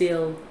 He's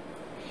still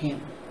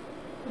him.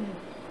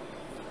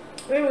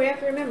 Well, we have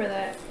to remember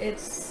that it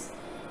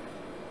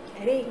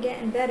ain't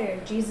getting better.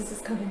 Jesus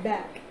is coming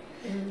back.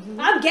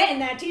 I'm getting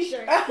that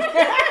t-shirt. I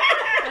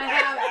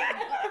have,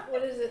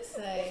 what does it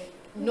say?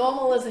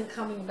 Normal isn't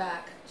coming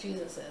back.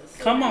 Jesus is.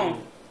 Come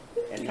on.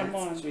 And Come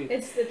that's on. true.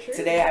 It's the truth.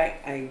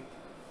 Today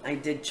I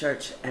did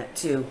church at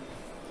 2,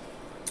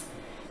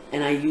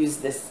 and I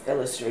used this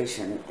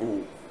illustration,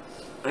 and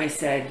I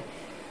said,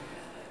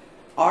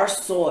 our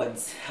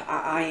swords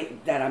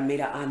that are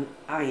made of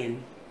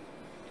iron,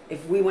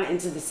 if we went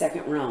into the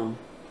second realm,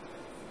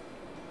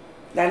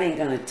 that ain't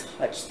gonna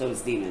touch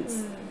those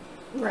demons.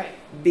 Right.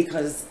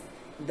 Because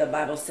the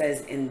Bible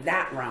says in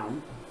that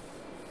realm,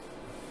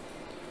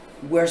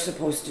 we're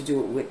supposed to do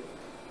it with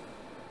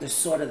the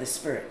sword of the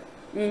Spirit.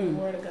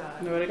 Word of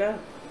God. Where to go?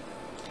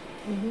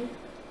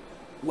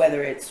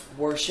 Whether it's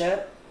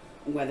worship,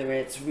 whether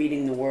it's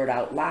reading the word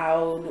out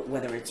loud,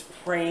 whether it's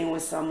praying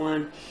with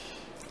someone.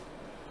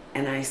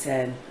 And I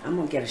said, I'm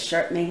going to get a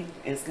shirt made,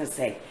 and it's going to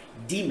say,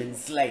 Demon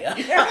Slayer.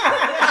 And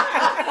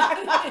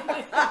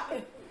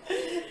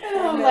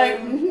I'm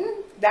like,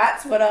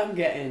 that's what I'm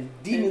getting.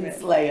 Demon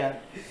Slayer.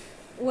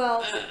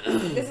 Well,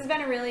 this has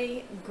been a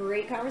really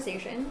great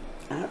conversation.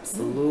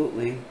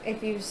 Absolutely.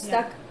 If you've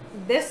stuck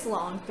this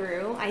long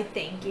through, I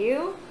thank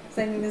you.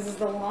 So I think this is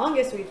the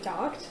longest we've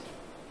talked.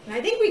 And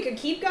I think we could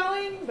keep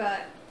going,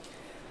 but...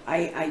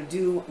 I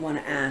do want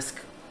to ask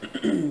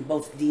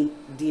both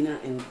Dina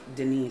and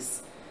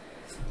Denise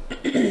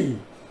to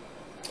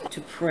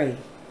pray.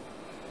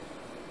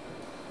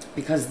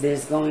 Because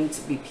there's going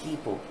to be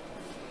people,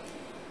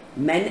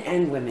 men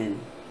and women,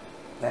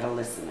 that are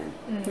listening.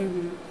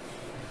 Mm-hmm.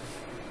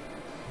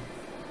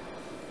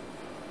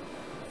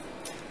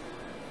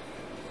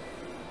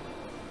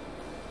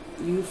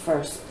 You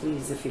first,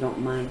 please, if you don't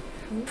mind.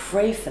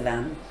 Pray for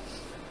them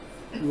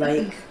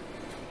like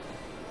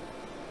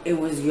it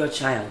was your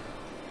child.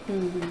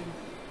 Mm-hmm.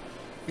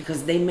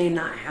 Because they may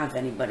not have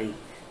anybody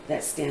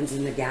that stands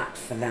in the gap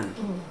for them.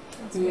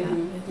 That's good.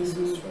 Mm-hmm. Yeah, this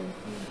is true.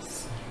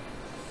 Yes.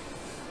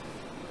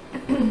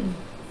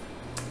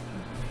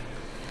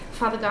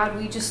 Father God,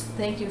 we just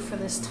thank you for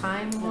this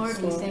time, Lord.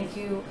 Yes, Lord.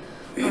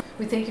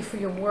 We thank you for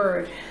your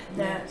word,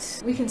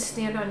 that we can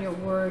stand on your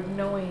word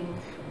knowing,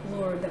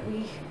 Lord, that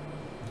we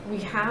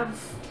have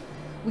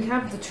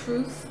the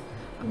truth,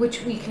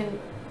 which we can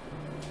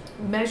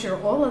measure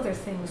all other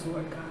things,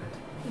 Lord God.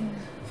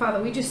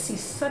 Father, we just see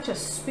such a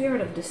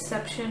spirit of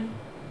deception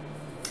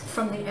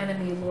from the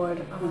enemy,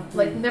 Lord,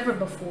 like never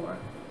before.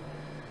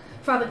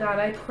 Father God,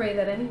 I pray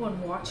that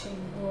anyone watching,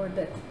 Lord,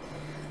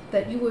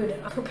 that you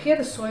would prepare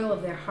the soil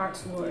of their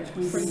hearts, Lord,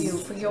 for you,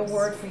 for your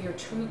word, for your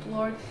truth,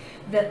 Lord,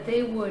 that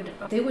they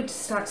would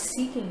start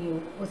seeking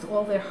you with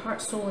all their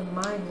heart, soul, and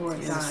mind,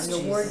 Lord God.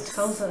 Your word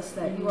tells us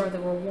that you are the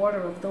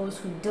rewarder of those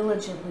who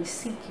diligently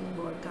seek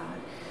you, Lord God.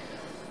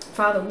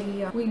 Father,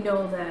 we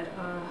know that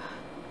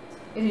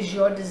it is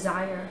your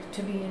desire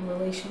to be in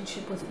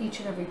relationship with each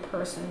and every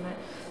person,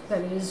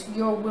 that it is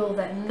your will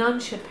that none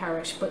should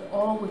perish, but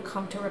all would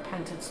come to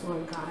repentance,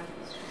 Lord God.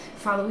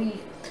 Father,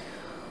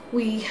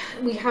 we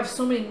have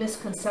so many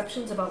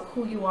misconceptions about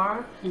who you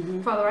are.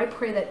 Mm-hmm. Father, I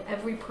pray that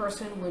every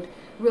person would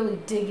really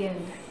dig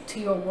in to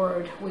your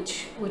word,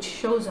 which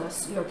shows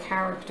us your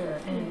character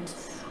and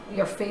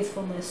your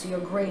faithfulness, your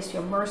grace,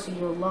 your mercy,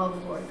 your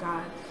love, Lord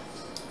God.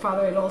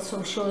 Father, it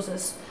also shows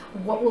us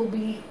what will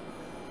be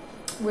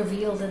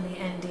revealed in the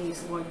end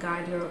days, Lord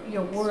God.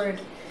 Your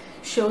word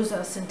shows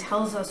us and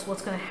tells us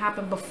what's going to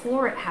happen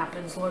before it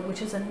happens, Lord,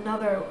 which is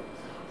another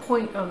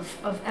point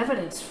of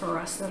evidence for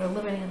us that are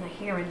living in the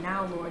here and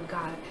now, Lord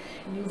God.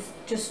 And you've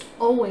just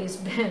always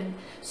been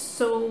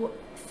so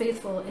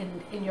faithful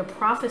in your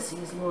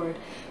prophecies, Lord,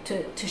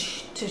 to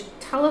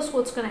tell us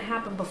what's going to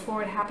happen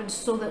before it happens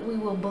so that we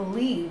will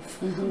believe,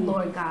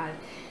 Lord God.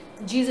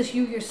 Jesus,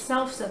 you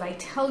yourself said, I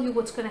tell you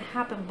what's going to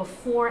happen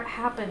before it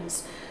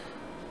happens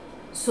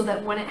so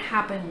that when it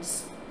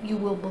happens, you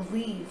will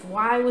believe.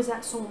 Why was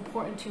that so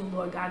important to you,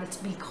 Lord God? It's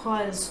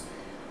because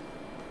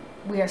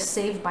we are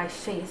saved by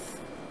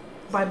faith,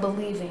 by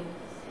believing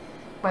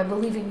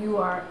you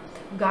are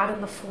God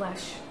in the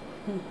flesh,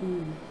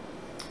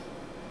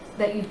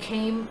 that you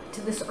came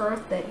to this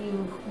earth, that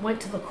you went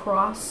to the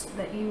cross,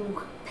 that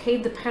you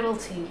paid the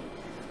penalty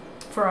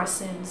for our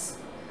sins,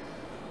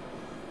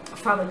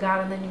 Father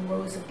God, and then you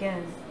rose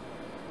again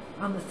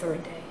on the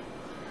third day.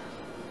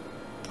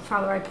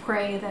 Father, I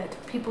pray that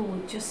people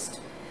would just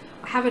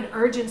have an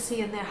urgency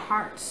in their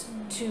hearts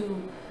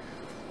to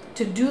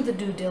do the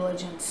due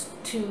diligence,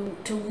 to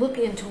look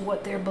into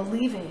what they're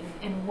believing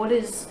and what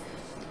is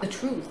the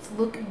truth.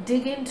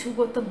 Dig into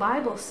what the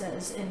Bible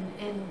says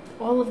and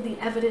all of the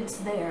evidence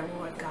there,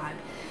 Lord God,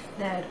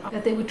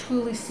 that they would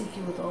truly seek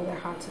you with all their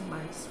hearts and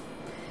minds.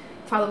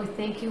 Father, we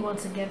thank you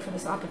once again for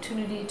this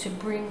opportunity to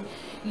bring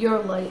your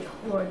light,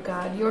 Lord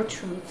God, your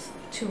truth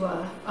to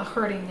a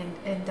hurting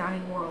and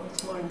dying world,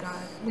 Lord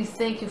God. We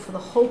thank you for the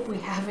hope we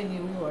have in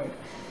you, Lord.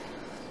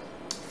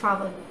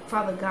 Father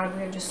God,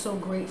 we are just so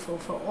grateful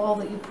for all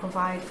that you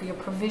provide, for your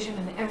provision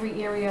in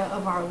every area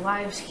of our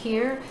lives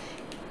here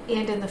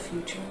and in the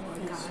future,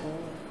 Lord God.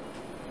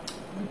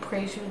 We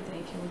praise you and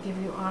thank you. We give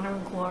you honor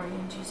and glory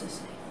in Jesus'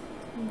 name.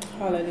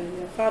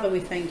 Hallelujah. Father, we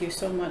thank you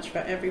so much for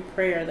every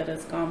prayer that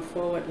has gone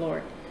forward,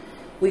 Lord.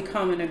 We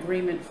come in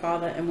agreement,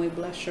 Father, and we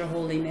bless your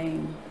holy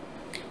name.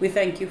 We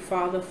thank you,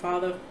 Father.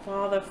 Father,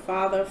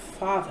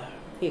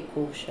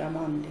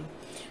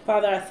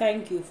 I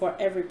thank you for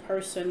every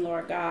person,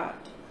 Lord God,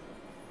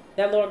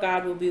 that, Lord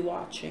God, will be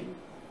watching.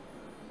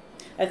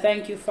 I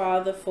thank you,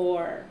 Father,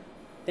 for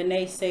the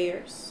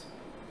naysayers.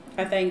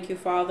 I thank you,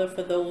 Father,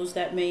 for those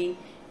that may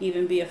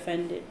even be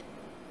offended.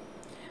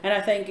 And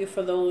I thank you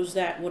for those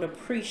that would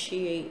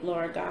appreciate,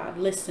 Lord God,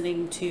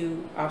 listening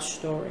to our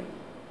story.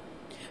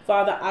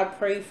 Father, I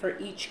pray for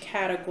each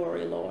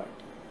category, Lord.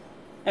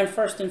 And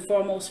first and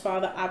foremost,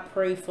 Father, I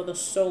pray for the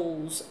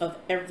souls of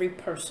every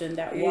person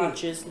that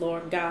watches,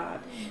 Lord God,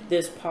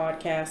 this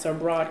podcast or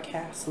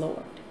broadcast,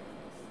 Lord.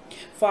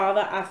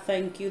 Father, I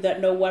thank you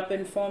that no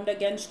weapon formed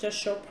against us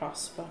shall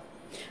prosper.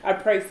 I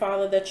pray,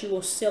 Father, that you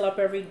will seal up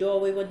every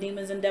doorway where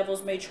demons and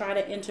devils may try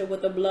to enter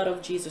with the blood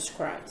of Jesus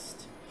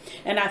Christ.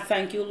 And I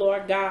thank you,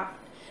 Lord God,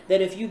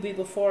 that if you be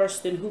before us,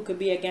 then who could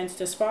be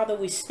against us? Father,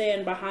 we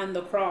stand behind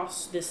the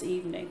cross this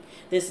evening,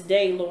 this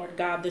day, Lord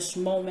God, this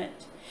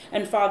moment.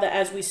 And Father,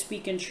 as we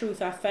speak in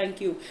truth, I thank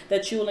you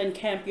that you'll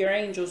encamp your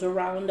angels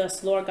around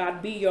us, Lord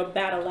God. Be your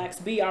battle axe,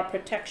 be our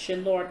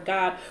protection, Lord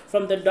God,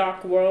 from the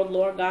dark world,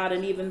 Lord God,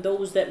 and even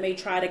those that may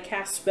try to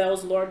cast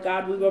spells, Lord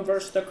God. We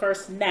reverse the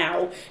curse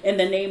now in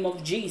the name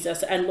of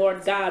Jesus. And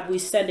Lord God, we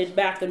send it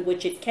back in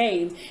which it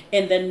came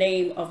in the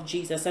name of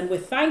Jesus. And we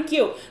thank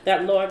you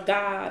that, Lord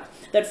God,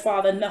 that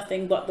Father,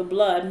 nothing but the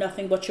blood,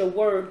 nothing but your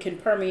word can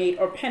permeate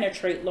or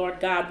penetrate, Lord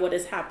God, what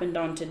has happened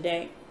on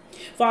today.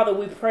 Father,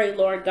 we pray,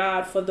 Lord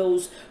God, for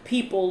those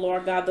people,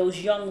 Lord God,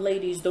 those young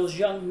ladies, those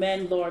young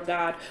men, Lord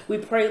God. We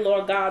pray,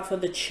 Lord God, for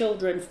the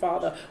children,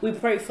 Father. We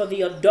pray for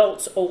the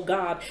adults, oh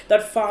God,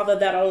 that Father,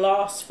 that are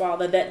lost,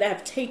 Father, that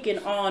have taken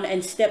on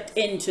and stepped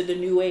into the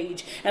new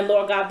age. And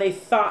Lord God, they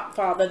thought,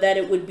 Father, that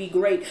it would be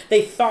great.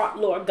 They thought,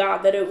 Lord God,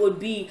 that it would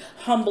be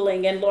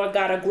humbling and, Lord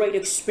God, a great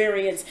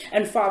experience.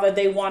 And Father,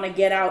 they want to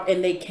get out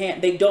and they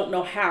can't. They don't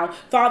know how.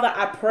 Father,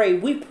 I pray,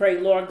 we pray,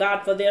 Lord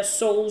God, for their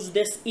souls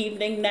this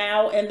evening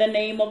now in the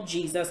name of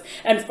Jesus.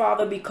 And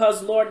Father,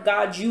 because Lord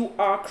God, you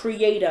are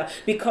creator,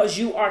 because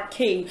you are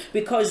king,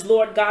 because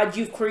Lord God,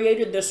 you've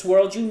created this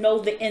world, you know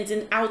the ins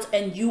and outs,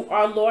 and you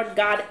are Lord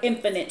God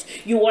infinite.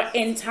 You are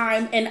in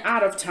time and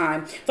out of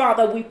time.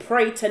 Father, we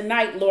pray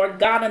tonight, Lord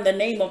God, in the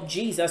name of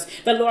Jesus,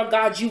 that Lord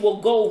God, you will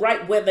go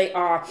right where they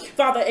are.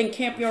 Father,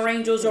 encamp your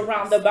angels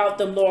around about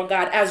them, Lord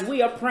God. As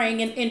we are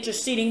praying and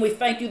interceding, we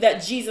thank you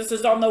that Jesus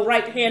is on the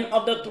right hand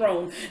of the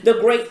throne, the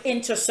great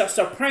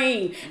intercessor,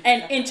 praying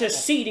and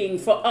interceding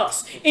for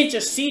us,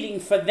 interceding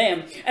for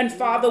them. And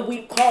Father,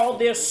 we call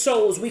their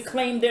souls, we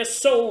claim their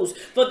souls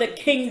for the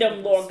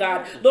kingdom, Lord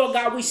God. Lord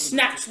God, we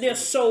snatch their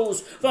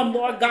souls from,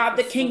 Lord God,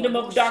 the kingdom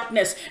of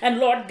darkness. And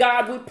Lord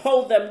God, we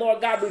pull them,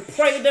 Lord God, we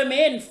pray them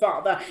in,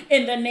 Father,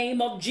 in the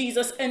name of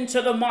Jesus,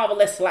 into the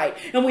marvelous light.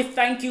 And we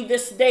thank you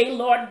this day,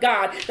 Lord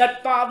God,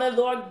 that Father,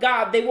 Lord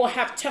God, they will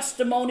have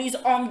testimonies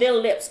on their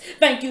lips.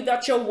 Thank you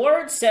that your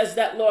word says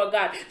that, Lord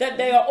God, that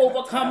they are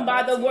overcome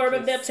by the word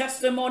of their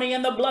testimony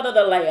and the blood of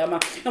the Lamb.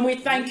 And we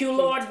thank you,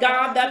 Lord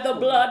God, that the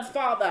blood,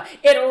 Father,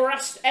 it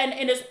rests and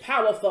it is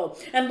powerful.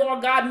 And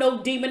Lord God, no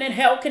demon in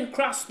hell can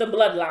cross the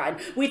bloodline.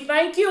 We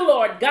thank you,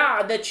 Lord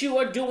God, that you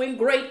are doing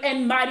great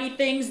and mighty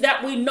things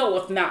that we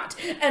knoweth not.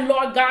 And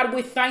Lord God,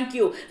 we thank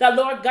you that,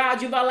 Lord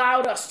God, you've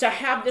allowed us to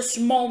have this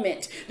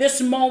moment,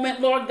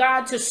 Lord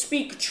God, to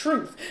speak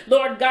truth,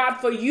 Lord God,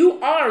 for you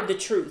are the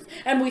truth.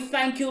 And we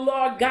thank you,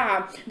 Lord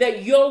God,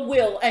 that your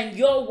will and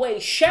your way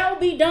shall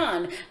be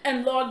done.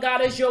 And Lord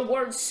God, as your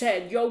word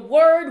said, your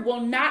word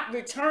will not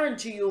return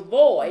to you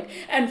void.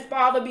 And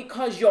Father,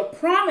 because your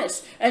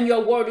promise and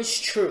your word is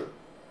true,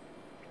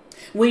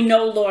 we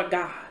know, Lord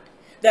God,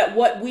 that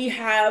what we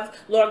have,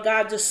 Lord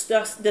God,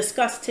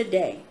 discussed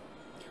today,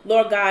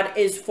 Lord God,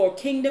 is for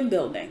kingdom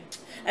building.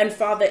 And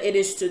Father, it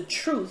is the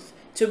truth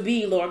to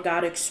be, Lord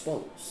God,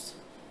 exposed.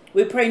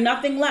 We pray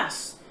nothing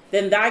less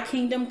than thy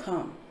kingdom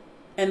come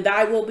and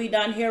thy will be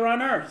done here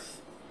on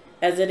earth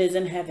as it is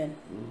in heaven.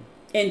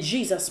 In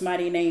Jesus'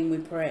 mighty name we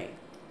pray.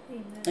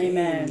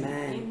 Amen.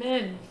 Amen.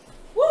 Amen.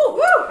 Woo!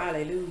 Woo!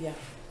 Hallelujah.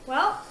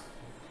 Well,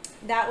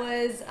 that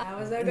was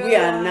a good We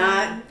are one.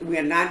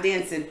 not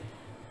dancing.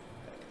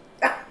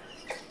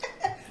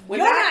 We're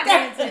You're not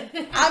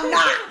dancing.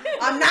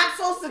 I'm not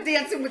supposed to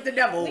dancing with the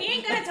devil. We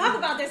ain't gonna talk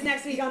about this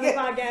next week on the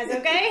podcast,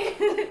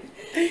 okay?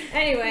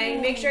 Anyway,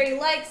 make sure you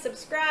like,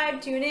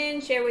 subscribe, tune in,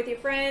 share with your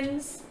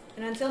friends.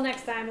 And until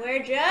next time,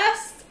 we're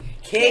just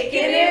Kicking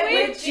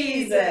it with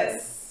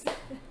Jesus.